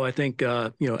 I think,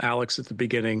 Alex at the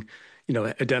beginning,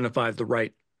 identified the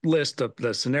right list of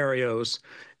the scenarios.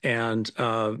 And,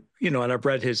 and I've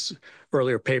read his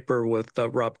earlier paper with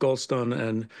Rob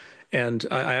Goldstone, and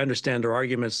I understand their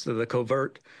arguments that the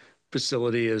covert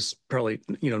facility is probably,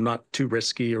 not too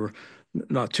risky or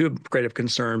not too great of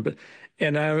concern.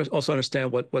 And I also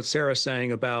understand what Sarah's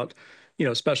saying about,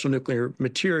 special nuclear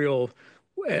material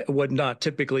would not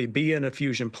typically be in a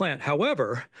fusion plant.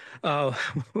 However,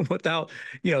 without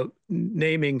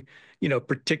naming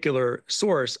particular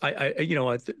source,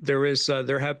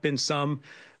 there have been some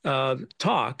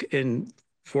talk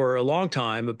for a long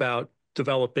time about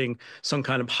developing some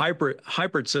kind of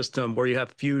hybrid system where you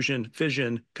have fusion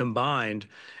fission combined,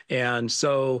 and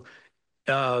so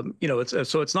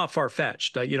it's not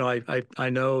far-fetched. I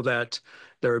know that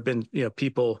there have been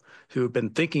people who have been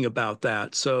thinking about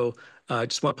that. So I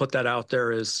just want to put that out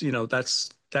there as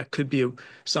that could be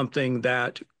something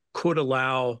that could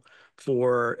allow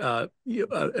for a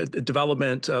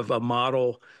development of a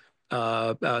model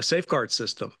safeguard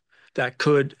system that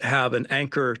could have an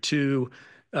anchor to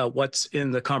what's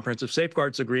in the Comprehensive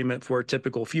Safeguards Agreement for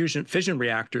typical fission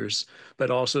reactors,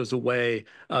 but also as a way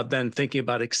of then thinking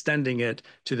about extending it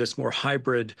to this more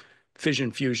hybrid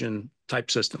fission fusion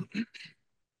type system.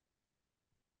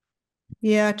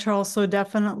 Yeah, Charles. So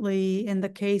definitely in the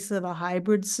case of a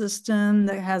hybrid system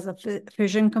that has a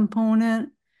fission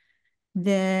component,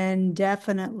 then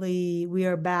definitely we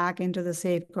are back into the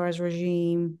safeguards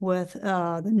regime with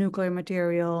the nuclear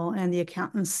material and the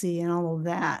accountancy and all of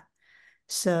that.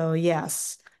 So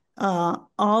yes, all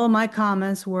of my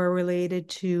comments were related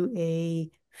to a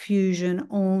fusion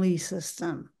only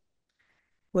system,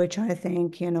 which I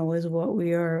think, is what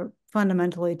we are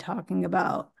fundamentally talking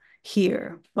about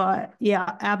here. But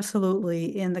yeah,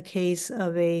 absolutely. In the case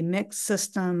of a mixed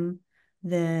system,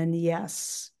 then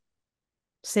yes,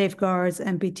 safeguards,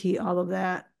 NPT, all of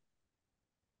that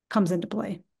comes into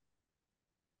play.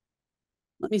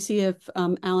 Let me see if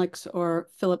Alex or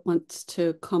Philip wants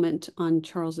to comment on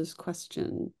Charles's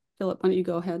question. Philip, why don't you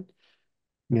go ahead?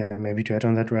 Yeah, maybe to add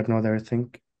on that, right now there are, I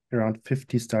think, around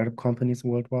 50 startup companies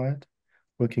worldwide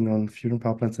working on fusion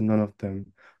power plants, and none of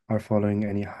them are following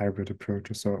any hybrid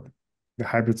approaches. So the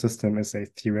hybrid system is a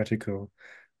theoretical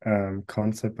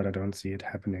concept, but I don't see it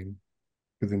happening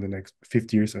within the next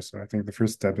 50 years or so. I think the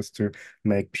first step is to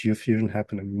make pure fusion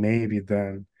happen, and maybe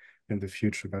then in the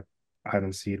future, but I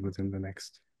don't see it within the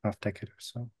next half decade or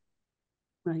so.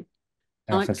 Right.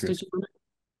 Alex, did you want to...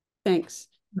 Thanks.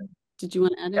 Did you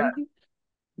want to add anything?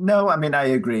 No, I mean, I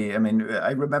agree. I mean,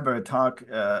 I remember a talk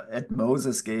Ed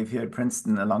Moses gave here at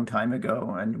Princeton a long time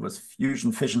ago, and it was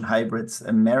fusion fission hybrids,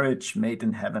 a marriage made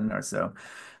in heaven or so.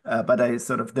 But I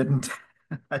sort of didn't,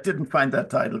 I didn't find that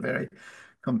title very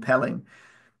compelling.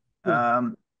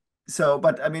 But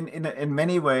I mean, in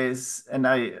many ways, and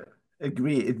I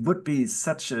agree, it would be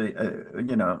such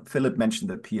Philip mentioned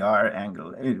the PR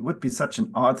angle. It would be such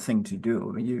an odd thing to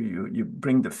do. You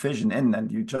bring the fission in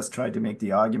and you just try to make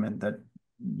the argument that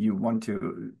you want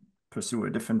to pursue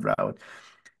a different route.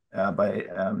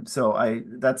 That's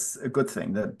a good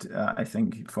thing that I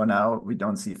think for now we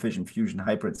don't see fission fusion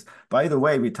hybrids. By the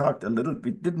way, we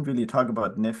didn't really talk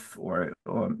about NIF or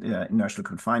inertial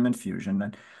confinement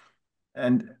fusion.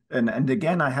 And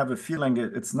again, I have a feeling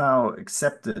it's now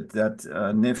accepted that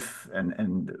NIF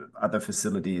and other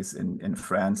facilities in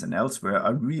France and elsewhere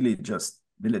are really just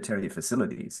military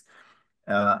facilities.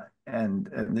 And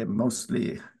they're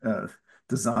mostly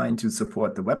designed to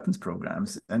support the weapons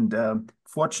programs. And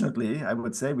fortunately, I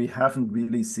would say we haven't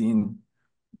really seen,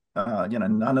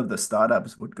 none of the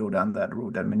startups would go down that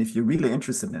route. I mean, if you're really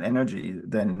interested in energy,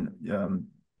 then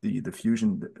the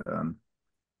fusion,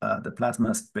 the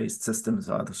plasma-based systems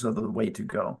are sort of the way to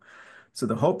go. So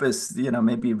the hope is,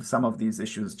 maybe some of these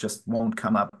issues just won't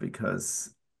come up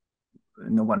because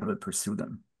no one will pursue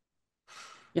them.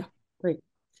 Yeah, great.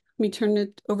 Let me turn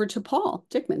it over to Paul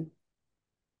Dickman.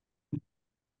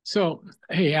 So,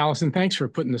 hey, Allison, thanks for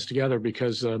putting this together,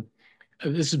 because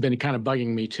this has been kind of bugging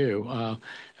me too.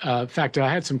 In fact,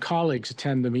 I had some colleagues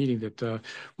attend the meeting that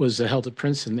was held at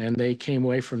Princeton, and they came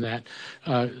away from that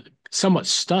somewhat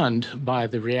stunned by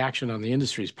the reaction on the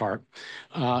industry's part.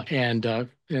 And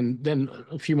then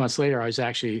a few months later, I was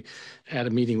actually at a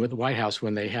meeting with the White House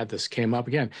when they had this came up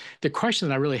again. The question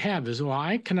that I really have is, well,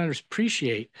 I can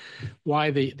appreciate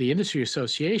why the industry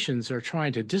associations are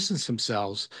trying to distance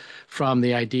themselves from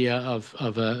the idea of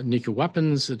nuclear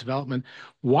weapons development.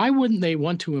 Why wouldn't they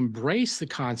want to embrace the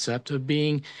concept of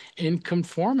being in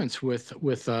conformance with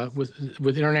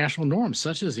international norms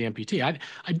such as the NPT?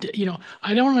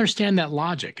 I don't understand that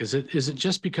logic. Is it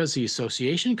just because the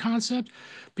association concept?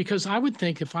 Because I would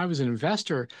think if I was an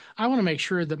investor, I want to make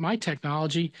sure that my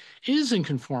technology is in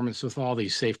conformance with all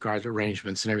these safeguard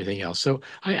arrangements and everything else. So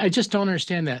I just don't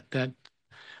understand that. I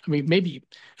mean, maybe,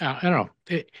 I don't know.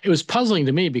 It was puzzling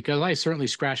to me because I certainly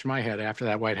scratched my head after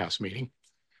that White House meeting.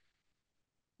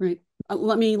 Right.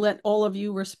 let all of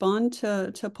you respond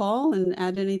to Paul and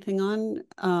add anything on.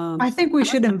 I think we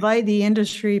should invite the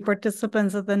industry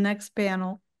participants at the next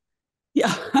panel.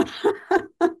 Yeah,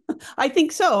 I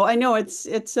think so. I know it's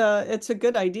a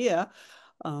good idea.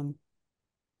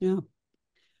 Yeah.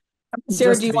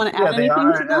 Sarah, do you want to add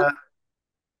anything to that?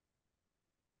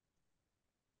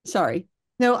 Sorry.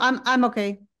 No, I'm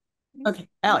okay. Okay,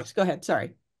 Alex, go ahead.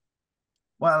 Sorry.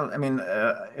 Well, I mean,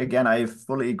 again, I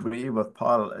fully agree with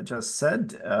Paul just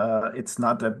said. It's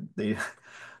not that they,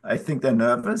 I think they're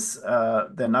nervous.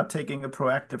 They're not taking a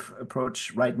proactive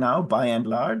approach right now, by and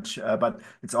large. But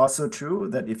it's also true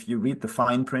that if you read the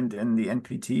fine print in the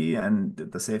NPT and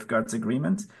the safeguards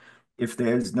agreement, if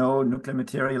there's no nuclear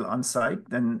material on site,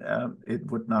 then it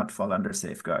would not fall under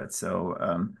safeguards.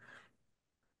 So,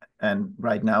 and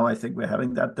right now, I think we're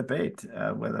having that debate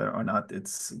whether or not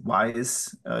it's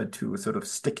wise to sort of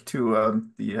stick to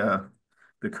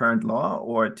the current law,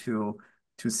 or to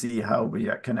see how we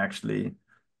can actually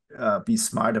be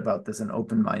smart about this and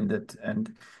open-minded.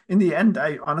 And in the end,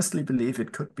 I honestly believe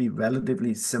it could be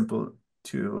relatively simple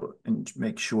to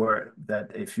make sure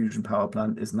that a fusion power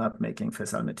plant is not making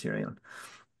fissile material.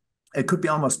 It could be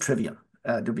almost trivial.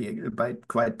 To be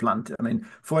quite blunt. I mean,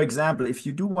 for example, if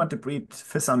you do want to breed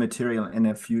fissile material in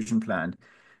a fusion plant,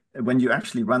 when you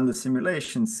actually run the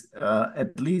simulations,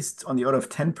 at least on the order of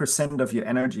 10% of your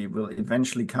energy will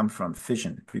eventually come from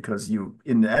fission, because you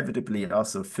inevitably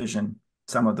also fission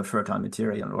some of the fertile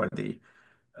material, or the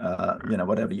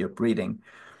whatever you're breeding.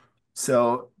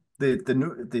 So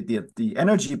the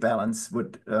energy balance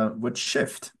would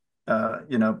shift,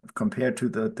 compared to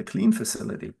the clean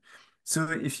facility. So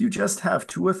if you just have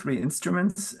 2 or 3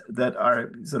 instruments that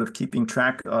are sort of keeping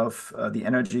track of the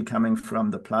energy coming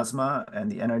from the plasma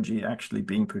and the energy actually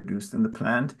being produced in the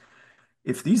plant,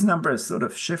 if these numbers sort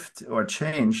of shift or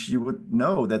change, you would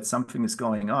know that something is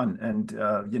going on. And,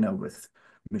 with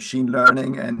machine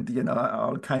learning and,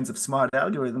 all kinds of smart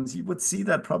algorithms, you would see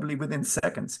that probably within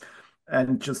seconds.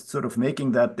 And just sort of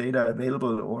making that data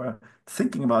available, or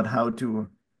thinking about how to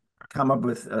come up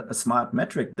with a smart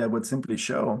metric that would simply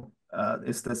show,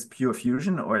 is this pure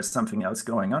fusion or is something else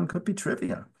going on, could be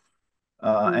trivia.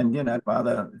 And, I'd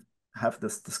rather have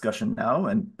this discussion now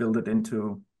and build it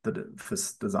into the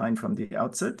design from the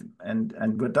outset, and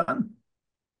we're done.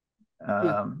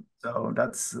 So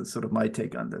that's sort of my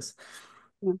take on this.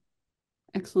 Yeah.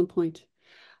 Excellent point.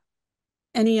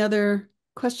 Any other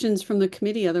questions from the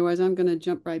committee? Otherwise, I'm going to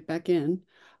jump right back in.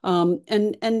 Go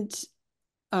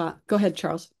ahead,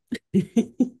 Charles.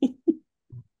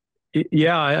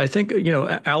 Yeah, I think,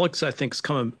 Alex, I think, is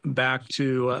coming back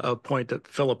to a point that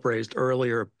Philip raised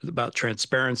earlier about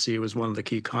transparency was one of the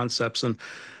key concepts. And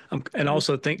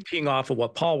also thinking off of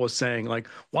what Paul was saying, like,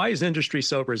 why is industry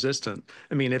so resistant?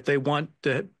 I mean, if they want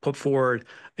to put forward,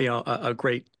 a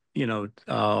great,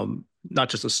 not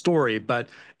just a story, but,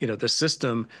 the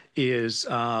system is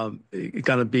going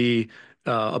to be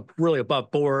really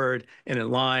above board and in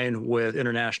line with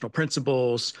international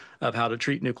principles of how to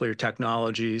treat nuclear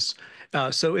technologies.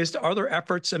 So are there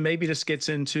efforts, and maybe this gets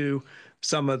into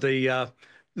some of the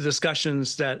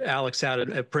discussions that Alex had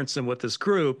at Princeton with this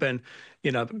group, and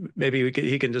maybe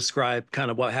he can describe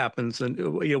kind of what happens and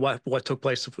what took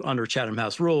place under Chatham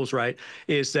House rules, right?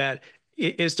 Is there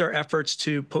efforts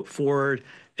to put forward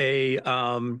a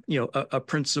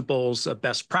principles, a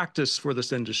best practice for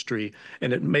this industry,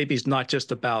 and it maybe is not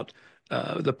just about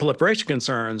the proliferation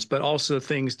concerns, but also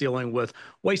things dealing with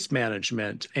waste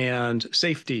management and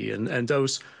safety, and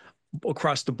those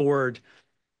across the board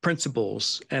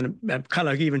principles, and kind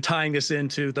of even tying this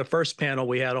into the first panel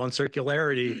we had on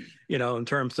circularity, in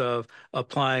terms of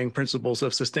applying principles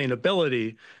of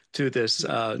sustainability to this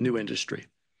new industry.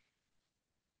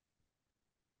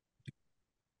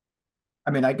 I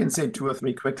mean, I can say 2 or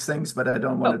 3 quick things, but I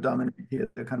don't want to dominate here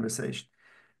the conversation.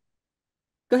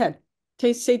 Go ahead.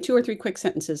 Say 2 or 3 quick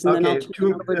sentences, and then I'll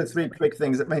 2 or 3 quick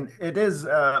things. I mean, it is,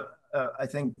 I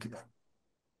think,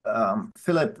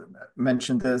 Philip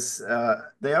mentioned this.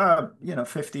 There are,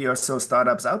 50 or so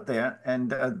startups out there,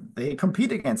 and they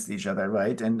compete against each other,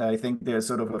 right? And I think there's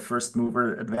sort of a first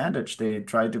mover advantage. They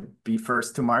try to be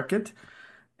first to market.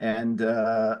 And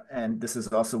this is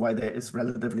also why there is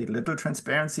relatively little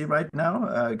transparency right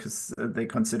now, because they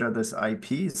consider this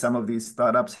IP. Some of these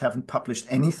startups haven't published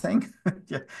anything,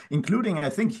 including,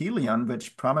 I think, Helion,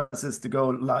 which promises to go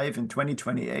live in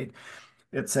 2028,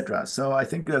 etc. So I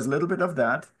think there's a little bit of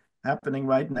that happening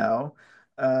right now.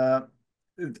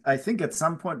 I think at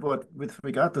some point, with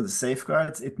regard to the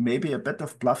safeguards, it may be a bit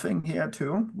of bluffing here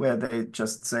too, where they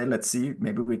just say, let's see,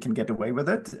 maybe we can get away with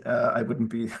it. I wouldn't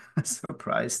be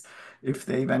surprised if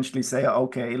they eventually say,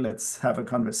 okay, let's have a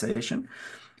conversation.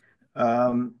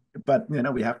 But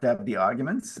we have to have the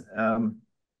arguments.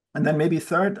 And then maybe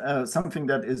third, something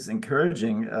that is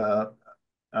encouraging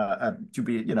to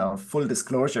be, full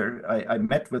disclosure. I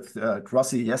met with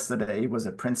Grossi yesterday. He was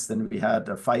at Princeton. We had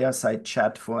a fireside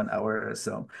chat for an hour or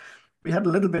so. We had a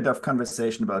little bit of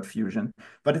conversation about fusion,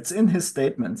 but it's in his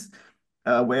statements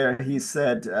where he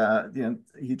said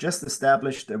he just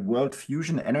established a World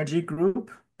Fusion Energy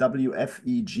Group,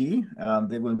 WFEG.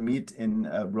 They will meet in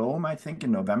Rome, I think,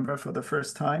 in November for the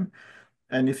first time.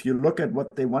 And if you look at what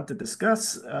they want to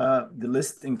discuss, the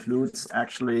list includes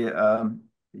actually,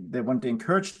 they want to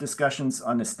encourage discussions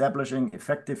on establishing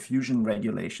effective fusion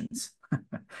regulations.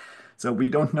 So we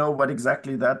don't know what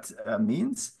exactly that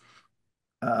means,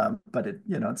 but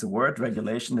it's a word.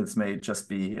 Regulation. It may just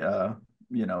be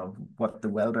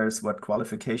what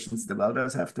qualifications the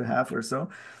welders have to have or so.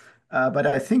 But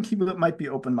I think he might be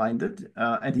open-minded,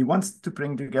 and he wants to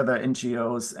bring together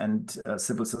NGOs and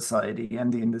civil society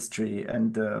and the industry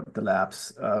and the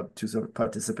labs to sort of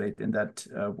participate in that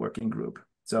working group.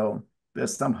 So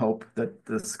there's some hope that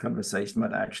this conversation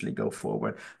might actually go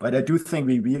forward. But I do think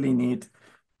we really need,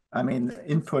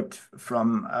 input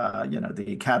from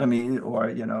the academy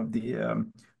or the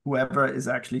whoever is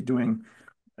actually doing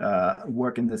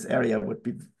work in this area would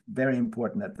be very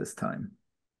important at this time.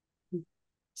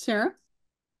 Sarah, do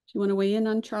you want to weigh in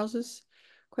on Charles's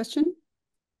question?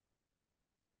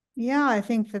 Yeah, I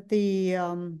think that the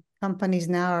companies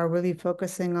now are really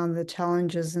focusing on the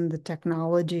challenges in the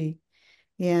technology.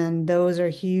 And those are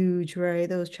huge, right?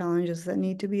 Those challenges that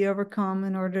need to be overcome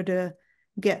in order to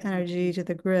get energy to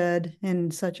the grid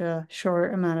in such a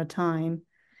short amount of time.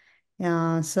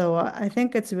 So I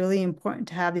think it's really important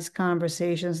to have these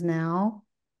conversations now,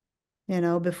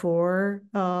 before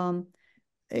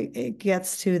it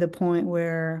gets to the point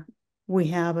where we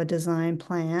have a design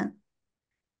plant.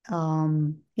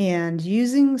 And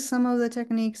using some of the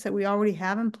techniques that we already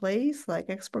have in place, like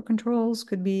export controls,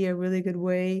 could be a really good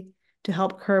way to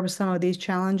help curb some of these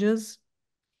challenges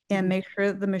and make sure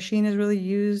that the machine is really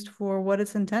used for what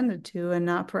it's intended to and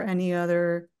not for any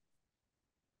other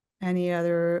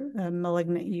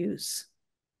malignant use.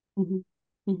 And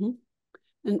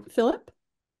Philip?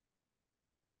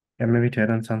 Yeah, maybe to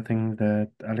add on something that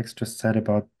Alex just said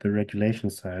about the regulation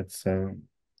side. So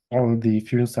all the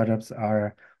fusion startups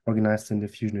are organized in the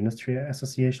Fusion Industry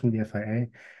Association, the FIA,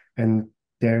 and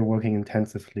they're working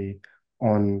intensively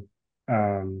on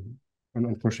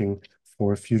pushing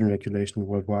for fusion regulation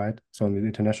worldwide, so on the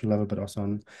international level, but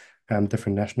also on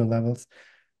different national levels.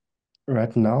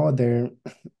 Right now, their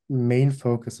main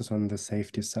focus is on the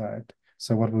safety side.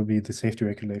 So what will be the safety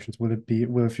regulations? Will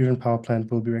a fusion power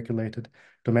plant will be regulated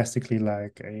domestically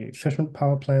like a fission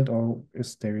power plant, or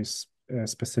is there a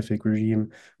specific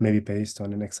regime maybe based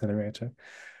on an accelerator?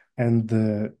 And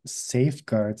the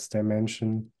safeguards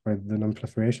dimension, or the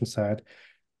non-proliferation side,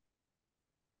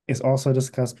 is also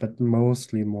discussed, but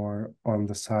mostly more on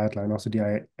the sideline. Also,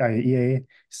 the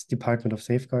IAEA's Department of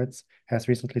Safeguards has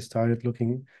recently started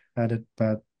looking at it,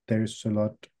 but there's a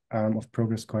lot of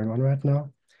progress going on right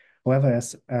now. However,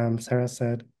 as Sarah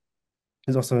said,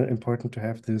 it's also important to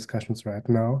have the discussions right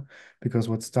now, because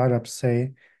what startups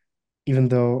say, even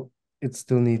though it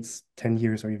still needs 10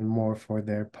 years or even more for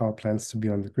their power plants to be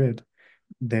on the grid,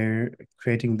 they're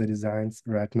creating the designs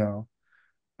right now.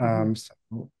 So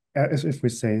if we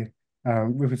say,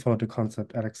 if we follow the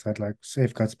concept Alex said, like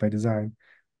safeguards by design,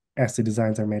 as the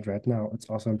designs are made right now, it's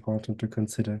also important to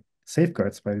consider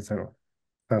safeguards by design, or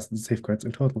plus the safeguards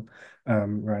in total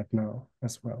right now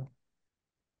as well.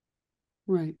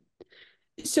 Right.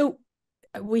 So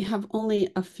we have only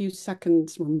a few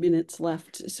seconds or minutes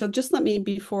left. So just let me,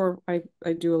 before I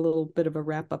do a little bit of a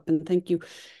wrap up, and thank you.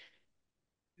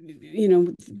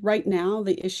 Right now,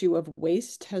 the issue of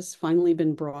waste has finally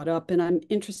been brought up, and I'm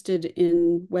interested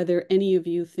in whether any of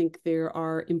you think there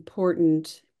are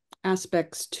important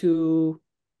aspects to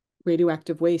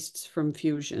radioactive wastes from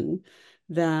fusion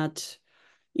that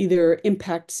either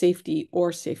impact safety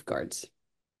or safeguards.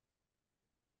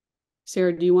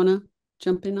 Sarah, do you want to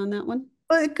jump in on that one?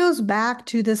 Well, it goes back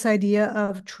to this idea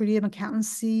of tritium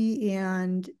accountancy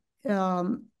and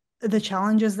the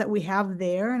challenges that we have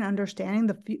there and understanding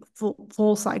the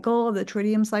full cycle of the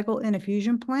tritium cycle in a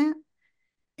fusion plant.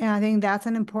 And I think that's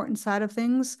an important side of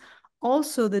things.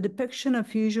 Also, the depiction of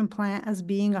fusion plant as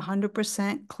being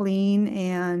 100% clean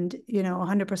and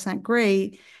 100%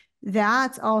 great,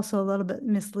 that's also a little bit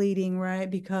misleading, right?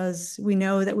 Because we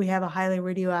know that we have a highly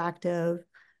radioactive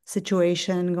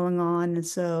situation going on. And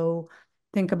so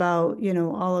think about,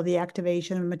 all of the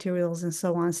activation of materials and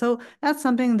so on. So that's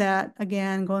something that,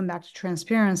 again, going back to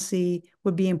transparency,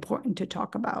 would be important to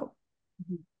talk about.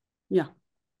 Yeah,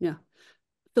 yeah.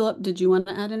 Philip, did you want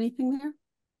to add anything there?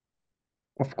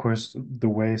 Of course, the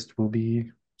waste will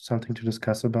be something to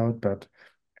discuss about, but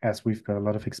as we've got a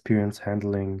lot of experience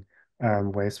handling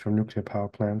waste from nuclear power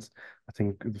plants, I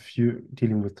think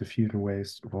dealing with the fusion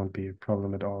waste won't be a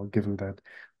problem at all, given that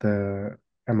the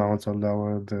amounts are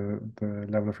lower, the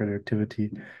level of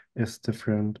radioactivity is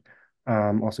different.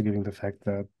 Also, given the fact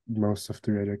that most of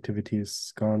the radioactivity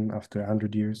is gone after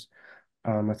 100 years,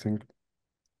 I think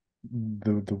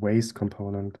the waste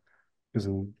component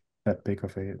isn't that big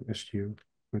of an issue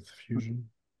with fusion.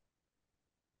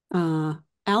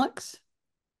 Alex?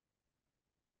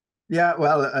 Yeah,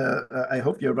 well, I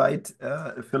hope you're right,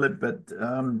 Philip, but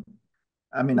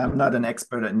I mean, I'm not an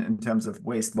expert in terms of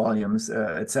waste volumes,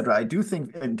 etc. I do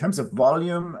think in terms of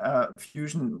volume,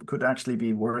 fusion could actually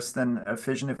be worse than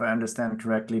fission, if I understand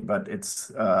correctly, but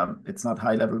it's not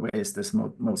high-level waste, it's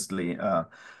mostly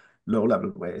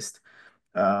low-level waste.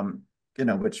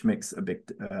 Which makes a big,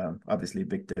 obviously a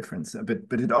big difference.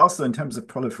 But it also, in terms of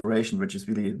proliferation, which is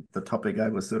really the topic I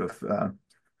was sort of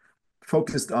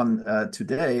focused on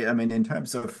today, I mean, in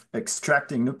terms of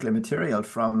extracting nuclear material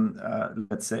from,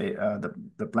 let's say,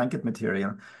 the blanket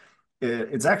material,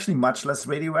 it's actually much less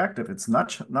radioactive. It's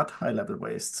not high-level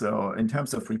waste. So in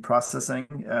terms of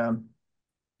reprocessing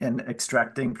and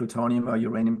extracting plutonium or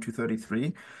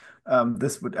uranium-233,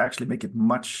 this would actually make it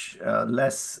much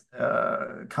less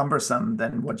cumbersome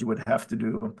than what you would have to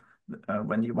do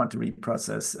when you want to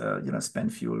reprocess,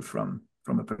 spent fuel from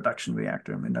a production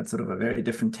reactor. I mean, that's sort of a very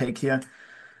different take here.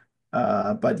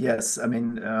 But yes, I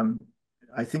mean,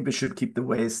 I think we should keep the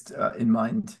waste in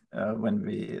mind when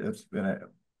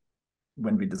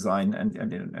we design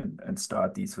and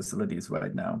start these facilities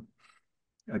right now.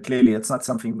 Clearly, it's not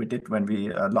something we did when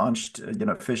we launched,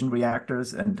 fission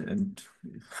reactors, and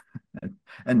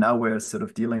now we're sort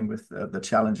of dealing with the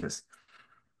challenges.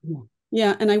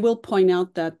 Yeah, and I will point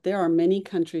out that there are many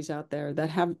countries out there that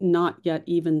have not yet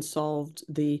even solved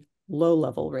the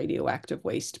low-level radioactive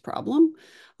waste problem.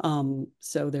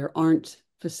 So there aren't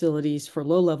facilities for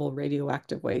low-level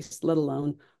radioactive waste, let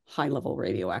alone high-level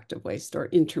radioactive waste or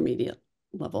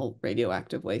intermediate-level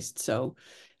radioactive waste. So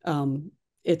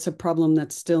it's a problem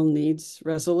that still needs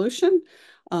resolution,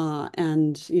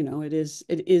 and it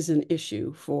is an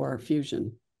issue for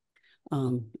fusion.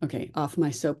 Okay, off my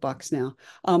soapbox now.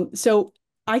 So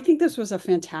I think this was a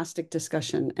fantastic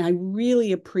discussion. I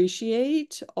really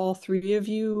appreciate all three of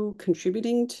you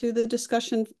contributing to the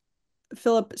discussion.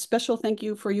 Philip, special thank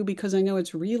you for you, because I know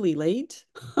it's really late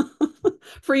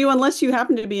for you, unless you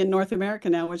happen to be in North America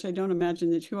now, which I don't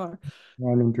imagine that you are.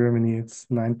 I'm in Germany, it's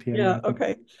 9 p.m. Yeah,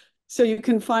 okay. So you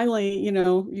can finally,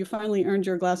 you finally earned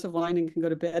your glass of wine and can go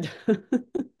to bed.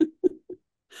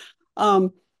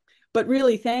 But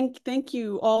really, thank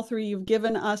you all three. You've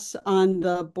given us on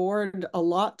the board a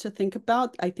lot to think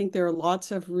about. I think there are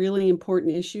lots of really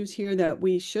important issues here that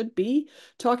we should be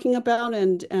talking about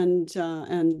and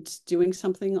doing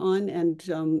something on.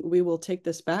 And we will take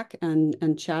this back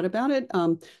and chat about it.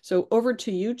 So over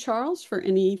to you, Charles, for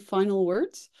any final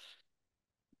words.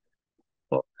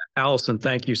 Well, Allison,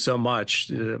 thank you so much.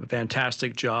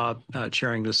 Fantastic job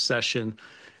chairing this session.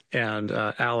 And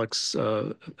Alex,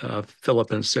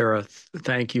 Philip, and Sarah,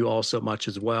 thank you all so much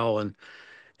as well. And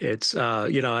it's,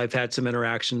 I've had some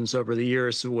interactions over the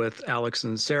years with Alex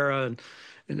and Sarah and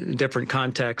in different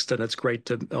contexts, and it's great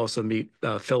to also meet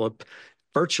Philip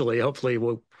virtually. Hopefully,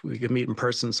 we can meet in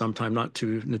person sometime, not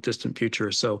too in the distant future.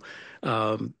 So,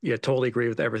 yeah, totally agree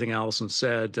with everything Allison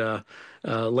said.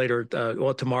 Later,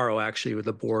 well, tomorrow actually, with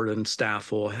the board and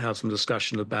staff, we'll have some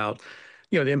discussion about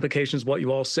the implications of what you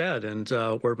all said and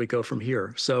where we go from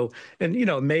here. So, and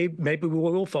maybe we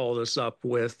will follow this up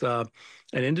with an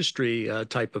industry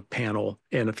type of panel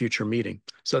in a future meeting.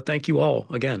 So, thank you all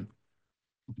again.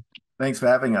 Thanks for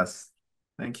having us.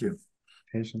 Thank you.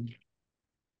 Patient.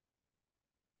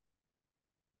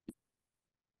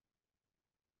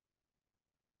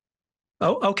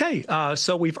 Oh, okay.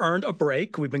 So we've earned a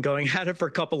break. We've been going at it for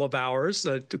a couple of hours,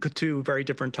 two very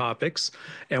different topics.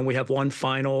 And we have one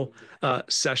final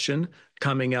session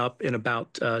coming up in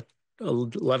about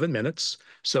 11 minutes.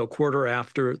 So quarter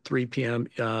after 3 p.m.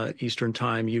 Eastern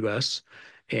Time, U.S.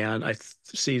 And I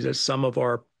see that some of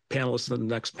our panelists in the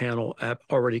next panel have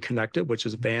already connected, which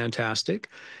is fantastic.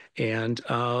 And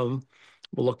we'll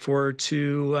look forward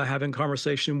to having a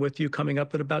conversation with you coming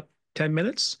up in about 10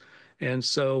 minutes. And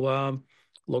so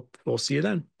we'll see you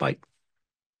then. Bye.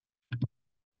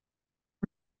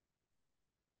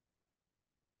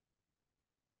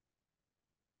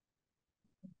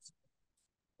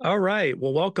 All right.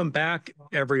 Well, welcome back,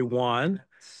 everyone.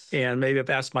 And maybe I've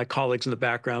asked my colleagues in the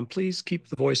background, please keep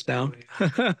the voice down.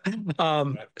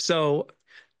 So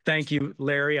thank you,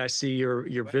 Larry. I see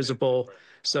you're visible.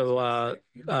 So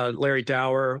Larry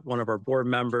Dower, one of our board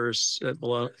members,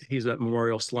 he's at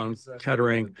Memorial Sloan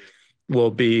Kettering,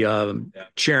 will be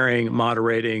chairing,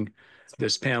 moderating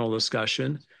this panel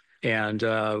discussion. And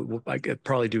I could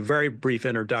probably do very brief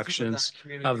introductions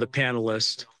of the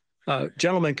panelists.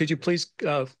 Gentlemen, could you please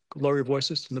lower your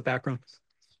voices in the background?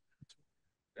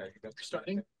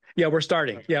 Starting? Yeah, we're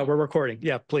starting. Yeah, we're recording.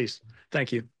 Yeah, please.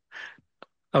 Thank you.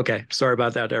 Okay, sorry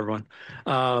about that, everyone.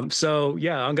 So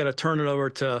yeah, I'm going to turn it over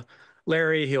to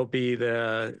Larry. He'll be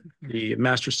the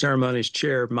Master Ceremonies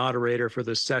Chair moderator for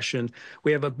this session.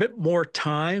 We have a bit more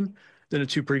time than the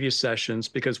two previous sessions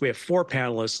because we have 4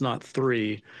 panelists, not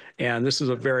 3, and this is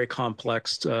a very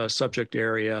complex subject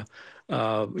area.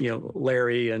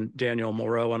 Larry and Daniel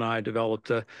Moreau and I developed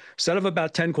a set of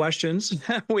about 10 questions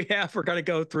we're going to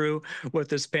go through with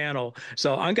this panel.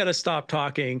 So I'm going to stop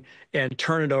talking and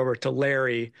turn it over to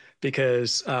Larry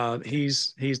because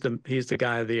he's the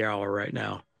guy of the hour right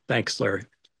now. Thanks, Larry.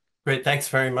 Great. Thanks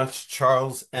very much,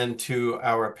 Charles, and to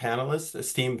our panelists,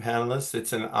 esteemed panelists.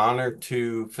 It's an honor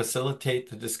to facilitate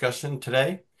the discussion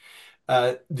today.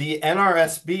 The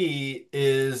NRSB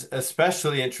is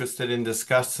especially interested in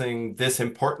discussing this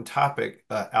important topic,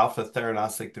 alpha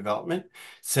theranostic development,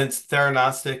 since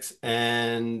theranostics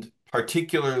and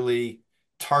particularly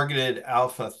targeted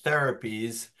alpha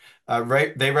therapies,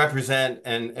 they represent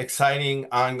an exciting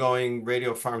ongoing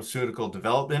radiopharmaceutical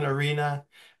development arena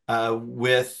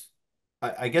with,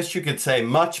 I guess you could say,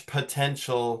 much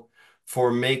potential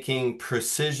for making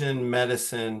precision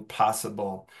medicine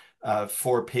possible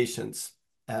for patients.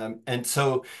 And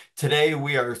so today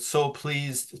we are so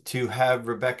pleased to have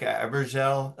Rebecca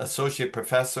Abergel, Associate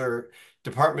Professor,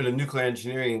 Department of Nuclear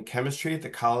Engineering and Chemistry at the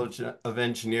College of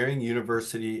Engineering,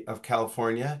 University of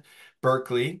California,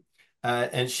 Berkeley.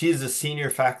 And she's a Senior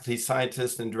Faculty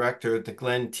Scientist and Director at the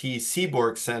Glenn T.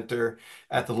 Seaborg Center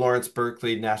at the Lawrence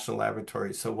Berkeley National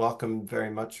Laboratory. So welcome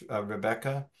very much,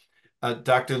 Rebecca.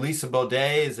 Dr. Lisa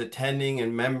Baudet is attending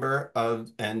and member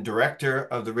of and director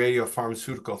of the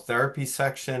radiopharmaceutical therapy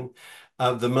section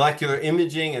of the molecular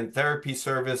imaging and therapy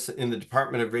service in the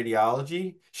Department of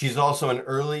Radiology. She's also an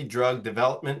early drug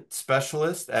development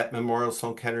specialist at Memorial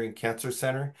Sloan Kettering Cancer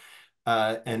Center,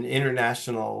 an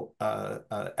international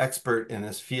expert in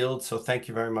this field. So thank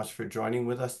you very much for joining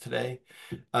with us today.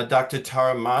 Dr.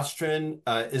 Tara Mostrin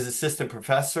is Assistant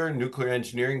Professor, Nuclear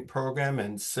Engineering Program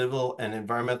and Civil and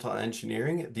Environmental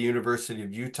Engineering at the University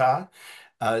of Utah.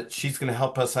 She's going to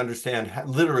help us understand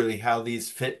literally how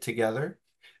these fit together.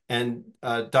 And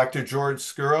Dr. George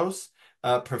Skouros,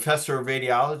 Professor of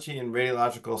Radiology and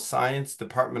Radiological Science,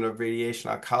 Department of Radiation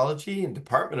Oncology and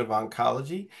Department of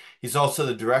Oncology. He's also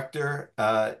the Director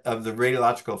of the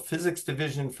Radiological Physics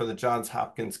Division for the Johns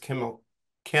Hopkins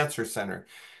Cancer Center.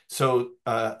 So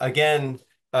again,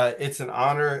 it's an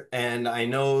honor, and I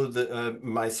know that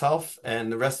myself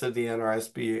and the rest of the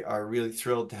NRSB are really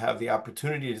thrilled to have the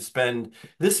opportunity to spend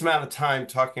this amount of time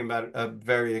talking about a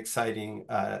very exciting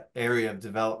area of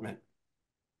development.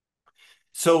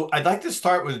 So I'd like to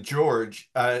start with George.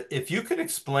 If you could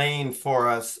explain for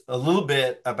us a little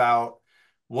bit about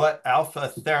what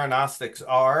alpha theranostics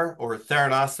are, or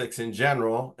theranostics in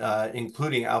general,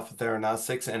 including alpha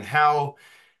theranostics, and how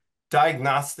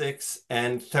diagnostics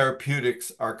and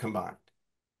therapeutics are combined.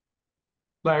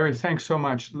 Larry, thanks so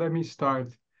much. Let me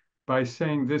start by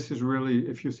saying this is really,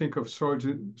 if you think of swords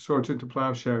into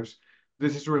plowshares,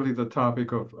 this is really the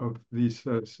topic of these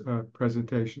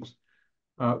presentations.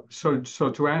 So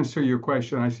to answer your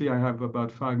question, I see I have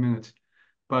about 5 minutes,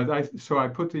 but I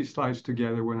put these slides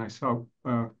together when I saw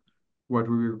what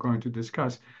we were going to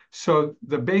discuss. So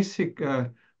the basic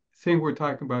thing we're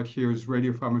talking about here is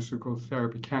radiopharmaceutical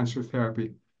therapy, cancer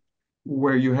therapy,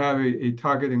 where you have a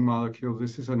targeting molecule.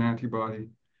 This is an antibody,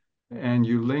 and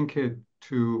you link it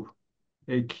to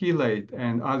a chelate,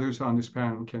 and others on this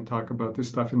panel can talk about this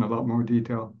stuff in a lot more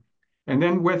detail. And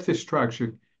then with this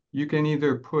structure, you can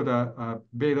either put a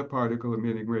beta particle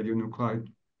emitting radionuclide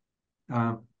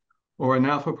or an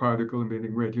alpha particle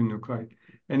emitting radionuclide.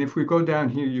 And if we go down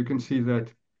here, you can see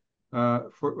that,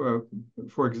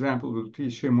 for example, the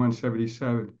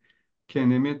lutetium-177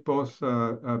 can emit both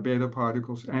beta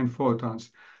particles and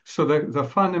photons. So the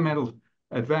fundamental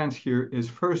advance here is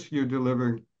first you're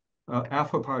delivering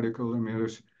alpha particle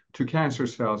emitters to cancer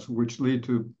cells, which lead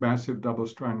to massive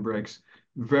double-strand breaks,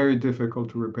 very difficult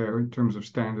to repair in terms of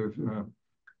standard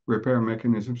repair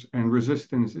mechanisms, and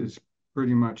resistance is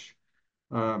pretty much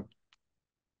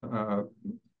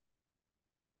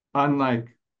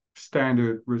unlike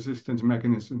standard resistance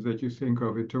mechanisms that you think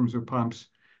of in terms of pumps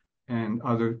and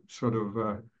other sort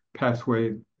of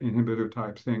pathway inhibitor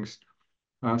type things.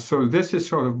 So this is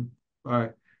sort of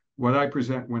what I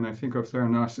present when I think of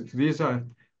theranostics. These are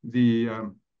this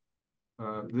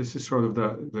is sort of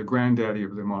the granddaddy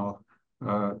of them all.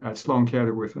 At Sloan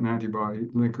Kettering with an antibody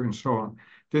linker and so on.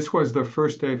 This was the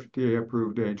first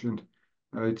FDA-approved agent.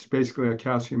 It's basically a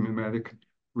calcium mimetic,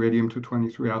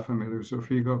 radium-223 alpha emitter,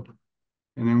 Xofigo.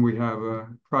 And then we have a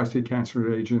prostate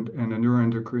cancer agent and a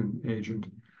neuroendocrine agent.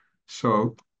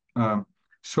 So,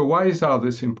 so why is all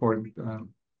this important?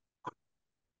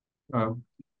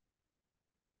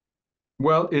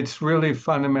 Well, it's really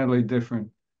fundamentally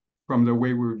different from the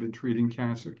way we've been treating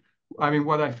cancer. I mean,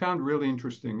 what I found really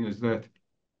interesting is that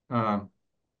in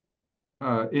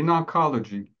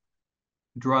oncology,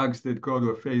 drugs that go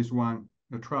to a phase 1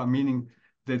 trial, meaning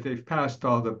that they've passed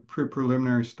all the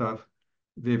preliminary stuff,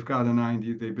 they've got an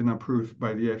IND, they've been approved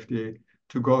by the FDA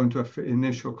to go into an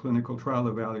initial clinical trial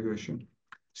evaluation.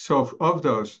 So of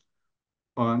those,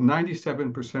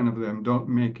 97% of them don't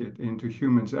make it into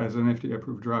humans as an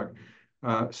FDA-approved drug.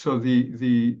 So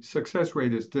the success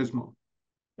rate is dismal.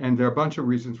 And there are a bunch of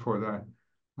reasons for that.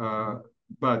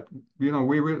 But you know,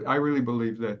 I really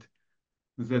believe that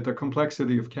the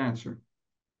complexity of cancer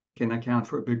can account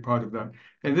for a big part of that.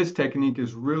 And this technique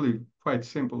is really quite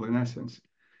simple in essence.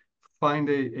 Find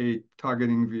a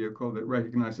targeting vehicle that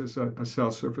recognizes a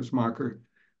cell surface marker,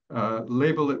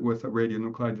 label it with a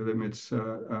radionuclide that emits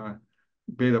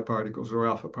beta particles or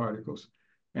alpha particles.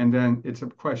 And then it's a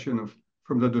question of,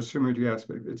 from the dosimetry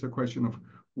aspect, it's a question of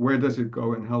where does it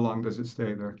go and how long does it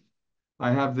stay there.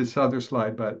 I have this other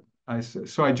slide, but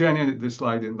so I generated this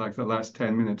slide in like the last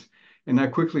 10 minutes, and I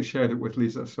quickly shared it with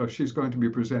Lisa. So she's going to be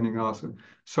presenting also.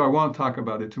 So I won't talk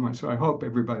about it too much. So I hope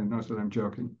everybody knows that I'm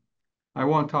joking. I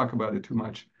won't talk about it too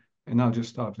much, and I'll just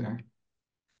stop there.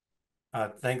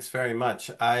 Thanks very much.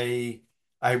 I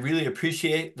really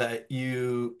appreciate that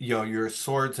your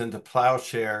swords into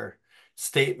plowshare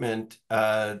statement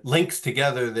links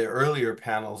together the earlier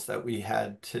panels that we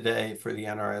had today for the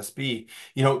NRSB.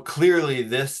 You know, clearly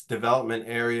this development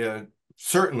area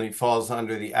certainly falls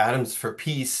under the Atoms for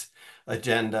Peace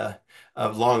agenda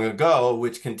of long ago,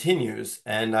 which continues.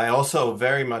 And I also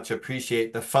very much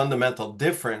appreciate the fundamental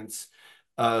difference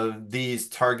of these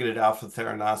targeted alpha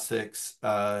theranostics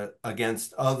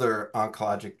against other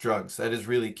oncologic drugs. That is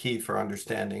really key for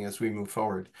understanding as we move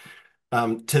forward.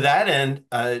 To that end,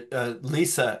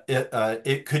 Lisa,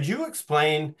 could you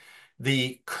explain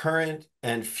the current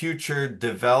and future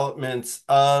developments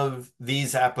of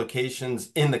these applications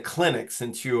in the clinic,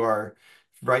 since you are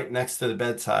right next to the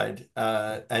bedside,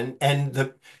 and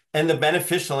the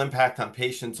beneficial impact on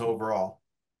patients overall?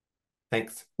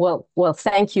 Thanks. Well,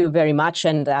 thank you very much.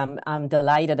 And I'm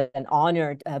delighted and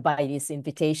honored by this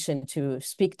invitation to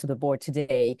speak to the board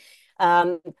today.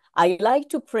 I like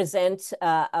to present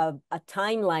a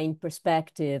timeline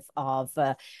perspective of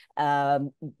the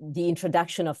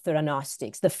introduction of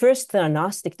theranostics. The first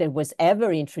theranostic that was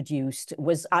ever introduced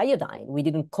was iodine. We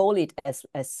didn't call it as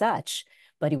such,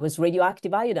 but it was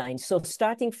radioactive iodine. So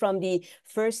starting from the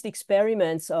first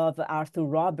experiments of Arthur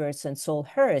Roberts and Saul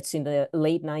Hertz in the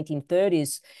late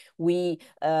 1930s, we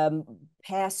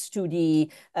passed to the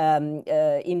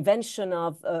invention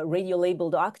of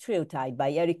radio-labeled octreotide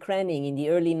by Eric Krenning in the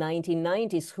early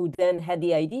 1990s, who then had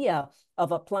the idea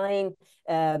of applying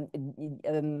the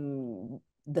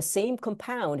same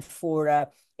compound for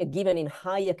given in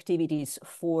high activities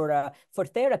for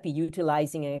therapy,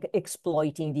 utilizing and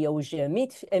exploiting the Auger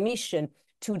emission,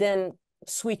 to then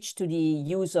switch to the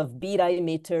use of beta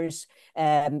emitters.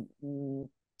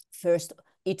 First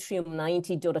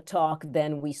yttrium-90 dotatate,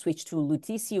 then we switched to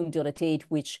lutetium dotatate,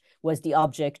 which was the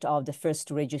object of the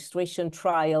first registration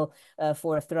trial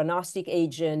for a theranostic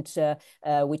agent,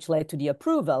 which led to the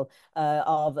approval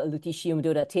of lutetium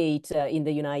dotatate in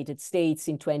the United States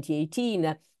in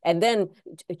 2018. And then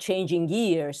changing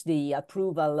gears, the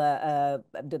approval, the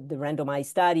randomized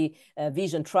study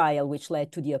vision trial, which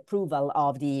led to the approval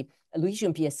of the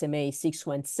lutetium PSMA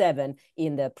 617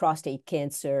 in the prostate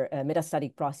cancer,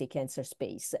 metastatic prostate cancer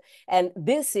space. And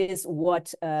this is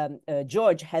what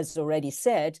George has already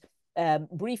said,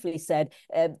 briefly said.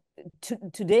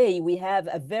 Today, we have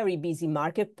a very busy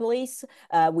marketplace.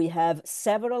 We have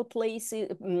several players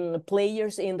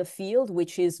in the field,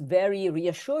 which is very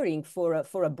reassuring for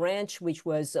a branch which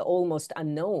was almost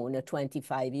unknown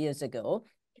 25 years ago.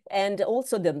 And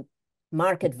also the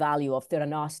market value of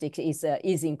theranostics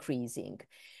is increasing.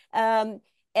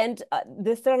 And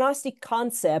the theranostic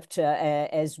concept,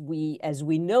 as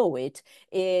we know it,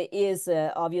 is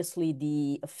obviously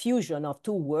the fusion of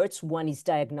two words. One is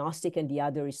diagnostic and the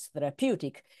other is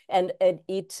therapeutic. And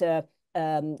it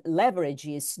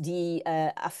leverages the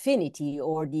affinity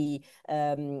or the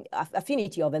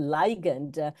affinity of a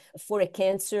ligand for a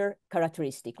cancer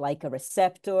characteristic, like a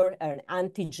receptor, an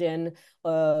antigen,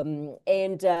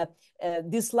 and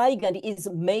this ligand is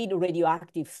made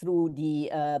radioactive through the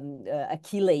a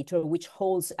chelator, which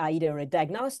holds either a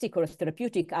diagnostic or a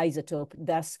therapeutic isotope,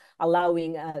 thus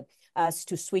allowing us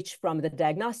to switch from the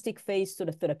diagnostic phase to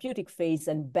the therapeutic phase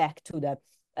and back to the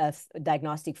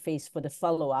diagnostic phase for the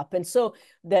follow-up. And so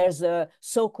there's a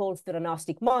so-called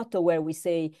theranostic motto where we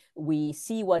say we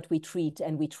see what we treat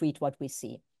and we treat what we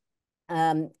see.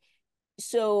 And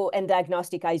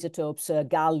diagnostic isotopes,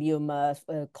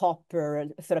 gallium, copper,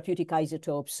 therapeutic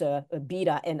isotopes,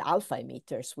 beta and alpha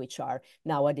emitters, which are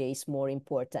nowadays more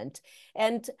important.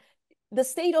 And the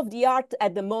state of the art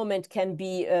at the moment can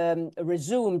be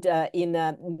resumed in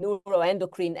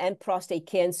neuroendocrine and prostate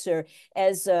cancer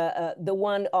as the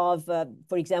one of,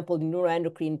 for example,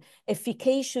 neuroendocrine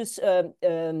efficacious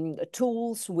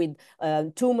tools with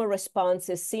tumor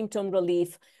responses, symptom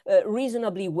relief,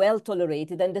 reasonably well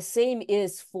tolerated. And the same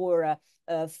is for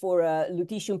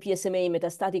lutetium PSMA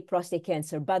metastatic prostate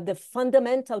cancer. But the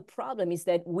fundamental problem is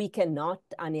that we cannot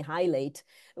annihilate,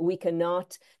 we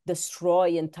cannot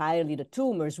destroy entirely the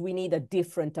tumors. We need a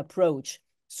different approach.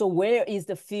 So where is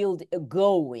the field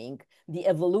going? The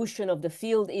evolution of the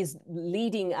field is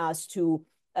leading us to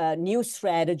new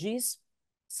strategies,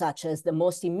 such as the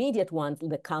most immediate one,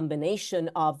 the combination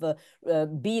of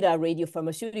beta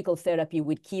radiopharmaceutical therapy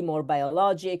with chemo or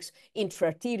biologics,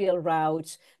 intraarterial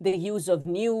routes, the use of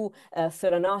new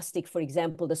theranostic, for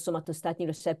example, the somatostatin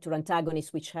receptor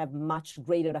antagonists, which have much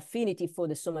greater affinity for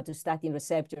the somatostatin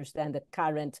receptors than the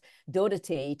current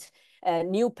dotatate,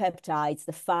 new peptides,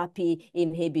 the FAPI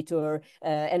inhibitor,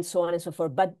 and so on and so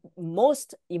forth. But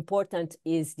most important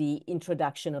is the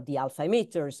introduction of the alpha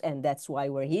emitters, and that's why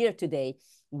we're here today.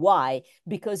 Why?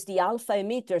 Because the alpha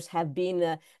emitters have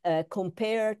been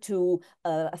compared to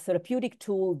a therapeutic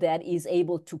tool that is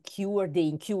able to cure the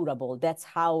incurable. That's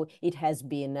how it has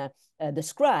been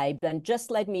described. And just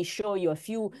let me show you a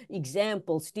few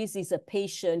examples. This is a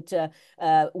patient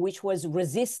which was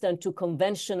resistant to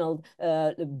conventional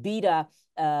beta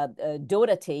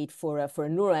dotatate for a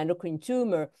neuroendocrine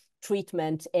tumor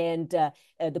treatment, and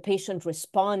the patient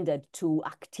responded to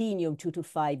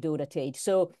actinium-225 dotatate.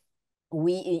 So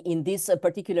in this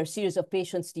particular series of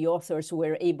patients, the authors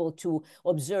were able to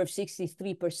observe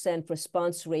 63%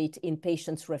 response rate in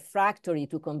patients refractory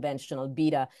to conventional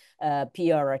beta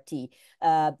PRRT.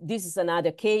 This is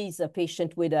another case, a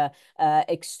patient with a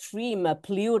extreme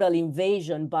pleural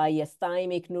invasion by a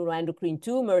thymic neuroendocrine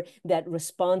tumor that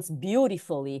responds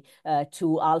beautifully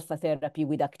to alpha therapy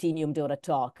with actinium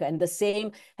dotatate. And the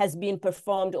same has been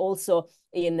performed also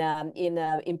in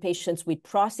patients with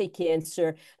prostate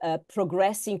cancer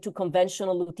progressing to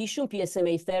conventional lutetium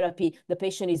PSMA therapy. The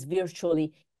patient is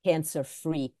virtually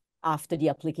cancer-free after the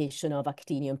application of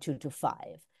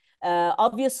actinium-225.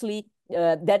 Obviously,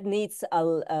 that needs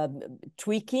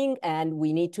tweaking, and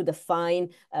we need to define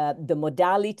the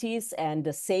modalities and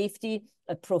the safety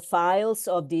profiles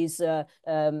of these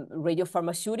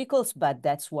radiopharmaceuticals, but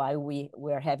that's why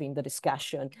we're having the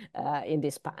discussion in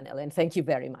this panel. And thank you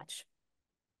very much.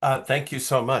 Thank you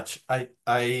so much.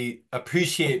 I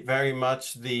appreciate very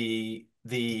much the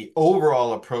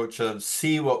overall approach of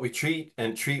see what we treat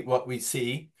and treat what we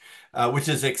see, which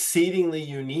is exceedingly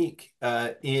unique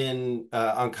in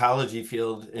oncology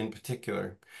field in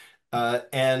particular,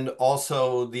 and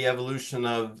also the evolution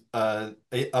of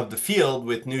the field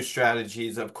with new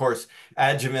strategies, of course,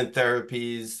 adjuvant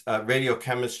therapies,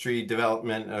 radiochemistry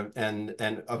development,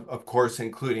 and of course,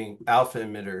 including alpha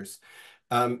emitters.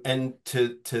 And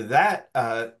to that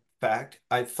fact,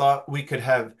 I thought we could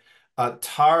have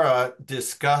Tara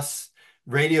discuss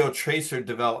radio tracer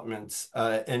developments,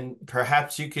 and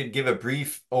perhaps you could give a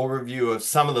brief overview of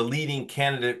some of the leading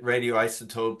candidate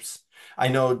radioisotopes. I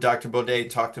know Dr. Baudet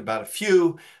talked about a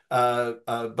few,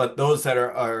 but those that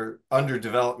are under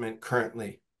development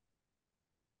currently.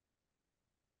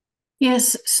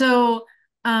 Yes, so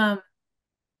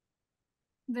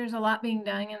there's a lot being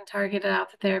done in targeted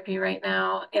alpha therapy right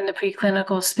now in the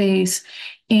preclinical space.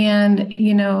 And,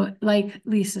 you know, like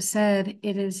Lisa said,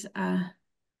 it is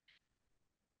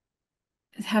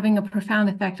having a profound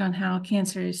effect on how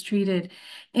cancer is treated.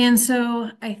 And so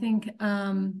I think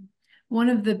one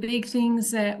of the big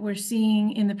things that we're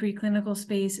seeing in the preclinical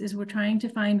space is we're trying to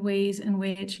find ways in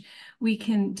which we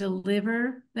can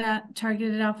deliver that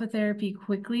targeted alpha therapy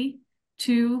quickly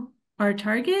to our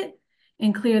target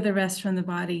and clear the rest from the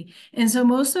body. And so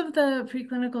most of the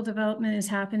preclinical development is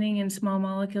happening in small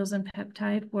molecules and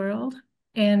peptide world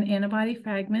and antibody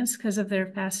fragments because of their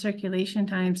fast circulation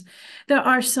times. There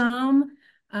are some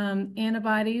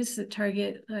antibodies that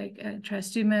target like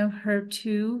trastuzumab,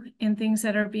 HER2, and things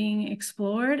that are being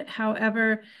explored.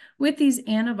 However, with these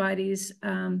antibodies,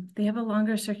 they have a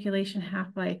longer circulation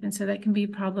half-life, and so that can be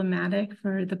problematic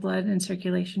for the blood and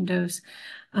circulation dose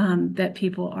that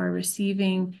people are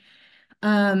receiving.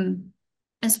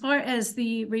 As far as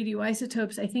the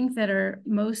radioisotopes, I think that are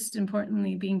most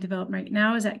importantly being developed right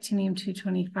now is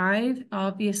actinium-225,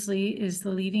 obviously is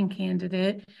the leading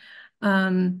candidate.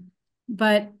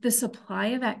 But the supply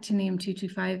of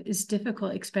actinium-225 is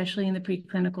difficult, especially in the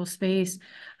preclinical space.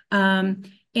 We're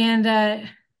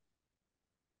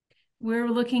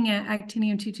looking at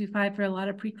actinium-225 for a lot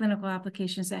of preclinical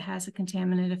applications that has a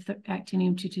contaminant of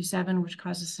actinium-227, which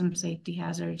causes some safety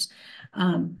hazards.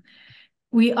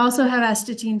 We also have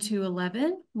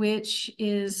astatine-211, which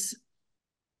is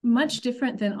much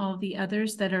different than all the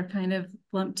others that are kind of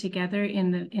lumped together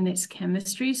in its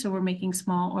chemistry. So we're making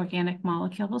small organic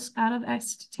molecules out of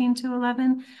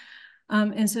astatine-211.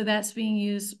 And so that's being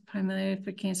used primarily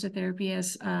for cancer therapy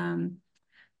as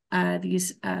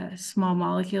these small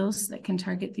molecules that can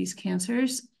target these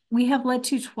cancers. We have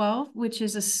lead-212, which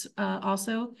is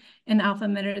also an alpha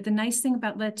emitter. The nice thing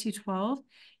about lead-212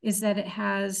 is that it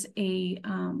has a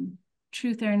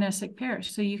true theranostic pair.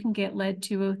 So you can get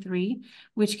lead-203,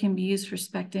 which can be used for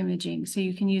SPECT imaging. So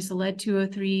you can use the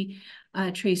lead-203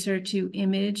 tracer to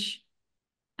image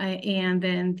and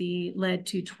then the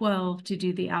lead-212 to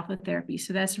do the alpha therapy.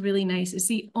 So that's really nice. It's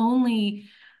the only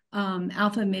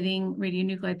alpha emitting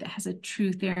radionuclide that has a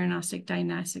true theranostic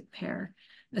diagnostic pair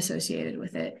associated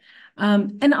with it.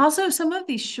 And also some of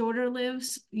these shorter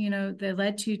lives, you know, the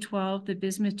lead-212, the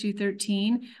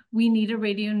bismuth-213, we need a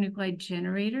radionuclide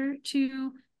generator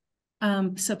to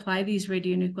supply these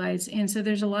radionuclides. And so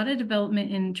there's a lot of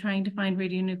development in trying to find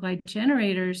radionuclide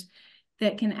generators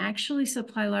that can actually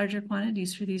supply larger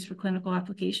quantities for these for clinical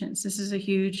applications. This is a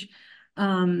huge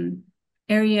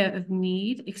area of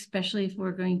need, especially if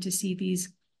we're going to see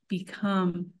these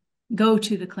go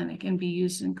to the clinic and be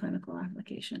used in clinical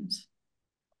applications.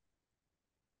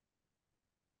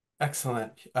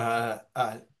 Excellent.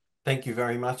 Thank you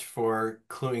very much for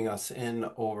cluing us in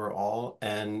overall,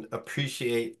 and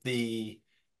appreciate the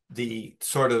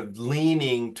sort of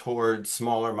leaning towards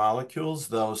smaller molecules,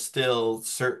 though still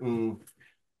certain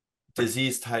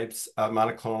disease types,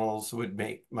 monoclonals would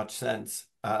make much sense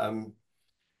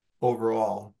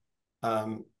overall.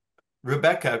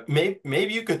 Rebecca,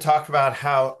 maybe you could talk about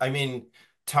how, I mean,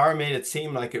 Tara made it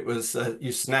seem like it was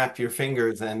you snap your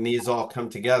fingers and these all come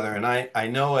together. And I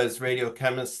know as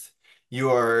radiochemists,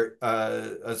 you are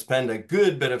spend a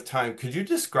good bit of time. Could you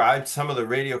describe some of the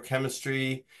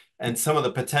radiochemistry and some of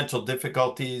the potential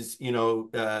difficulties? You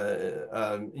know,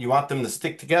 you want them to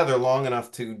stick together long enough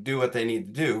to do what they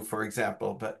need to do, for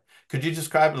example. But could you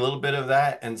describe a little bit of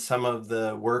that and some of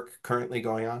the work currently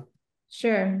going on?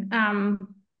 Sure.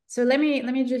 So let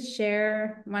me just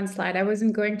share one slide. I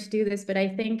wasn't going to do this, but I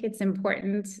think it's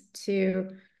important to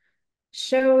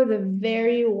show the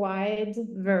very wide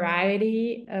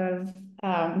variety of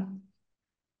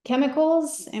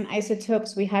chemicals and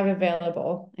isotopes we have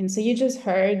available. And so you just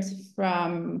heard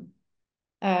from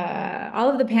all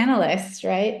of the panelists,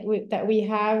 right, that we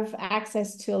have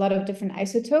access to a lot of different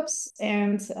isotopes.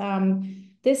 And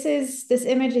this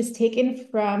image is taken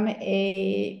from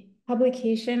a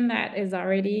publication that is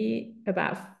already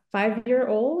about 5-year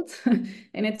old and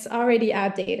it's already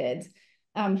outdated.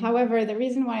 However, the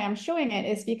reason why I'm showing it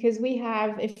is because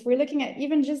if we're looking at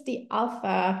even just the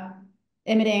alpha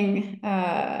emitting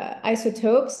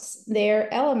isotopes, they're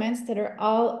elements that are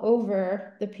all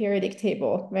over the periodic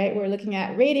table, right? We're looking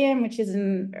at radium, which is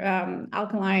an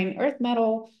alkaline earth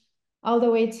metal, all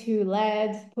the way to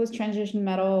lead, post-transition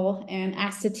metal, and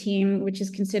astatine, which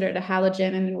is considered a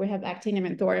halogen, and then we have actinium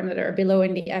and thorium that are below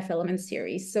in the F element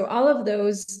series. So all of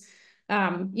those,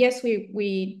 yes,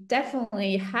 we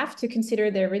definitely have to consider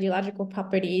their radiological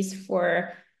properties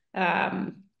for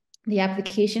the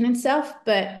application itself,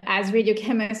 but as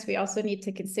radiochemists, we also need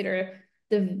to consider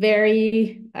the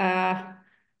very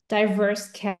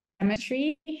diverse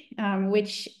chemistry,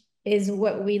 which is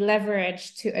what we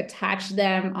leverage to attach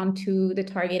them onto the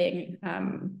targeting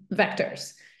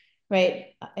vectors,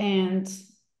 right? And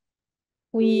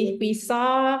we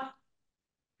saw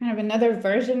kind of another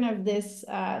version of this,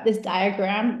 this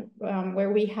diagram where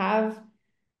we have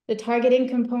the targeting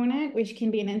component, which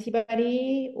can be an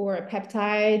antibody or a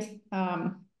peptide,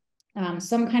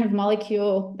 some kind of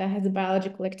molecule that has a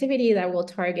biological activity that will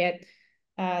target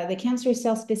the cancer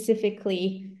cell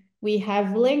specifically. We have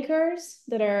linkers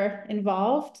that are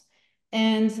involved.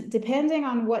 And depending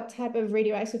on what type of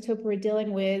radioisotope we're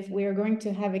dealing with, we are going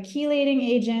to have a chelating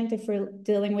agent if we're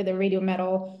dealing with a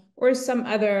radiometal or some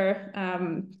other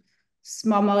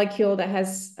small molecule that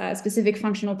has specific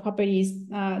functional properties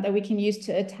that we can use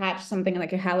to attach something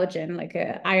like a halogen, like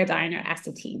a iodine or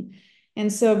astatine.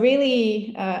 And so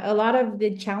really, a lot of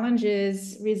the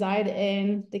challenges reside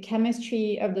in the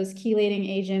chemistry of those chelating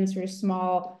agents or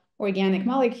small organic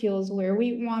molecules, where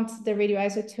we want the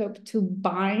radioisotope to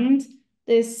bind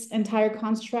this entire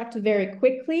construct very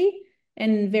quickly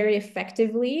and very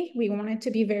effectively. We want it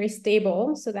to be very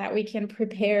stable so that we can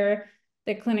prepare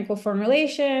the clinical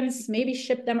formulations, maybe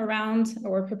ship them around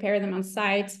or prepare them on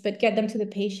site, but get them to the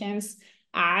patients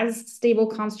as stable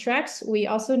constructs. We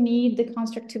also need the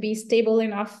construct to be stable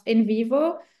enough in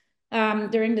vivo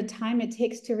during the time it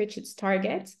takes to reach its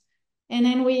target. And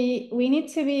then we need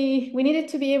it to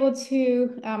be able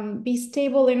to be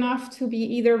stable enough to be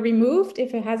either removed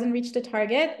if it hasn't reached the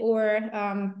target, or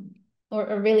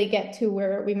really get to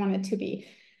where we want it to be.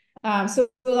 So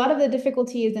a lot of the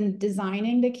difficulty is in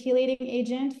designing the chelating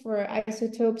agent for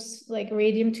isotopes like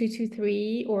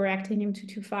radium-223 or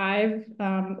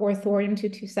actinium-225 or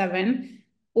thorium-227,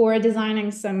 or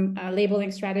designing some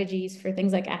labeling strategies for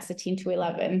things like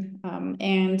astatine-211,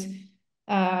 and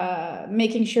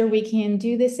making sure we can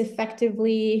do this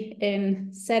effectively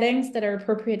in settings that are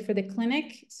appropriate for the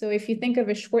clinic. So if you think of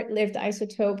a short-lived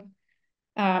isotope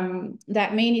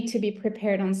that may need to be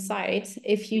prepared on site,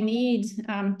 if you need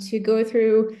to go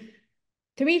through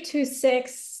 3 to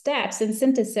 6 steps in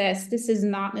synthesis, this is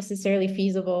not necessarily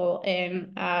feasible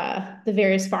in the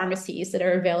various pharmacies that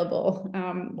are available.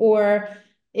 Or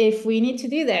if we need to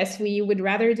do this, we would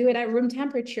rather do it at room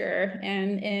temperature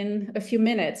and in a few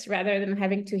minutes, rather than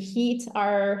having to heat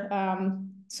our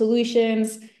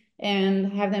solutions and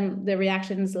have the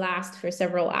reactions last for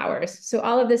several hours. So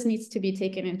all of this needs to be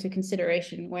taken into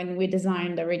consideration when we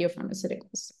design the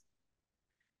radiopharmaceuticals.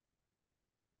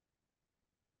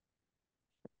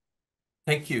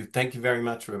 Thank you. Thank you very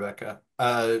much, Rebecca.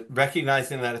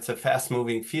 Recognizing that it's a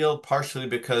fast-moving field, partially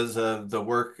because of the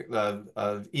work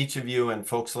of each of you and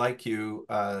folks like you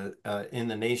in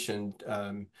the nation,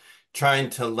 trying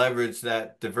to leverage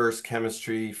that diverse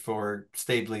chemistry for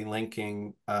stably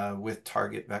linking with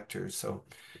target vectors. So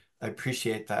I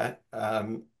appreciate that,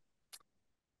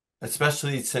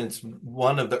 especially since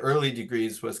one of the early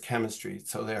degrees was chemistry.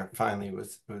 So there finally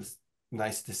was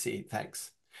nice to see. Thanks.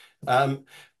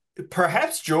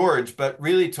 Perhaps George, but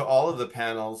really to all of the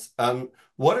panels,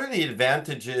 what are the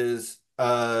advantages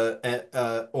or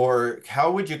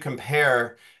how would you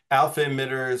compare alpha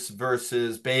emitters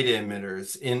versus beta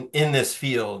emitters in this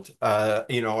field?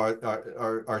 You know,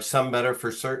 are some better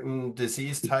for certain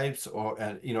disease types,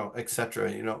 or you know, et cetera?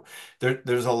 You know,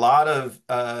 there's a lot of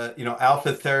you know,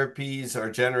 alpha therapies are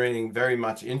generating very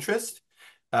much interest.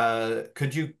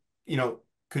 Could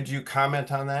you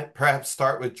comment on that? Perhaps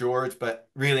start with George, but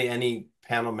really any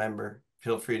panel member,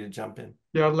 feel free to jump in.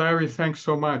 Yeah, Larry, thanks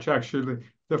so much. Actually,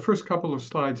 the first couple of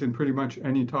slides in pretty much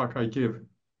any talk I give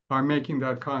are making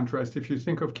that contrast. If you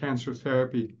think of cancer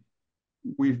therapy,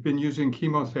 we've been using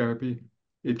chemotherapy.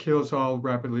 It kills all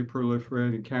rapidly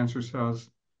proliferating cancer cells.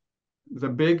 The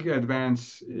big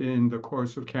advance in the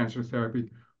course of cancer therapy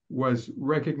was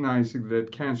recognizing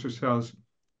that cancer cells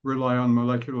rely on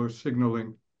molecular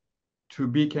signaling to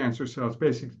be cancer cells,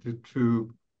 basically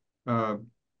to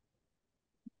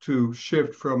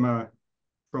shift from a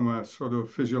sort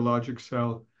of physiologic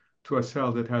cell to a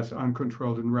cell that has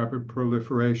uncontrolled and rapid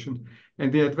proliferation.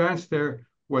 And the advance there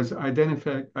was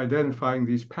identifying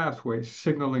these pathways,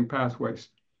 signaling pathways,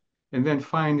 and then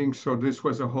finding, so this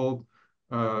was a whole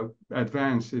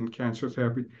advance in cancer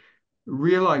therapy,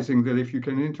 realizing that if you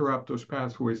can interrupt those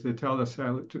pathways that tell a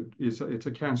cell it's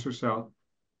a cancer cell,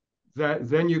 that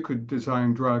then you could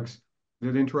design drugs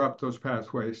that interrupt those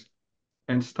pathways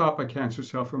and stop a cancer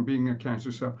cell from being a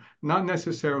cancer cell, not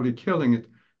necessarily killing it,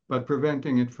 but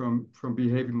preventing it from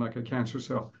behaving like a cancer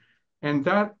cell. And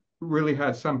that really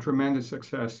had some tremendous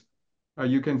success.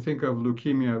 You can think of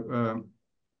leukemia,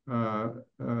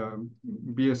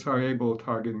 BSR-ABL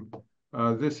targeting.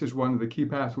 This is one of the key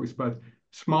pathways, but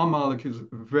small molecules,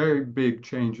 very big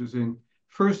changes in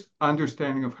first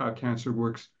understanding of how cancer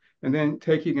works, and then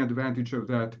taking advantage of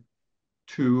that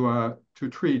to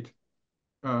treat.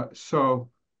 So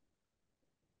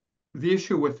the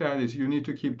issue with that is you need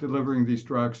to keep delivering these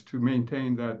drugs to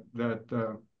maintain that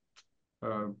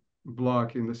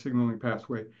block in the signaling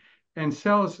pathway. And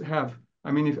cells have,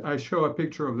 I mean, if I show a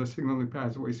picture of the signaling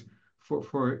pathways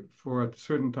for a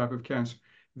certain type of cancer,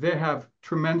 they have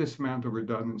tremendous amount of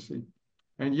redundancy.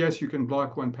 And yes, you can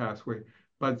block one pathway,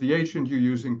 but the agent you're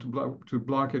using to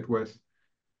block it with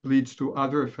leads to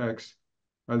other effects.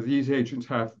 These agents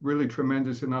have really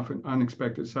tremendous enough and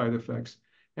unexpected side effects.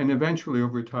 And eventually,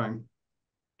 over time,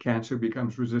 cancer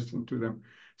becomes resistant to them.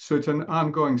 So it's an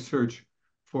ongoing search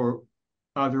for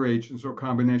other agents or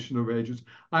combination of agents.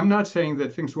 I'm not saying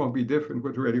that things won't be different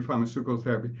with radiopharmaceutical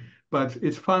therapy, but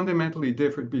it's fundamentally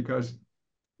different because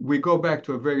we go back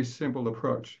to a very simple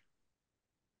approach.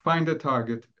 Find a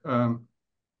target,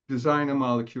 design a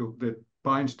molecule that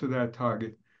binds to that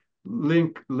target,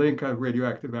 link a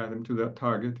radioactive atom to that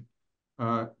target,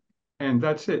 and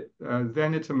that's it.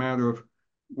 Then it's a matter of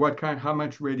how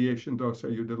much radiation dose are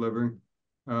you delivering,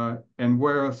 and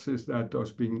where else is that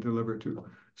dose being delivered to?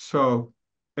 So,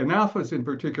 and alphas in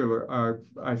particular are,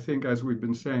 I think, as we've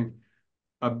been saying,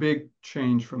 a big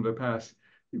change from the past.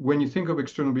 When you think of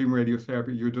external beam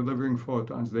radiotherapy, you're delivering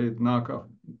photons. They knock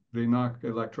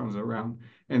electrons around,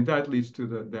 and that leads to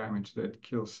the damage that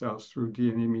kills cells through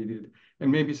DNA-mediated and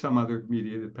maybe some other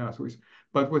mediated pathways.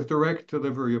 But with direct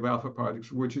delivery of alpha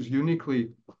particles, which is uniquely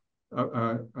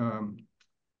a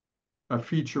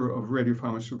feature of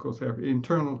radiopharmaceutical therapy,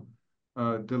 internal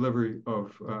delivery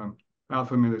of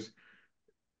alpha emitters,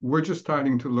 we're just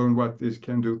starting to learn what this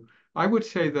can do. I would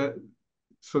say that,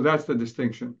 so that's the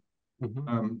distinction.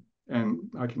 Mm-hmm. And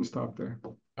I can stop there.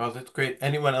 Oh, that's great.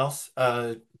 Anyone else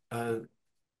want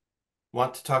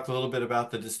to talk a little bit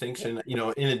about the distinction, you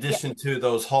know, in addition to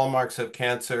those hallmarks of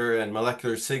cancer and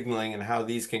molecular signaling and how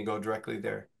these can go directly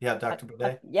there? Yeah, Dr.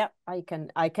 Baudet? Yeah, I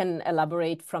can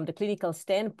elaborate from the clinical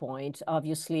standpoint.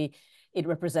 Obviously, it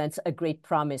represents a great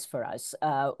promise for us.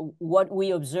 What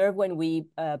we observe when we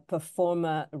perform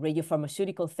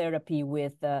radiopharmaceutical therapy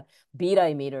with beta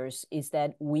emitters is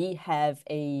that we have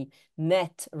a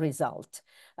net result.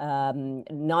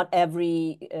 Not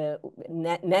every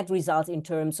net result in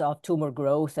terms of tumor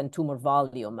growth and tumor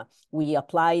volume. We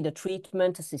apply the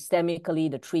treatment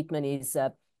systemically. The treatment is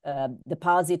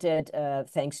deposited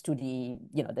thanks to the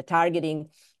targeting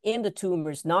in the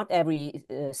tumors. Not every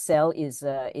cell is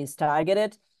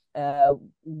targeted.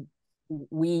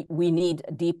 We need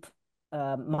deep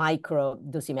micro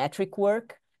dosimetric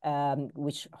work,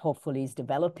 which hopefully is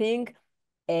developing,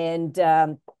 and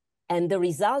the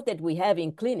result that we have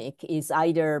in clinic is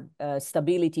either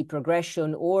stability,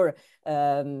 progression, or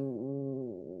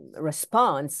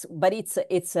response, but it's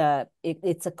a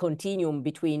continuum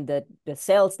between the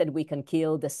cells that we can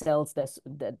kill, the cells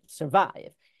that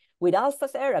survive. With alpha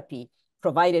therapy,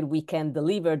 provided we can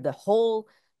deliver the whole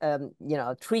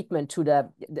treatment to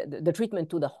the treatment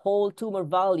to the whole tumor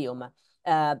volume,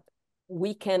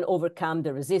 we can overcome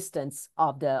the resistance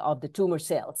of the tumor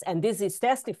cells, and this is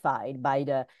testified by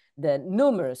the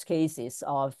numerous cases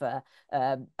of,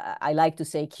 I like to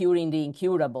say, curing the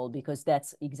incurable, because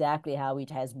that's exactly how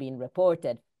it has been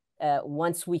reported.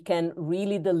 Once we can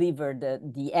really deliver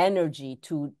the energy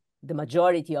to the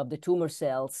majority of the tumor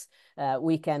cells,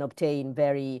 we can obtain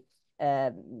very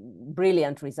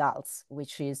brilliant results,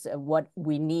 which is what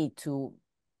we need to,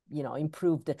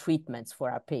 improve the treatments for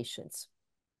our patients.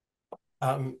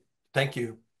 Thank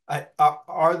you. I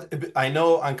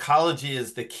know oncology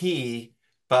is the key,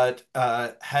 but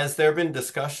has there been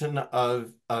discussion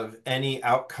of any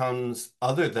outcomes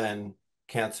other than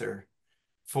cancer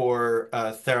for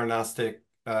theranostic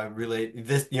related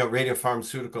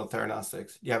radiopharmaceutical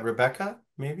theranostics? Yeah, Rebecca,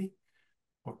 maybe?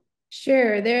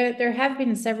 Sure. There have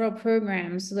been several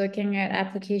programs looking at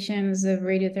applications of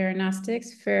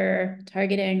radiotheranostics for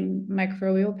targeting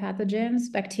microbial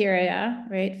pathogens, bacteria,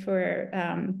 right, for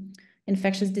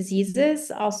infectious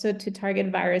diseases, also to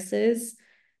target viruses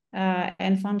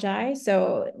and fungi.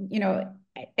 So,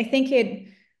 I think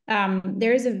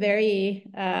there is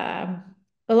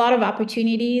a lot of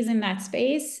opportunities in that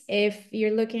space if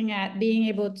you're looking at being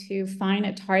able to find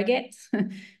a target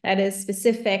that is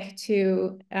specific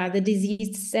to the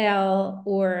diseased cell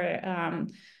or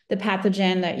the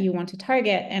pathogen that you want to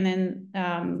target, and then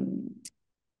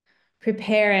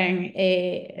preparing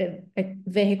a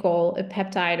vehicle, a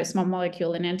peptide, a small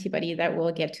molecule, an antibody that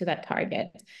will get to that target.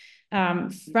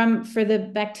 For the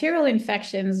bacterial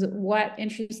infections, one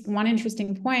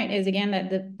interesting point is, again,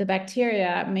 that the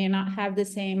bacteria may not have the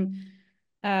same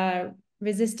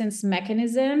resistance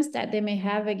mechanisms that they may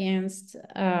have against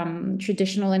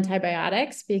traditional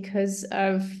antibiotics, because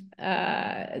of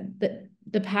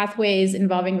the pathways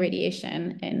involving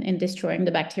radiation and destroying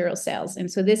the bacterial cells.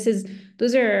 And so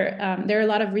there are a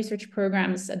lot of research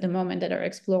programs at the moment that are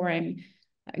exploring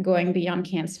going beyond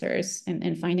cancers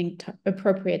and finding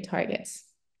appropriate targets.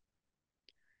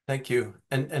 Thank you.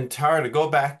 And Tara, to go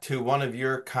back to one of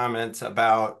your comments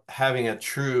about having a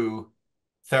true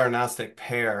theranostic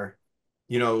pair,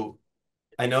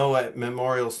 I know at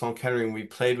Memorial Sloan Kettering we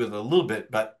played with it a little bit,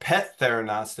 but PET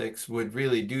theranostics would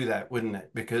really do that, wouldn't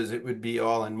it? Because it would be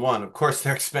all in one. Of course,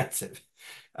 they're expensive,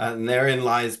 and therein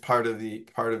lies part of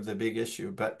the big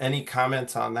issue. But any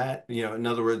comments on that? In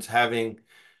other words, having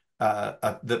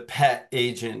the PET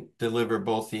agent deliver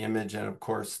both the image and, of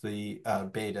course, the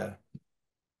beta.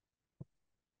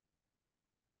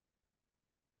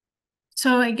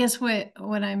 So I guess what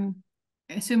I'm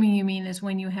assuming you mean is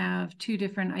when you have two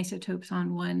different isotopes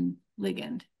on one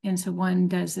ligand. And so one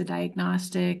does the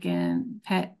diagnostic and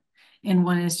PET, and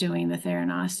one is doing the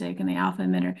theranostic and the alpha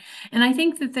emitter. And I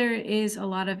think that there is a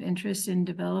lot of interest in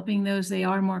developing those. They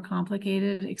are more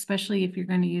complicated, especially if you're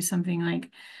going to use something like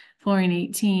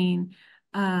fluorine-18,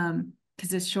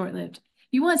 because it's short-lived.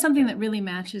 You want something that really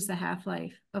matches the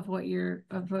half-life of what you're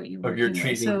working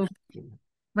with. So,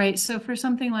 right. So for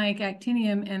something like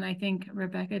actinium, and I think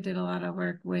Rebecca did a lot of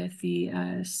work with the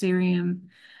cerium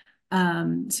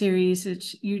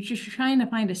series, you're just trying to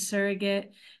find a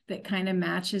surrogate that kind of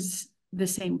matches the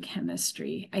same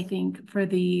chemistry, I think, for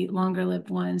the longer lived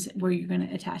ones where you're going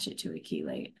to attach it to a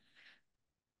chelate.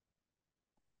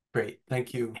 Great,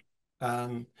 thank you.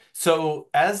 So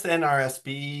as the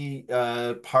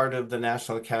NRSB part of the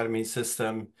National Academy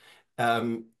system,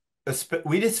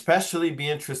 we'd especially be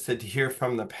interested to hear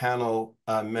from the panel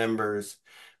members.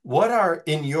 What are,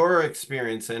 in your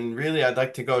experience, and really I'd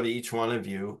like to go to each one of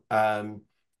you,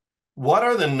 what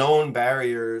are the known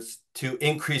barriers to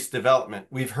increased development?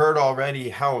 We've heard already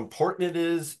how important it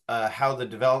is, how the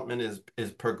development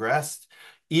is progressed.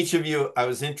 Each of you, I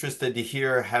was interested to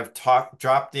hear, have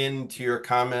dropped into your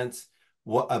comments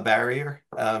what a barrier.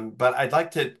 But I'd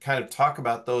like to kind of talk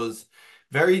about those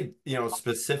very,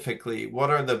 specifically. What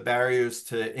are the barriers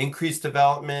to increased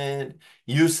development,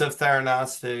 use of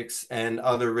theranostics, and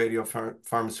other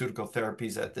radiopharmaceutical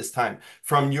therapies at this time,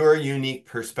 from your unique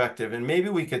perspective? And maybe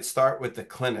we could start with the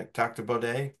clinic. Dr.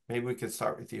 Baudet, maybe we could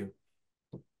start with you.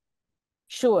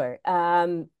 Sure.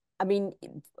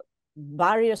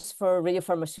 Barriers for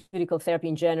radiopharmaceutical therapy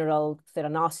in general,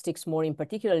 theranostics more in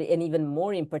particular, and even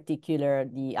more in particular,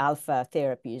 the alpha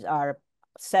therapies are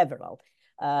several.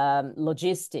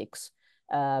 Logistics,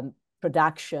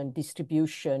 production,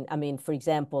 distribution. For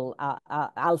example,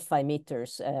 alpha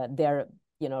emitters, their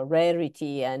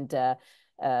rarity and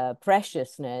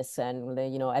preciousness, and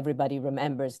everybody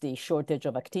remembers the shortage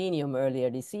of actinium earlier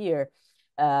this year.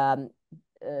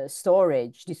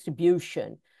 Storage,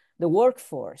 distribution, the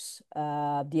workforce,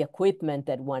 the equipment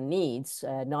that one needs.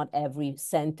 Not every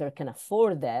center can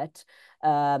afford that.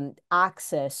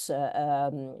 Access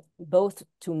both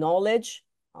to knowledge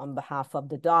on behalf of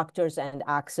the doctors and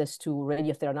access to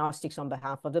radiotheranostics on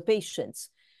behalf of the patients.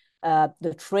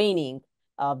 The training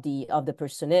of the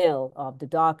personnel, of the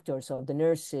doctors, of the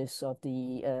nurses, of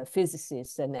the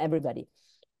physicists, and everybody.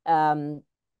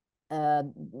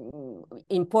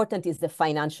 Important is the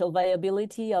financial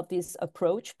viability of this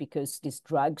approach, because these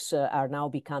drugs are now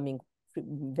becoming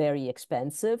very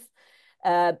expensive.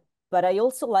 But I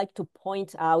also like to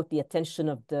point out the attention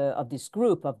of this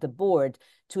group, of the board,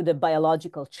 to the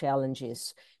biological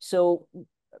challenges. So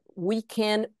we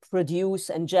can produce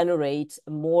and generate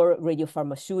more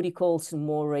radiopharmaceuticals,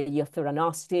 more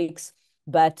radiotheranostics,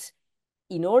 but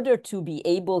in order to be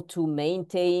able to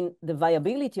maintain the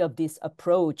viability of this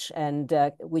approach, and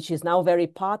which is now very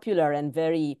popular and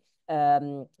very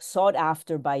sought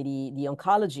after by the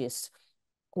oncologists,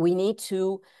 we need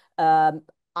to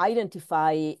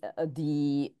identify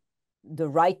the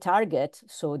right target.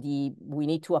 So we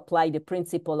need to apply the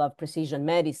principle of precision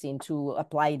medicine to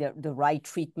apply the right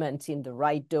treatment in the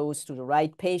right dose to the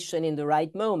right patient in the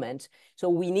right moment. So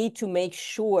we need to make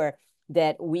sure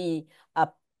that we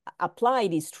apply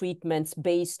these treatments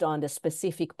based on the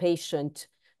specific patient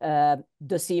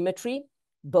dosimetry,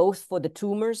 both for the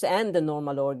tumors and the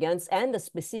normal organs, and the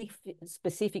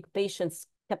specific patient's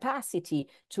capacity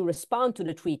to respond to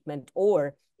the treatment,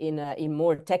 or in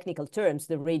more technical terms,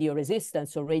 the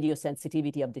radioresistance or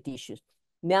radiosensitivity of the tissues.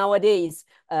 Nowadays,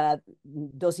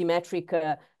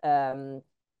 dosimetric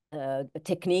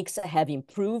techniques have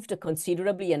improved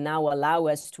considerably and now allow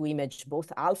us to image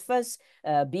both alphas,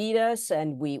 betas,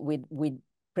 and with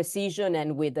precision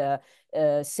and with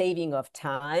saving of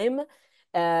time.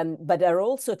 But there are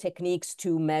also techniques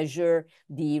to measure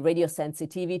the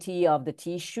radiosensitivity of the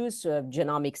tissues,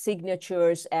 genomic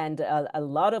signatures, and a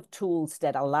lot of tools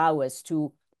that allow us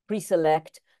to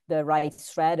pre-select the right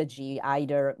strategy,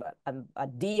 either a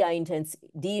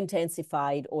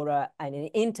de-intensified or an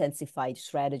intensified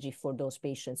strategy for those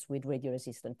patients with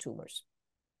radioresistant tumors.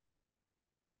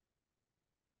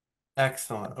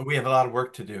 Excellent. We have a lot of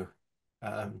work to do.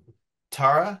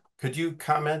 Tara, could you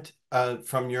comment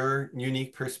from your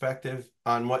unique perspective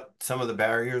on what some of the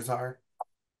barriers are?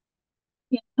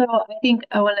 Yeah, so I think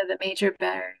one of the major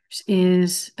barriers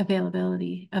is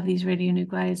availability of these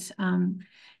radionuclides.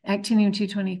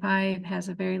 Actinium-225 has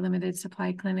a very limited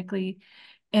supply clinically,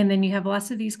 and then you have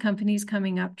lots of these companies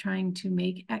coming up trying to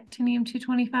make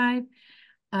actinium-225,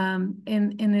 and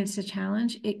it's a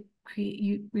challenge. It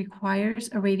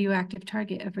requires a radioactive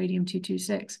target of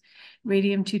radium-226.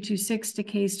 Radium-226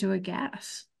 decays to a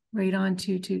gas,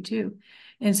 radon-222.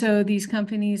 And so these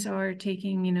companies are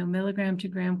taking, milligram to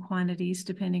gram quantities,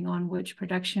 depending on which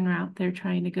production route they're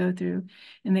trying to go through,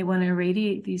 and they want to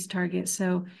irradiate these targets.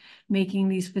 So making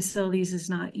these facilities is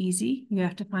not easy. You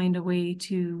have to find a way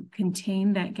to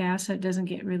contain that gas so it doesn't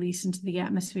get released into the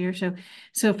atmosphere. So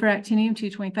for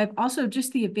actinium-225, also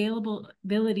just the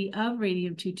availability of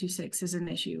radium-226 is an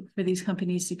issue for these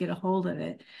companies to get a hold of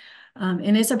it.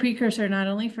 And it's a precursor not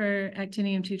only for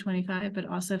actinium-225, but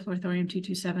also for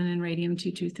thorium-227 and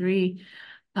radium-223.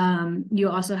 You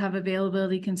also have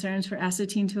availability concerns for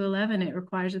astatine-211. It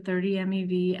requires a 30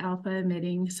 MeV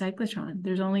alpha-emitting cyclotron.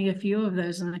 There's only a few of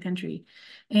those in the country.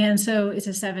 And so it's a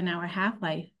 7-hour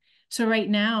half-life. So right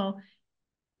now,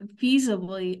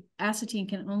 feasibly, astatine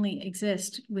can only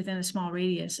exist within a small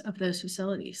radius of those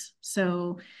facilities.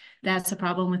 So that's a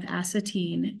problem with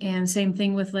astatine. And same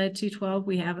thing with lead-212.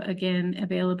 We have, again,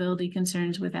 availability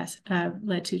concerns with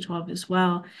lead-212 as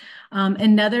well.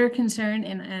 Another concern,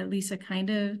 and Lisa kind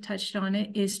of touched on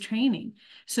it, is training.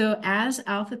 So as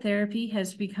alpha therapy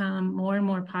has become more and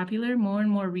more popular, more and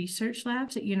more research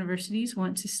labs at universities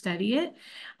want to study it.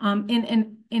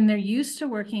 And they're used to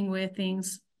working with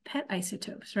things PET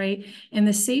isotopes, right? And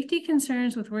the safety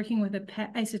concerns with working with a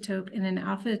PET isotope and an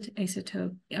alpha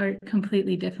isotope are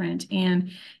completely different. And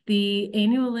the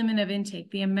annual limit of intake,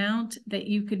 the amount that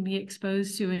you could be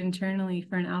exposed to internally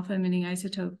for an alpha emitting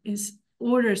isotope, is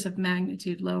orders of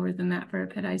magnitude lower than that for a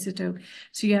PET isotope.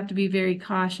 So you have to be very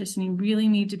cautious, and you really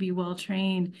need to be well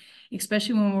trained,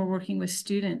 especially when we're working with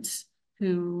students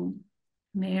who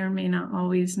may or may not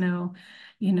always know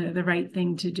the right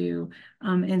thing to do.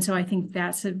 And so I think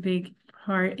that's a big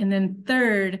part. And then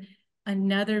third,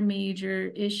 another major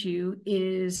issue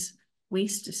is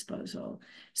waste disposal.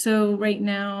 So right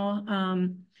now,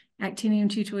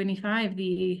 actinium-225,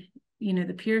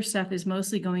 the pure stuff is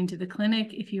mostly going to the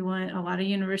clinic. If you want, a lot of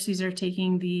universities are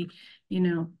taking the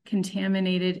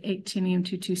contaminated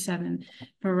actinium-227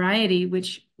 variety,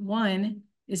 which one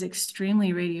is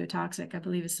extremely radiotoxic. I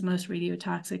believe it's the most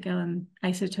radiotoxic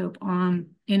isotope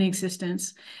in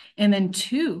existence. And then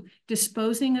two,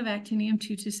 disposing of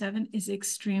actinium-227 is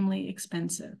extremely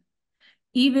expensive.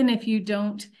 Even if you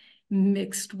don't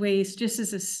mixed waste,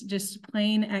 just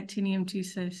plain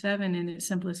actinium-227 in its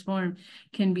simplest form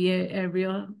can be a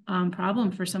real problem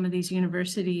for some of these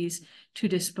universities to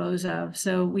dispose of.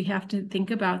 So we have to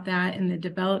think about that in the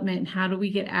development, and how do we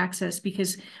get access,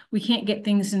 because we can't get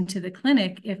things into the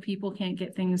clinic if people can't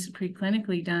get things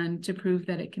preclinically done to prove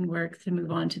that it can work to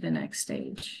move on to the next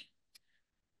stage.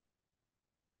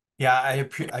 Yeah,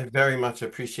 I very much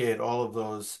appreciate all of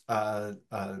those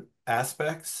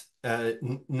aspects,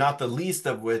 not the least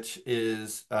of which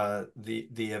is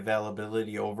the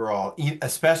availability overall,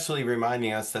 especially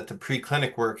reminding us that the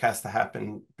preclinic work has to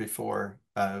happen before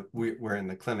we're in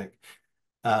the clinic.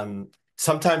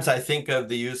 Sometimes I think of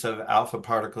the use of alpha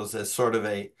particles as sort of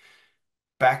a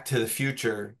back to the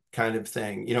future kind of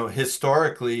thing.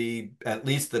 Historically, at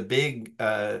least the big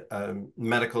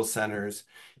medical centers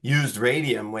used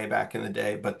radium way back in the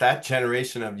day, but that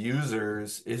generation of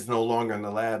users is no longer in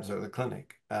the labs or the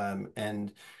clinic.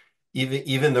 And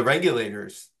even the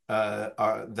regulators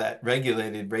that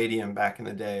regulated radium back in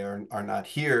the day are not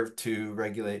here to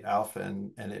regulate alpha,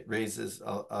 and it raises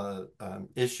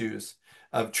issues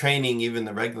of training even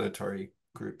the regulatory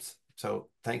groups. So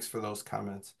thanks for those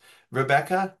comments.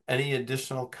 Rebecca, any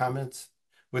additional comments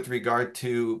with regard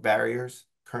to barriers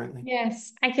currently?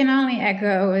 Yes, I can only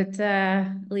echo what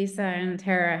Lisa and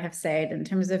Tara have said in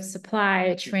terms of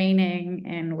supply, training,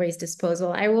 and waste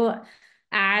disposal. I will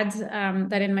add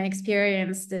that in my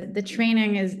experience, the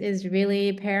training is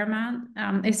really paramount,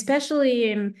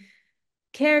 especially in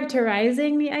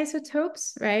characterizing the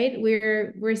isotopes, right?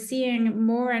 We're seeing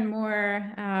more and more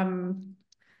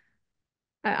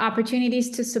opportunities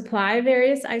to supply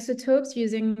various isotopes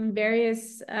using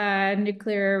various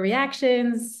nuclear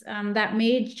reactions that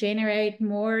may generate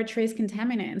more trace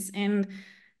contaminants. And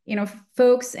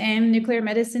folks in nuclear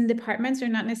medicine departments are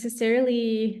not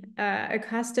necessarily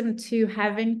accustomed to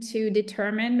having to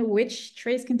determine which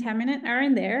trace contaminant are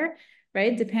in there,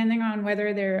 right? Depending on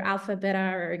whether they're alpha,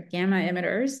 beta, or gamma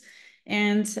emitters.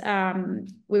 And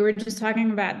we were just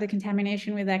talking about the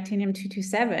contamination with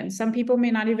actinium-227. Some people may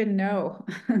not even know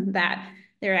that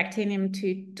their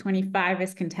actinium-225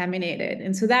 is contaminated.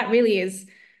 And so that really is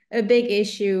a big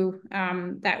issue,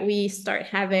 that we start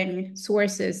having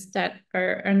sources that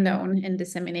are known and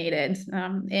disseminated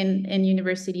in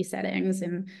university settings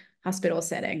and hospital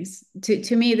settings.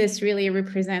 To me, this really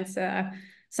represents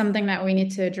something that we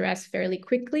need to address fairly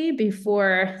quickly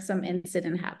before some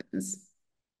incident happens.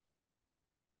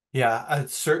 Yeah,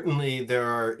 certainly there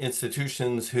are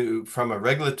institutions who, from a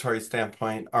regulatory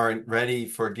standpoint, aren't ready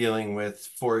for dealing with,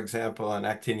 for example, an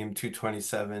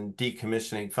actinium-227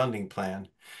 decommissioning funding plan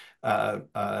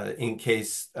in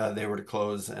case they were to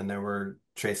close and there were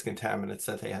trace contaminants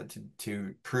that they had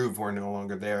to prove were no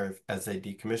longer there as they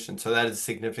decommissioned. So that is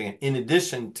significant, in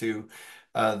addition to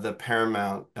the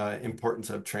paramount importance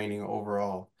of training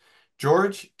overall.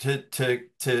 George, to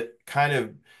kind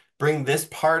of bring this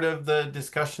part of the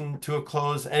discussion to a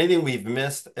close, anything we've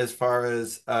missed as far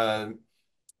as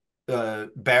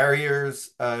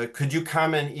barriers? Could you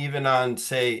comment even on,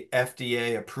 say,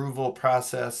 FDA approval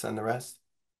process and the rest?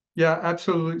 Yeah,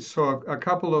 absolutely. So a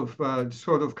couple of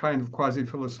sort of kind of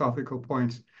quasi-philosophical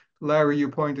points. Larry, you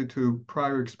pointed to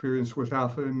prior experience with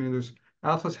alpha emitters.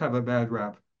 Alphas have a bad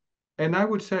rap. And I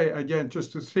would say, again,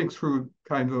 just to think through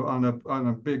kind of on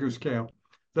a bigger scale,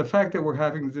 the fact that we're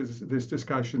having this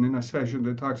discussion in a session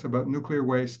that talks about nuclear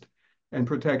waste and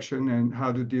protection and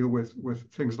how to deal with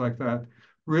things like that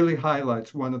really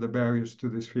highlights one of the barriers to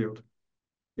this field.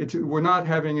 We're not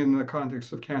having it in the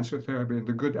context of cancer therapy and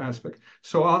the good aspect.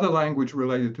 So all the language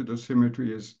related to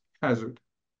dosimetry is hazard.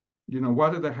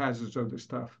 What are the hazards of this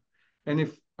stuff?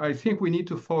 And I think we need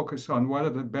to focus on what are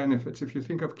the benefits. If you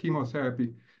think of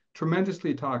chemotherapy,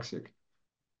 tremendously toxic.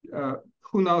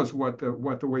 Who knows what the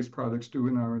waste products do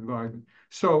in our environment?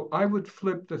 So I would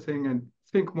flip the thing and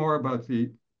think more about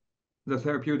the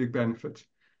therapeutic benefits.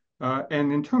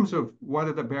 And in terms of what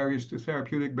are the barriers to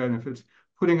therapeutic benefits,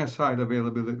 putting aside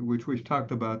availability, which we've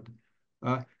talked about.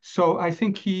 So I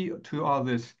think key to all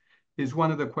this is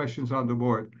one of the questions on the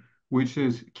board, which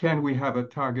is, can we have a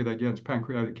target against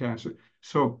pancreatic cancer?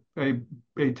 So a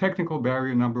technical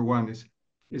barrier number one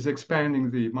is expanding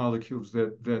the molecules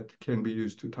that can be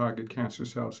used to target cancer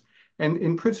cells. And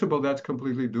in principle, that's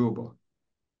completely doable.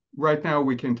 Right now,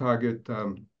 we can target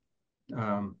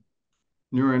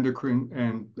neuroendocrine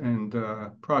and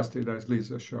prostate, as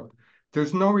Lisa showed.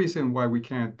 There's no reason why we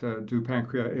can't do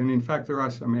pancreas. And in fact, there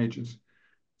are some agents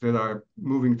that are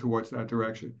moving towards that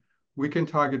direction. We can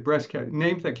target breast cancer,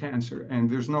 name the cancer, and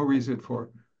there's no reason for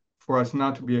us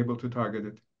not to be able to target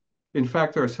it. In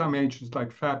fact, there are some agents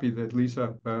like FAPI that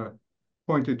Lisa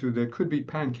pointed to that could be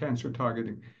pan-cancer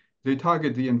targeting. They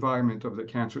target the environment of the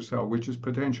cancer cell, which is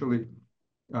potentially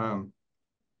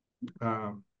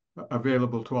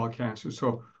available to all cancers.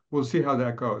 So we'll see how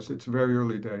that goes. It's very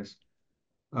early days.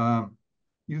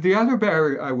 The other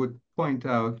barrier I would point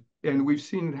out, and we've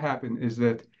seen it happen, is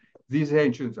that these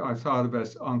agents are thought of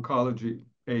as oncology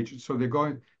agents. So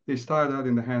they start out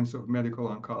in the hands of medical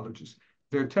oncologists.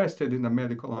 They're tested in the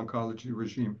medical oncology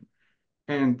regime.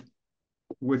 And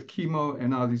with chemo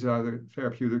and all these other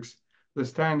therapeutics, the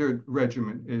standard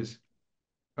regimen is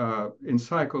in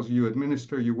cycles, you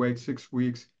administer, you wait 6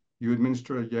 weeks, you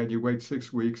administer again, you wait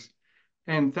 6 weeks.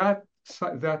 And that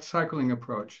cycling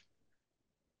approach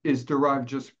is derived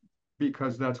just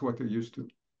because that's what they're used to.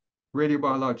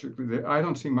 Radiobiologically, I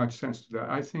don't see much sense to that.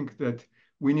 I think that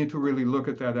we need to really look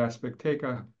at that aspect, take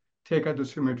a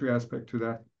dosimetry aspect to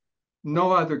that.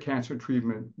 No other cancer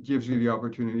treatment gives you the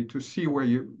opportunity to see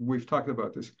where we've talked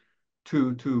about this,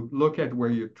 to look at where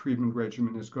your treatment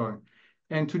regimen is going,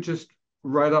 and to just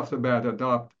right off the bat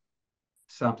adopt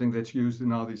something that's used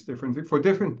in all these different,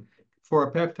 for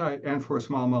a peptide and for a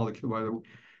small molecule, by the way.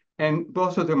 And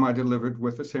both of them are delivered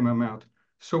with the same amount.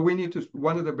 So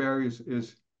one of the barriers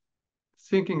is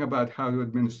thinking about how to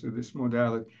administer this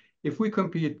modality. If we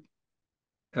compete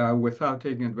without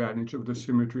taking advantage of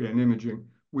dosimetry and imaging,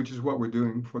 which is what we're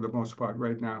doing for the most part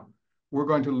right now, we're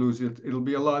going to lose it. It'll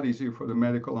be a lot easier for the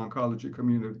medical oncology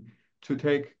community to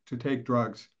take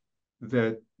drugs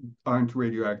that aren't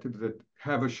radioactive, that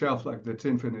have a shelf life that's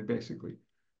infinite, basically.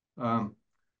 I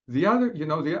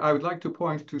would like to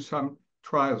point to some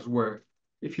trials where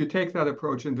if you take that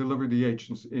approach and deliver the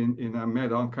agents in a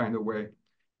med-on kind of way,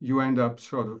 you end up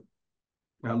sort of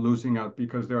losing out,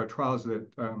 because there are trials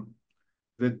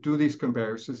that do these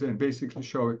comparisons and basically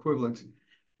show equivalence.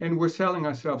 And we're selling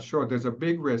ourselves short. There's a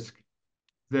big risk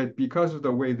that because of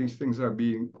the way these things are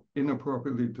being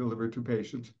inappropriately delivered to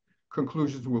patients,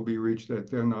 conclusions will be reached that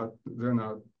they're not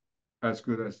as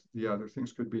good as the other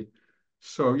things could be.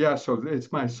 So yeah, so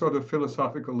it's my sort of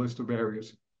philosophical list of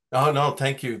areas. Oh, no,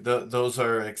 thank you. Those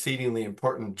are exceedingly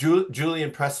important.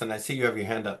 Julian Preston, I see you have your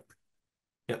hand up.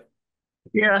 Yep.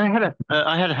 Yeah,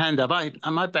 I had a hand up.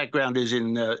 My background is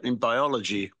in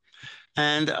biology,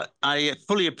 and I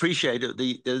fully appreciate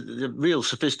the real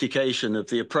sophistication of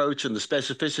the approach and the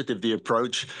specificity of the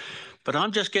approach. But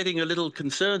I'm just getting a little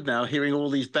concerned now hearing all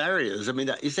these barriers. I mean,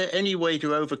 is there any way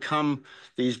to overcome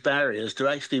these barriers to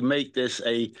actually make this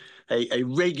a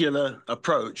regular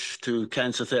approach to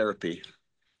cancer therapy?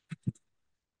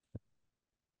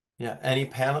 Yeah, any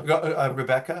panel?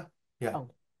 Rebecca? Yeah. Oh.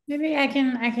 Maybe I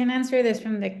can answer this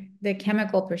from the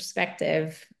chemical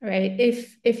perspective, right?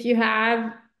 If you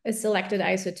have a selected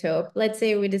isotope, let's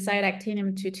say we decide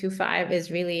actinium-225 is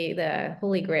really the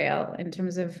holy grail in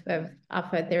terms of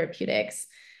alpha therapeutics,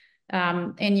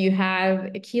 and you have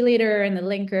a chelator and the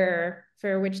linker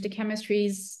for which the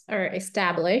chemistries are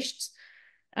established.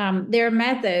 There are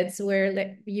methods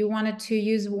where you wanted to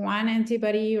use one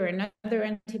antibody or another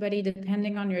antibody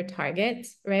depending on your target,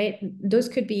 right? Those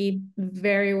could be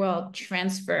very well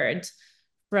transferred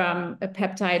from a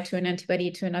peptide to an antibody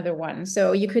to another one.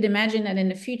 So you could imagine that in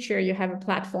the future, you have a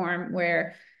platform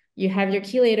where you have your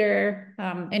chelator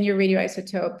and your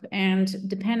radioisotope, and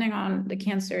depending on the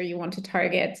cancer you want to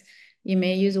target, you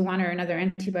may use one or another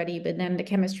antibody, but then the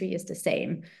chemistry is the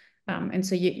same. And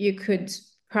so you could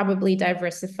probably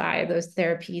diversify those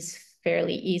therapies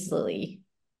fairly easily.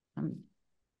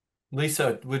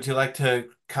 Lisa, would you like to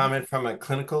comment from a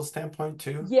clinical standpoint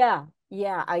too? Yeah,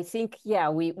 I think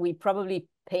we probably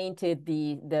painted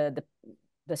the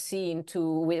scene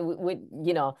with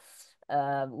you know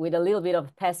with a little bit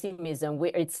of pessimism.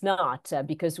 It's not,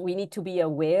 because we need to be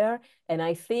aware, and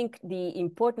I think the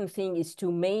important thing is to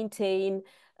maintain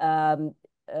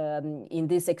in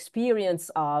this experience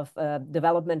of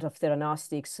development of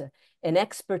theranostics, an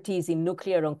expertise in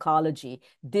nuclear oncology.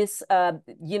 This,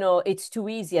 it's too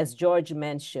easy, as George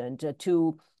mentioned,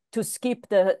 to skip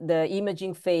the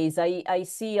imaging phase. I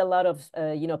see a lot of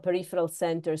peripheral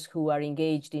centers who are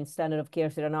engaged in standard of care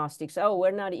theranostics. Oh,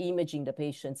 we're not imaging the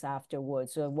patients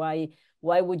afterwards. So why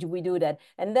would we do that?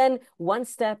 And then one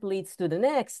step leads to the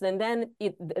next, and then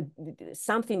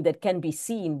something that can be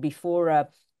seen before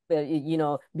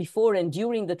before and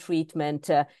during the treatment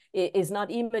is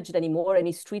not imaged anymore and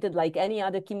is treated like any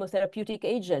other chemotherapeutic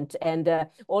agent. And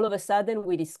all of a sudden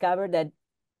we discover that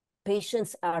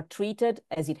patients are treated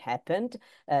as it happened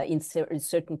in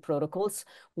certain protocols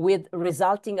with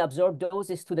resulting absorbed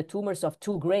doses to the tumors of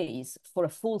 2 grays for a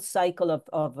full cycle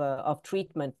of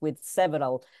treatment with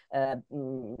several,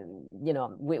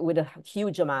 with a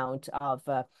huge amount of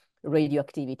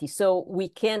radioactivity. So we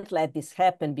can't let this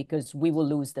happen because we will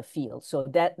lose the field.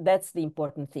 So that's the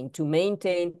important thing, to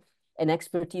maintain an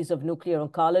expertise of nuclear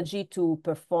oncology, to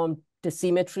perform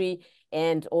dosimetry,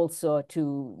 and also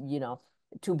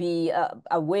to be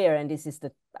aware, and this is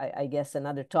I guess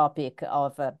another topic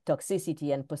of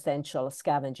toxicity and potential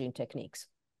scavenging techniques.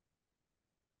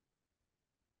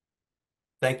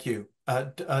 Thank you.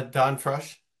 Don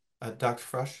Frush, Dr.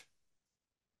 Frush.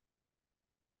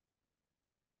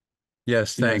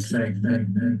 Yes, thanks.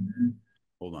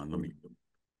 Hold on, let me.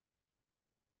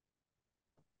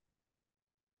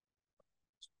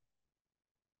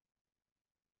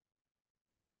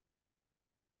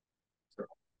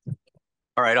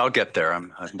 All right, I'll get there.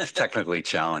 I'm technically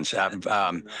challenged.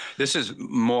 This is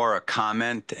more a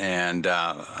comment, and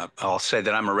I'll say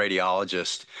that I'm a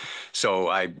radiologist, so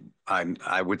I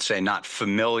would say not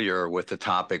familiar with the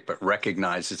topic, but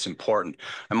recognize it's important.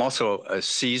 I'm also a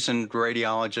seasoned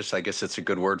radiologist. I guess it's a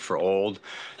good word for old.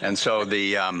 And so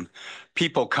the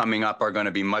people coming up are going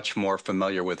to be much more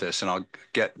familiar with this, and I'll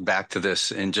get back to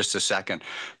this in just a second.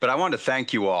 But I want to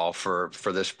thank you all for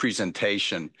this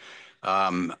presentation.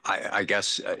 I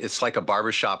guess it's like a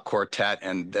barbershop quartet,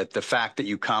 and that the fact that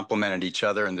you complimented each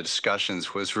other in the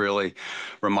discussions was really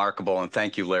remarkable. And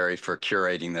thank you, Larry, for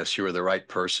curating this. You were the right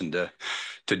person to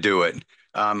do it.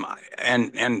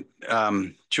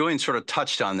 Julian sort of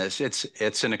touched on this.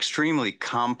 It's an extremely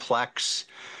complex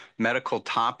medical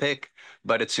topic,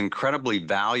 but it's incredibly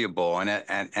valuable. And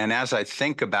as I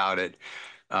think about it,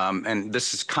 and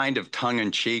this is kind of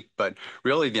tongue-in-cheek, but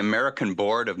really the American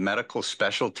Board of Medical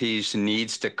Specialties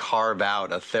needs to carve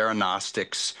out a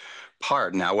theranostics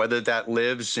part. Now, whether that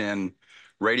lives in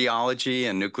radiology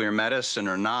and nuclear medicine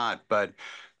or not, but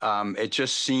it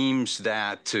just seems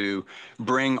that to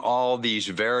bring all these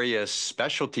various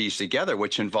specialties together,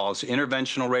 which involves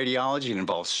interventional radiology, it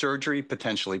involves surgery,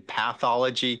 potentially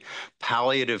pathology,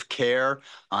 palliative care,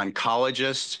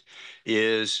 oncologists,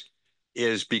 is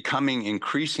becoming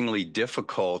increasingly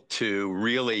difficult to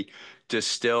really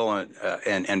distill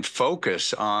and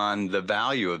focus on the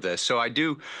value of this. So I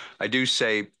do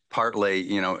say partly,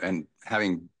 you know, and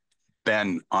having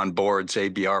been on boards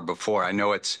ABR before, I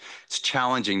know it's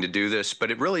challenging to do this,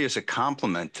 but it really is a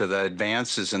compliment to the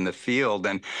advances in the field.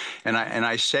 And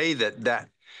I say that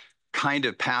kind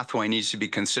of pathway needs to be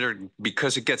considered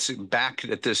because it gets back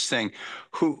at this thing.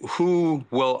 Who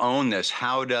will own this?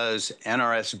 How does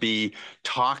NRSB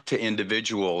talk to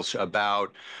individuals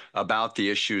about the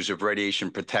issues of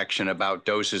radiation protection, about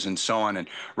doses and so on? And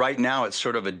right now it's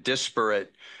sort of a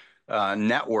disparate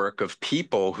network of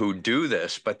people who do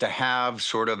this, but to have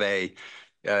sort of a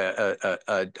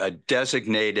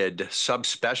designated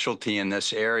subspecialty in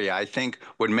this area, I think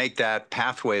would make that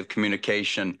pathway of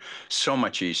communication so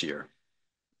much easier.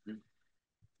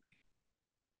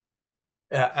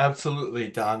 Yeah, absolutely,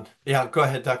 Don. Yeah, go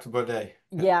ahead, Dr. Baudet.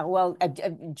 Yeah, well,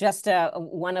 just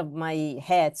one of my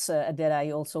hats that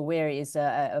I also wear is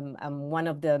I'm one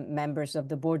of the members of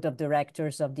the board of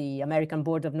directors of the American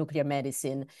Board of Nuclear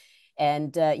Medicine.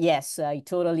 And yes, I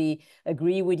totally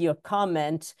agree with your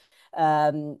comment.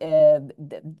 There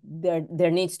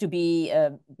needs to be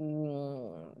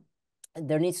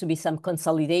some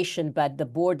consolidation, but the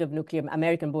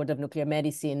American Board of Nuclear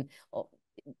Medicine,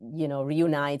 you know,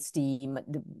 reunites the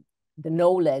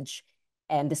knowledge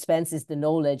and dispenses the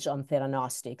knowledge on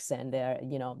theranostics, and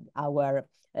you know, our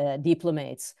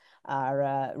diplomats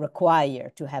are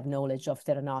required to have knowledge of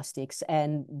theranostics,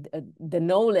 and the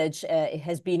knowledge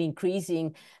has been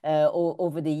increasing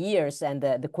over the years, and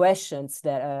the questions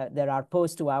that are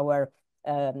posed to our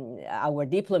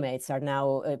diplomats are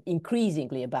now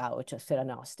increasingly about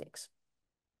theranostics.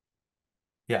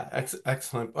 Yeah,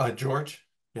 excellent. George?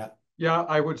 Yeah. Yeah,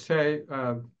 I would say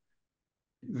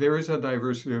there is a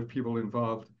diversity of people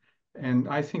involved. And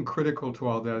I think critical to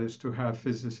all that is to have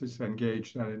physicists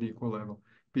engaged at an equal level,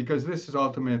 because this is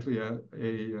ultimately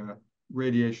a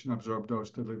radiation absorbed dose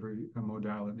delivery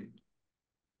modality.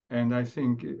 And I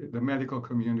think the medical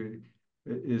community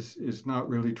is not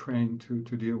really trained to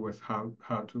deal with how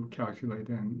to calculate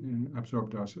and absorb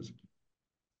doses.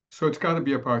 So it's got to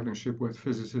be a partnership with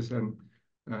physicists and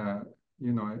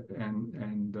you know,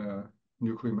 and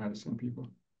nuclear medicine people.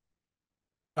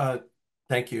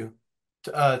 Thank you.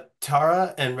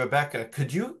 Tara and Rebecca,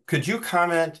 could you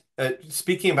comment,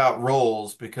 speaking about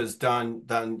roles, because Don,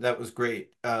 that was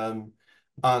great, on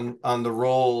the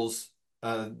roles.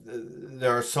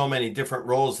 There are so many different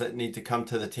roles that need to come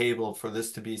to the table for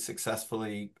this to be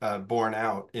successfully borne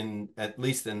out, at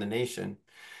least in the nation.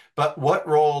 But what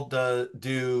role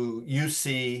do you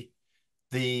see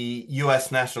the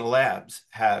U.S. national labs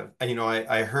have? You know,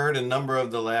 I heard a number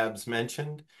of the labs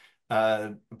mentioned,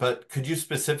 but could you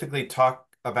specifically talk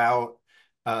about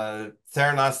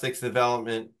theranostics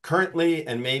development currently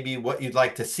and maybe what you'd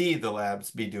like to see the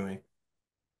labs be doing?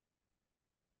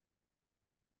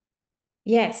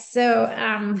 Yes, so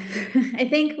I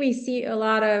think we see a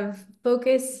lot of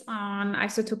focus on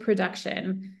isotope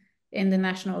production in the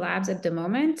national labs at the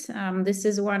moment. This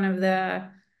is one of the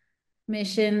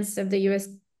missions of the U.S.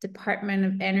 Department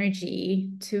of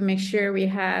Energy to make sure we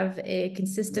have a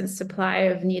consistent supply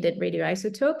of needed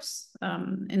radioisotopes.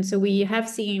 And so we have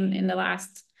seen in the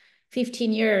last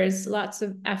 15 years lots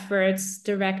of efforts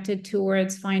directed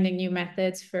towards finding new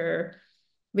methods for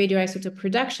radioisotope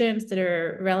productions that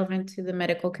are relevant to the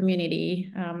medical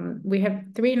community. We have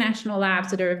 3 national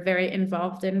labs that are very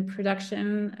involved in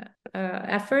production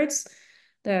efforts: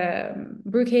 the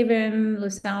Brookhaven,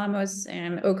 Los Alamos,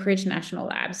 and Oak Ridge National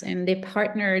Labs. And they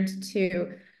partnered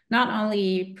to not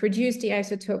only produce the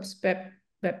isotopes,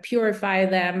 but purify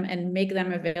them and make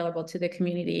them available to the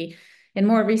community. And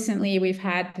more recently, we've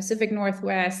had Pacific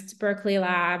Northwest, Berkeley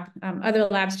Lab, other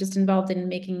labs just involved in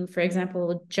making, for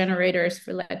example, generators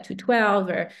for lead-212,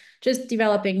 or just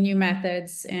developing new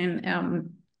methods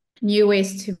and new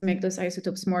ways to make those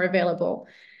isotopes more available.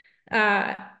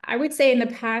 I would say in the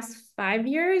past 5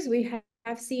 years, we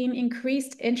have seen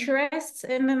increased interest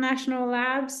in the national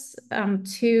labs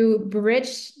to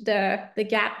bridge the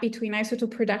gap between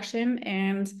isotope production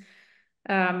and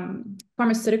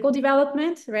pharmaceutical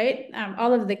development, right?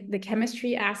 All of the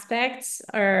chemistry aspects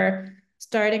are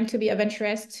starting to be of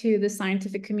interest to the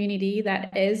scientific community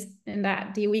that is in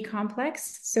that DOE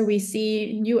complex. So we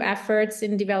see new efforts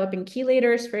in developing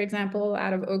chelators, for example,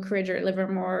 out of Oak Ridge or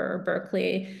Livermore or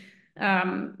Berkeley.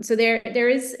 So there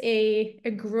is a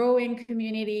growing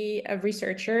community of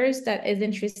researchers that is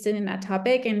interested in that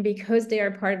topic. And because they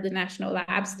are part of the national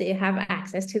labs, they have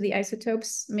access to the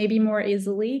isotopes maybe more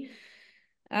easily.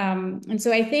 And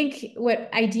so I think what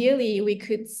ideally we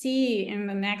could see in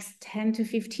the next 10 to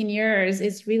 15 years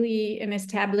is really an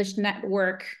established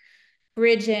network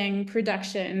bridging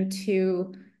production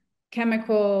to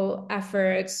chemical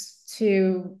efforts,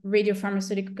 to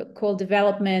radiopharmaceutical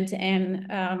development,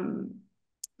 and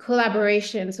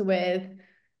collaborations with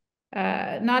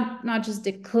not just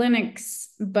the clinics,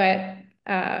 but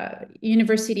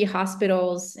university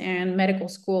hospitals and medical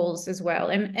schools as well,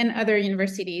 and other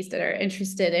universities that are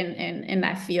interested in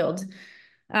that field.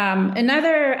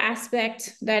 Another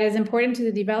aspect that is important to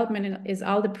the development is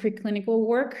all the preclinical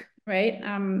work, right?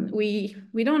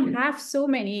 We don't have so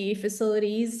many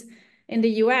facilities in the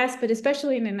US, but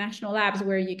especially in the national labs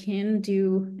where you can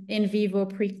do in vivo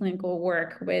preclinical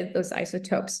work with those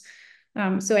isotopes.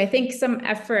 So I think some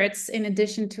efforts in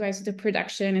addition to isotope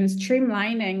production and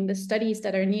streamlining the studies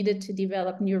that are needed to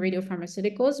develop new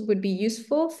radiopharmaceuticals would be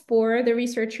useful for the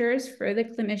researchers, for the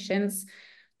clinicians,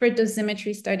 for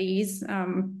dosimetry studies,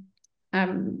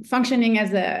 functioning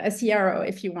as a CRO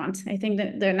if you want. I think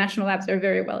that the national labs are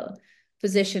very well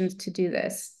positioned to do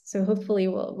this. So hopefully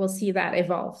we'll see that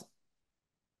evolve.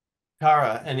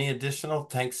 Tara, any additional?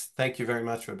 Thank you very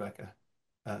much, Rebecca.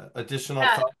 Additional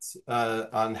thoughts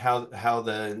on how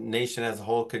the nation as a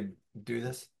whole could do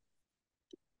this?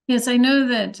 Yes, I know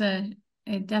that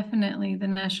definitely the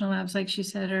national labs, like she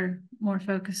said, are more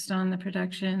focused on the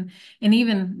production and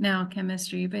even now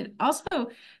chemistry, but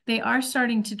also they are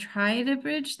starting to try to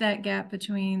bridge that gap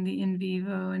between the in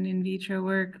vivo and in vitro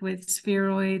work with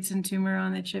spheroids and tumor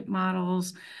on the chip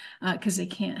models, because they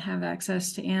can't have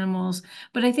access to animals.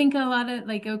 But I think a lot of,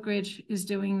 like Oak Ridge is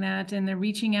doing that, and they're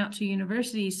reaching out to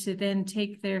universities to then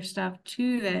take their stuff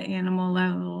to the animal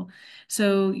level.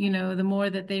 So, you know, the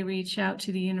more that they reach out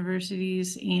to the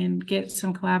universities and get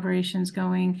some collaborations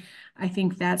going, I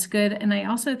think that's good. And I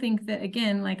also think that,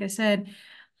 again, like I said,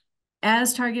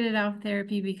 as targeted alpha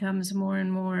therapy becomes more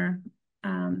and more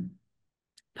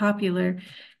popular,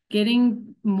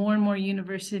 getting more and more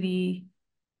university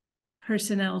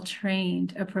personnel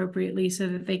trained appropriately so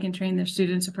that they can train their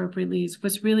students appropriately is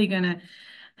what's really going to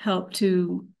help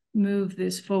to move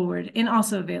this forward. And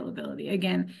also availability.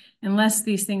 Again, unless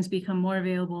these things become more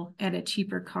available at a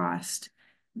cheaper cost,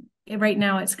 right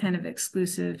now it's kind of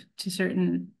exclusive to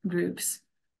certain groups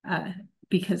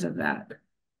because of that.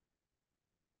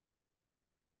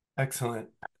 Excellent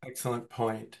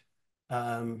point.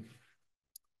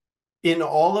 In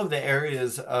all of the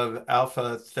areas of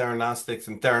alpha theranostics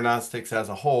and theranostics as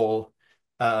a whole,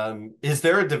 is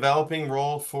there a developing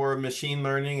role for machine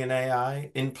learning and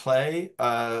AI in play?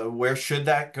 Where should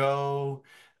that go?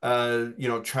 You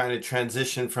know, trying to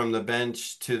transition from the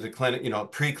bench to the clinic, you know,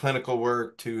 preclinical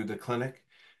work to the clinic.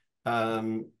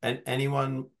 And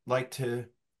anyone like to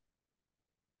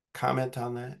comment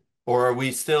on that? Or are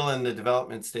we still in the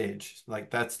development stage? Like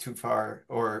that's too far,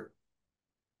 or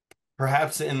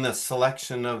perhaps in the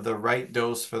selection of the right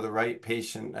dose for the right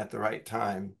patient at the right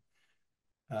time.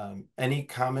 Any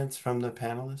comments from the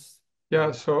panelists?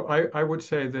 Yeah, so I would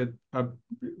say that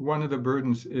one of the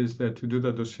burdens is that to do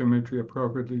the dosimetry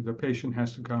appropriately, the patient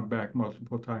has to come back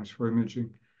multiple times for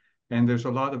imaging. And there's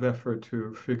a lot of effort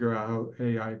to figure out how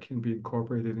AI can be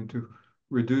incorporated into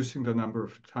reducing the number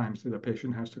of times that a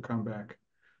patient has to come back.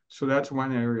 So that's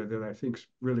one area that I think is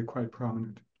really quite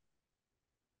prominent.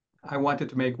 I wanted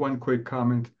to make one quick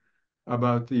comment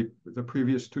about the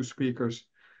previous two speakers.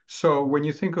 So when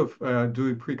you think of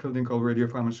doing preclinical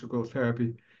radiopharmaceutical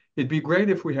therapy, it'd be great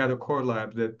if we had a core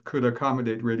lab that could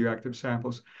accommodate radioactive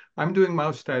samples. I'm doing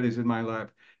mouse studies in my lab,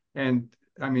 and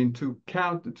I mean, to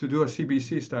do a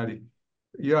CBC study,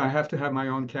 yeah, I have to have my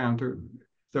own counter.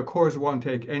 The cores won't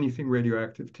take anything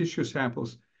radioactive. Tissue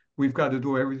samples, we've got to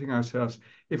do everything ourselves.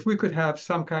 If we could have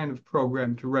some kind of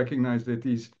program to recognize that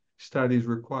these studies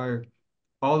require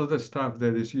all of the stuff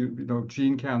that is, you know,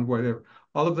 gene count, whatever,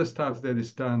 all of the stuff that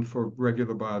is done for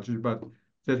regular biology, but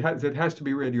that has to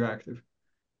be radioactive.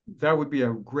 That would be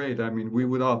a great, I mean, we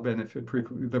would all benefit.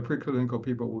 The preclinical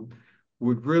people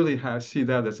would really see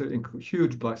that as a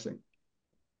huge blessing.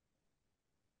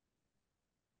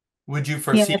 Would you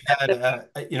foresee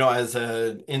that, you know, as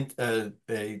an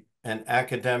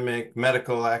academic,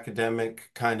 medical academic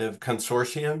kind of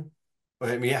consortium?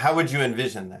 I mean, how would you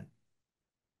envision that?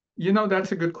 You know,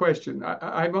 that's a good question.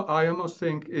 I almost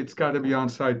think it's got to be on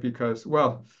site because,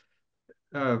 well,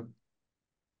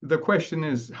 the question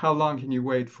is, how long can you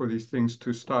wait for these things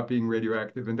to stop being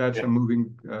radioactive? And that's a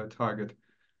moving target.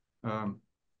 Um,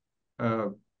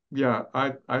 yeah,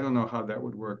 I don't know how that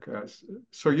would work.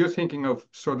 So you're thinking of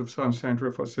sort of some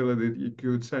central facility that you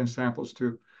could send samples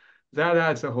to. That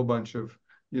adds a whole bunch of,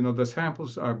 you know, the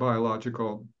samples are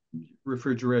biological,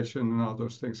 refrigeration and all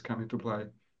those things come into play.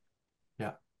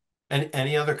 Yeah. And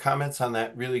any other comments on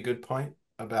that really good point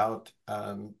about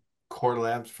core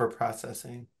labs for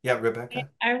processing? Yeah, Rebecca?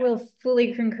 I will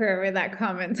fully concur with that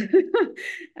comment.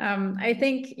 I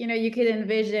think, you know, you could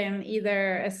envision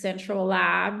either a central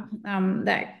lab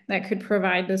that could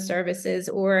provide the services,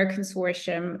 or a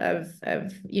consortium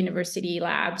of university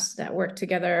labs that work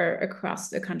together across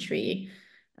the country,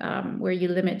 where you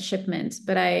limit shipments.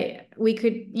 But we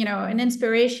could, you know, an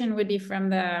inspiration would be from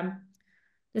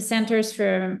the Centers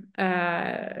for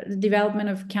the Development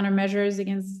of Countermeasures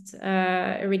Against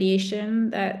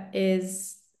Irradiation, that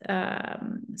is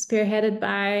spearheaded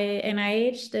by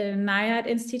NIH, the NIAID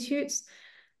institutes.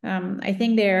 I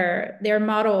think they're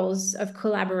models of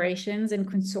collaborations and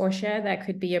consortia that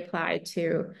could be applied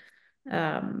to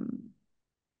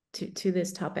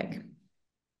this topic.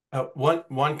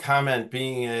 One comment,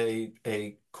 being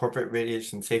a corporate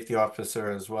radiation safety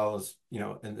officer as well as, you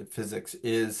know, in the physics,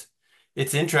 is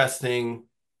it's interesting.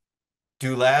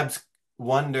 Do labs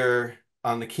wonder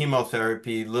on the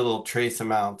chemotherapy little trace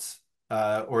amounts,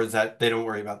 or is that they don't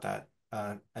worry about that?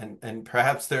 And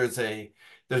perhaps there's a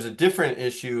different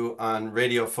issue on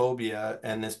radiophobia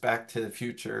and this Back to the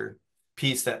Future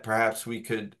piece that perhaps we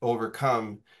could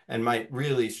overcome and might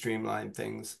really streamline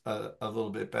things a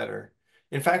little bit better.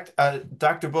 In fact,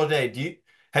 Dr. Baudet,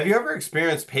 have you ever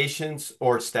experienced patients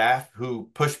or staff who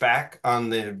push back on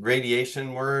the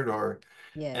radiation word, or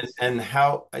Yes. and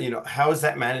how, you know, how is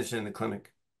that managed in the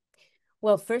clinic?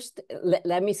 Well, first,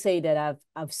 let me say that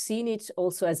I've seen it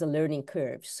also as a learning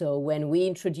curve. So when we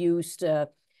introduced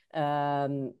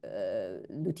lutetium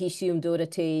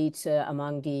dotatate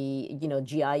among the, you know,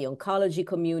 GI oncology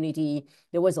community,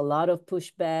 there was a lot of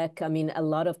pushback. I mean, a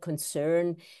lot of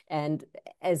concern. And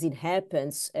as it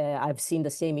happens, I've seen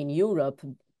the same in Europe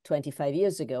 25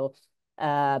 years ago.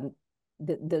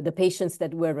 The patients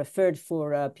that were referred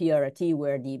for PRRT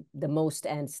were the most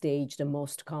end stage, the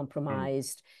most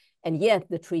compromised. And yet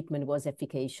the treatment was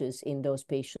efficacious in those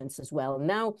patients as well.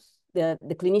 Now the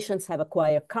clinicians have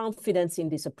acquired confidence in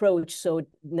this approach. So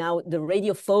now the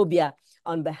radiophobia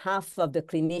on behalf of the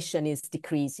clinician is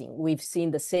decreasing. We've seen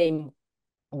the same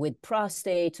with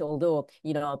prostate, although,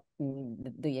 you know,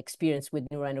 the experience with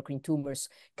neuroendocrine tumors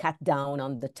cut down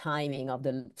on the timing of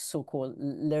the so-called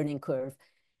learning curve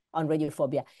on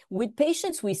radiophobia. With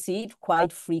patients, we see it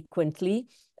quite frequently.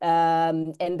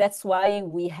 And that's why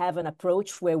we have an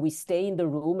approach where we stay in the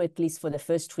room, at least for the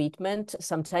first treatment.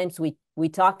 Sometimes we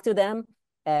talk to them.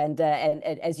 And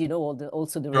as you know,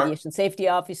 also the radiation safety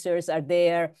officers are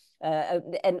there.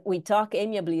 And we talk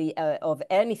amiably of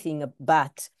anything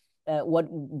but what,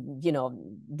 you know,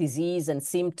 disease and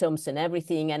symptoms and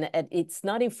everything. And it's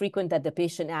not infrequent that the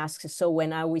patient asks, so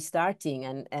when are we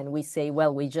starting? And we say,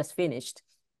 well, we just finished.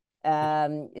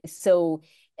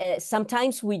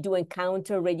 Sometimes we do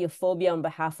encounter radiophobia on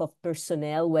behalf of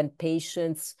personnel when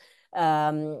patients,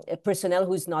 personnel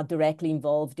who's not directly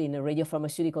involved in a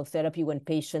radiopharmaceutical therapy, when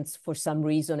patients for some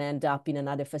reason end up in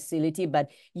another facility.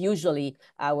 But usually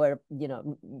our,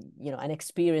 an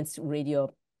experienced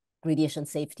radiation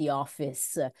safety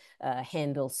office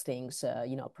handles things,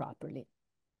 properly.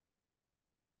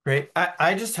 Great.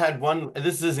 I just had one,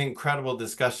 this is an incredible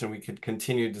discussion. We could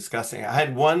continue discussing. I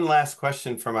had one last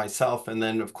question for myself, and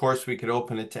then of course we could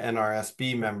open it to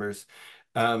NRSB members.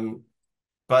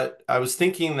 But I was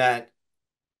thinking that,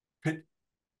 are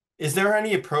there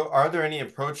any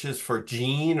approaches for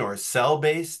gene or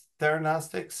cell-based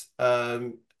theranostics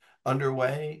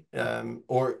underway,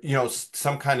 or,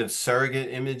 some kind of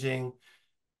surrogate imaging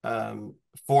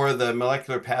for the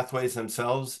molecular pathways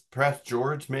themselves? Perhaps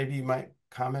George, maybe you might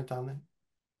comment on that.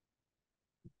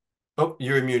 Oh,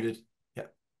 you're muted. Yeah.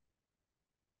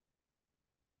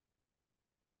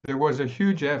 There was a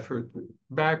huge effort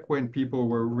back when people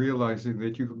were realizing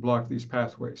that you could block these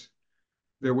pathways.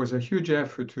 There was a huge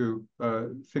effort to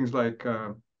things like,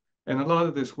 and a lot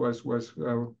of this was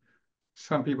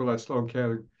some people at Sloan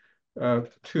Kettering,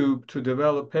 to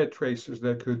develop PET tracers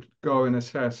that could go and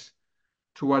assess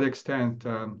to what extent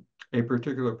a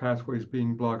particular pathway is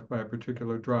being blocked by a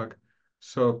particular drug.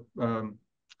 So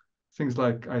things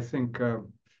like, I think, the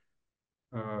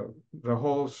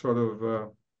whole sort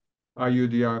of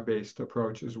IUDR-based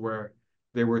approaches where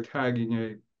they were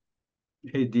tagging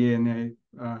a DNA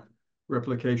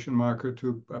replication marker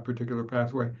to a particular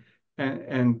pathway,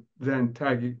 and then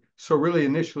tagging. So really,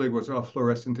 initially it was all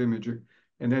fluorescent imaging,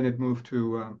 and then it moved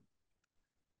to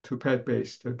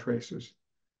PET-based tracers.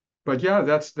 But yeah,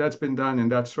 that's been done,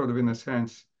 and that's sort of in a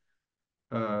sense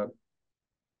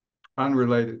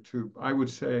unrelated to, I would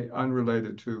say,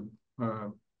 unrelated to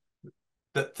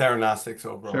the theranostics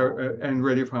overall and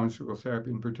radiopharmaceutical therapy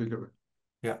in particular.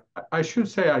 Yeah, I should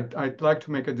say I'd like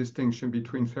to make a distinction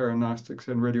between theranostics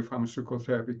and radiopharmaceutical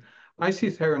therapy. I see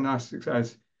theranostics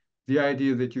as the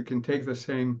idea that you can take the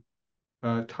same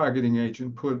targeting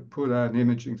agent, put an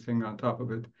imaging thing on top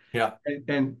of it. Yeah.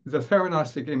 And the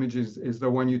theranostic image is the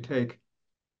one you take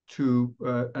to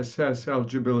assess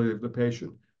eligibility of the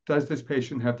patient. Does this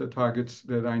patient have the targets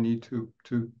that I need to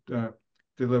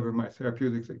deliver my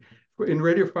therapeutic thing? In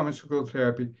radiopharmaceutical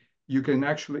therapy, you can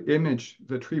actually image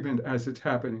the treatment as it's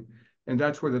happening, and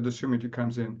that's where the dosimetry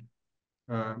comes in.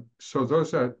 So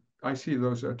those are, I see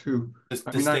those are two.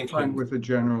 I mean, I'm fine with the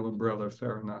general umbrella of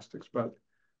theranostics, but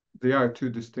they are two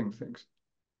distinct things.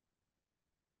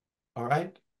 All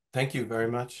right. Thank you very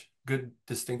much. Good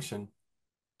distinction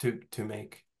to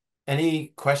make. Any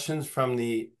questions from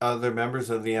the other members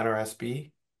of the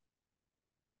NRSB?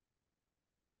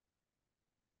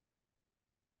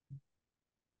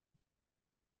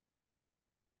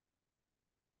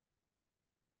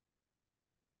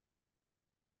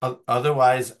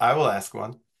 Otherwise, I will ask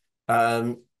one.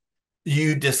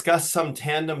 You discussed some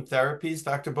tandem therapies,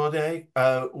 Dr. Baudet.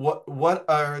 What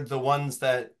are the ones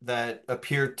that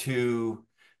appear to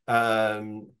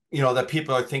that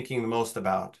people are thinking the most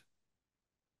about?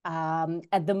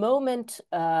 At the moment,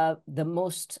 the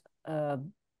most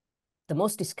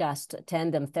discussed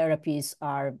tandem therapies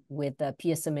are with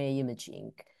PSMA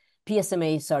imaging.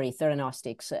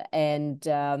 Theranostics. And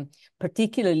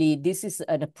particularly, this is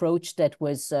an approach that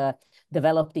was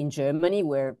developed in Germany,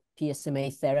 where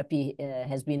PSMA therapy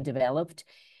has been developed.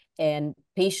 And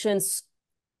patients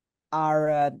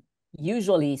are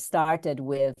usually started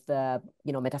with,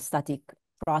 metastatic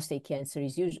prostate cancer.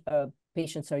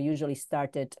 Patients are usually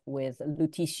started with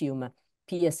lutetium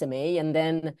PSMA. And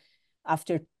then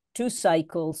after 2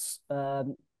 cycles,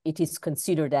 it is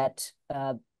considered that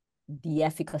the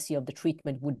efficacy of the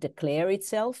treatment would declare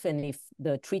itself. And if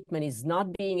the treatment is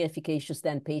not being efficacious,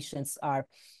 then patients are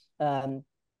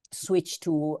switched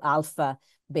to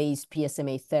alpha-based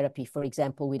PSMA therapy, for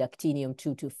example, with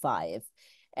actinium-225.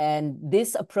 And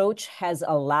this approach has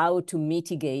allowed to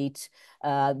mitigate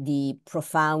the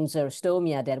profound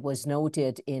xerostomia that was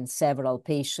noted in several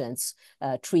patients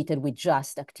treated with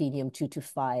just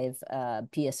actinium-225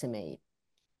 PSMA.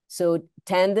 So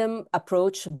tandem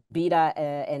approach, beta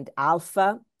and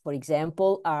alpha, for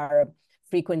example, are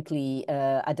frequently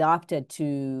adopted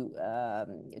to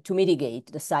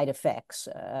mitigate the side effects.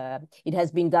 It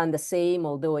has been done the same,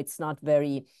 although it's not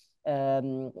very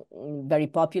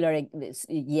popular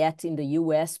yet in the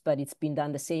US, but it's been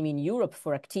done the same in Europe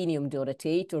for actinium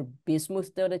dotatate or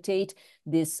bismuth dotatate.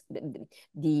 The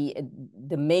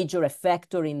major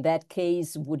effector in that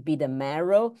case would be the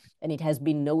marrow, and it has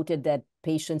been noted that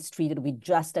patients treated with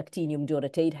just actinium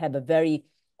dotatate have a very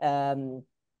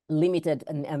limited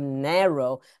and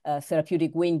narrow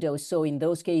therapeutic window. So in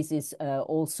those cases,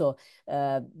 also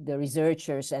the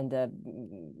researchers and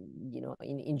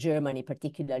in Germany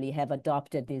particularly have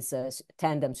adopted this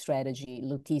tandem strategy,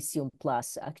 lutetium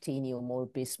plus actinium or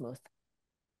bismuth.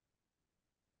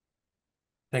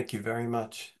 Thank you very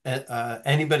much.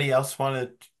 Anybody else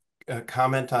want to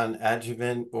comment on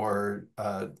adjuvant or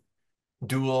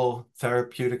dual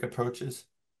therapeutic approaches?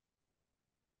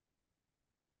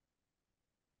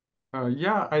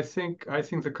 Yeah, I think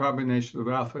the combination of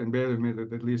alpha and beta emitter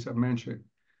that Lisa mentioned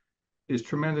is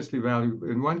tremendously valuable.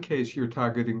 In one case, you're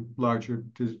targeting larger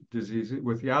diseases.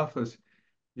 With the alphas,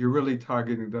 you're really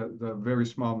targeting the very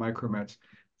small micromets.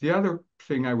 The other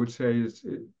thing I would say is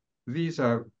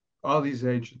all these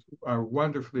agents are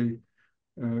wonderfully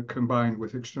combined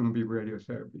with external beam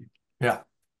radiotherapy. Yeah.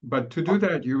 But to do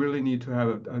that, you really need to have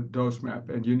a dose map,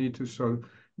 and you need to sort of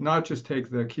not just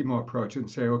take the chemo approach and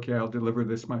say, okay, I'll deliver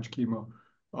this much chemo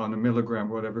on a milligram,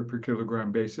 whatever, per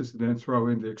kilogram basis, and then throw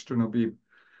in the external beam.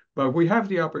 But we have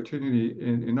the opportunity,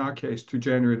 in our case, to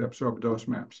generate absorbed dose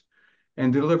maps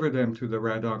and deliver them to the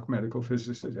rad-onc medical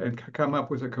physicists and come up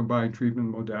with a combined treatment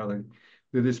modality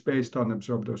that is based on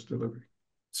absorbed dose delivery.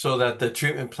 So that the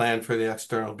treatment plan for the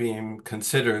external beam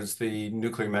considers the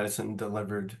nuclear medicine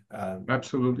delivered.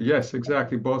 Absolutely. Yes,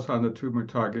 exactly. Both on the tumor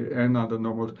target and on the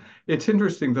normal. It's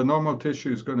interesting. The normal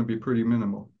tissue is going to be pretty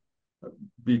minimal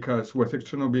because with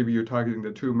external beam, you're targeting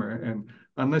the tumor. And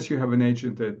unless you have an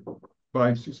agent that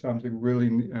binds to something really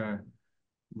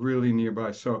really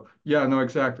nearby. So yeah, no,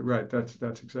 exactly right. That's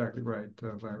exactly right,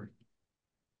 Larry.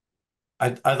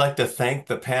 I'd like to thank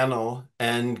the panel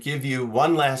and give you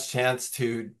one last chance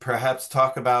to perhaps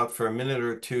talk about for a minute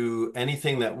or two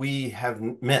anything that we have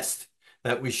missed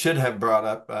that we should have brought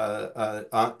up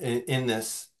in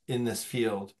this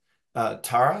field.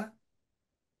 Tara?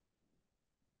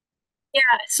 Yeah,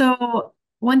 so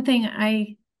one thing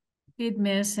I did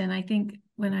miss, and I think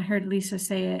when I heard Lisa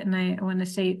say it, and I want to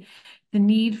say the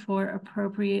need for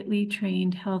appropriately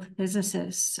trained health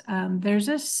physicists. There's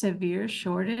a severe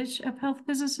shortage of health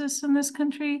physicists in this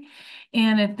country.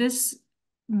 And if this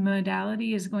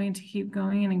modality is going to keep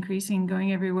going and increasing,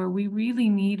 going everywhere, we really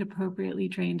need appropriately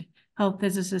trained health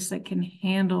physicists that can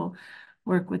handle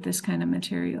work with this kind of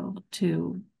material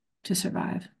to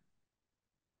survive.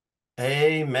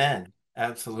 Amen.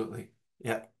 Absolutely.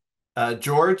 Yeah.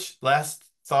 George, last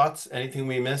thoughts? Anything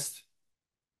we missed?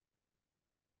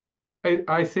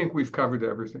 I think we've covered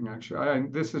everything, actually.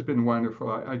 This has been wonderful.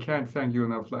 I can't thank you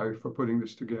enough, Larry, for putting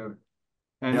this together.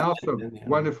 And Yeah, also yeah.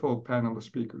 wonderful panel of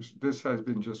speakers. This has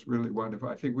been just really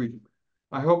wonderful.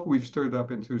 I hope we've stirred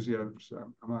up enthusiasm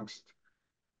amongst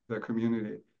the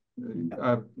community.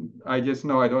 I just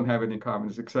know I don't have any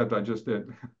comments, except I just did.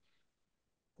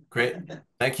 Great.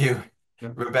 Thank you. Yeah.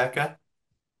 Rebecca,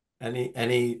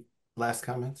 any last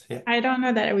comments? Yeah. I don't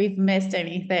know that we've missed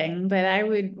anything, but I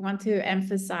would want to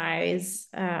emphasize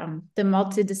the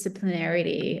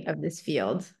multidisciplinarity of this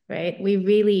field, right? We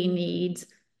really need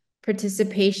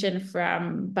participation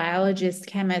from biologists,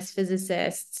 chemists,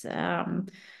 physicists,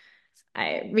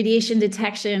 radiation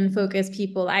detection focused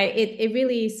people. It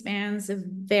really spans a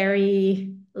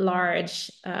very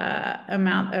large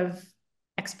amount of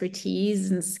expertise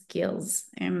and skills,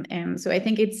 and so I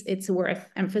think it's worth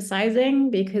emphasizing,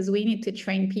 because we need to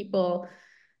train people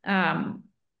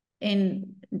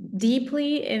in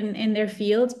deeply in their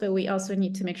fields, but we also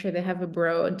need to make sure they have a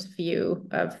broad view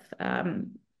of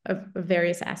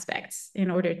various aspects in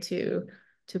order to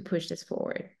push this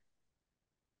forward.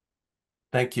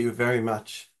 Thank you very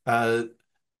much. Dr.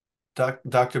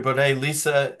 Baudet,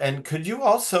 Lisa, and could you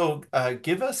also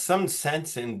give us some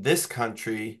sense in this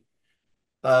country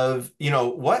of,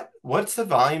 what's the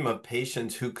volume of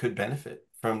patients who could benefit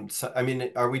from, I mean,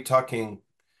 are we talking,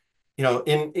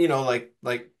 like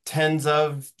tens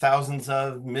of thousands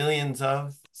of millions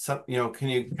of, can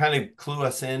you kind of clue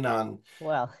us in on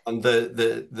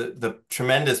the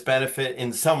tremendous benefit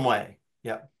in some way?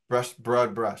 Yeah.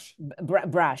 Broad brush.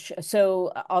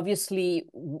 So obviously,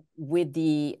 with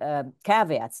the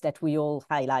caveats that we all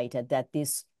highlighted, that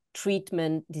this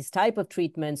type of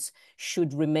treatments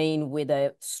should remain with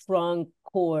a strong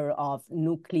core of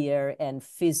nuclear and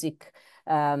physics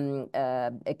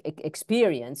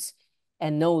experience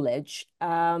and knowledge.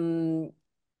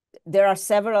 There are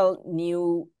several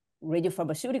new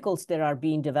radiopharmaceuticals that are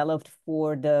being developed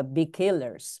for the big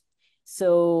killers.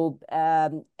 So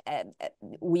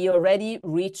we already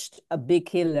reached a big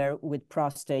killer with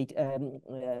prostate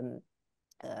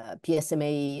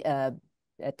PSMA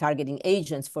targeting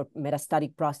agents for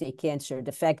metastatic prostate cancer.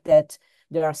 The fact that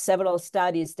there are several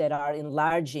studies that are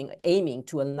aiming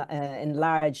to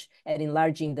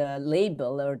enlarging the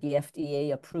label, or the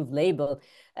FDA approved label,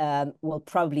 will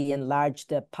probably enlarge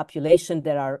the population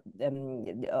that are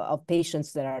of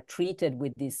patients that are treated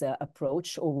with this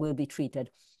approach or will be treated.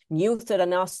 New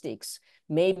theranostics,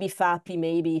 maybe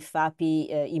FAPI,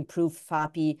 improved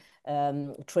FAPI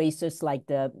tracers, like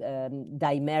the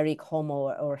dimeric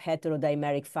homo or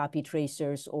heterodimeric FAPI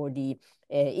tracers, or the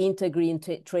integrin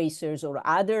tracers, or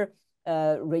other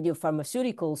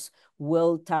radiopharmaceuticals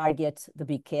will target the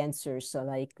big cancers, so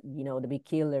like, the big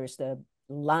killers, the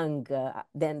lung,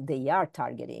 then they are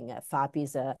targeting. FAPI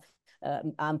is a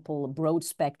ample broad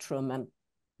spectrum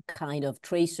kind of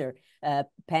tracer,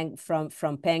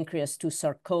 from pancreas to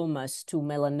sarcomas to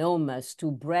melanomas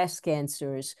to breast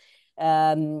cancers.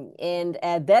 And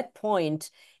at that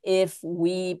point, if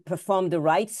we perform the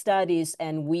right studies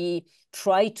and we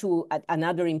try to,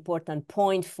 another important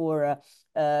point for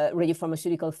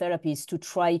radiopharmaceutical therapies, to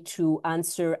try to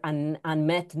answer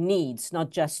unmet needs,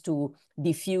 not just to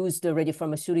diffuse the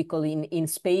radiopharmaceutical in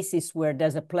spaces where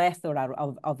there's a plethora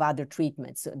of other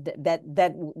treatments.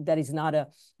 That is not a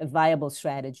viable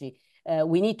strategy.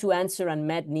 We need to answer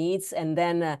unmet needs, and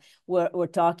then we're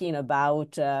talking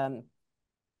about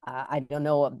I don't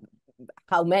know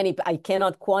how many, I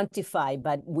cannot quantify,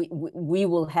 but we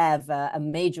will have a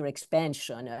major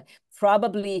expansion,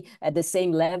 probably at the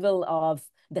same level of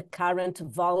the current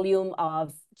volume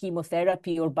of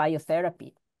chemotherapy or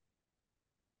biotherapy,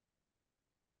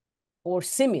 or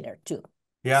similar to.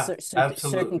 Yeah, certain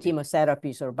absolutely.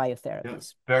 chemotherapies or biotherapies. Yeah,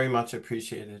 very much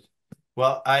appreciated.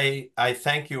 Well, I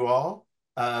thank you all.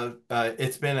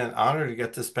 It's been an honor to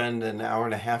get to spend an hour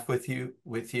and a half with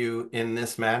you in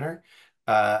this manner.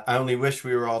 I only wish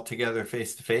we were all together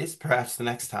face to face, perhaps the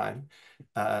next time.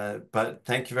 But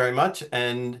thank you very much,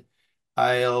 and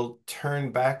I'll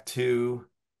turn back to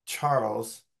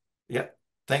Charles. Yep.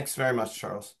 Thanks very much,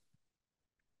 Charles.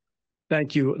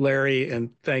 Thank you, Larry, and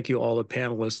thank you all the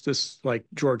panelists. This, like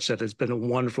George said, has been a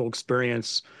wonderful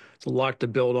experience. It's a lot to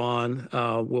build on.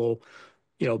 We'll,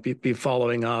 be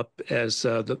following up as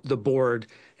the board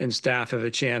and staff have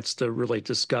a chance to really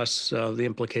discuss the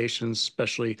implications,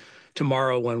 especially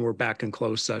tomorrow when we're back in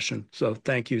closed session. So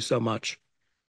thank you so much.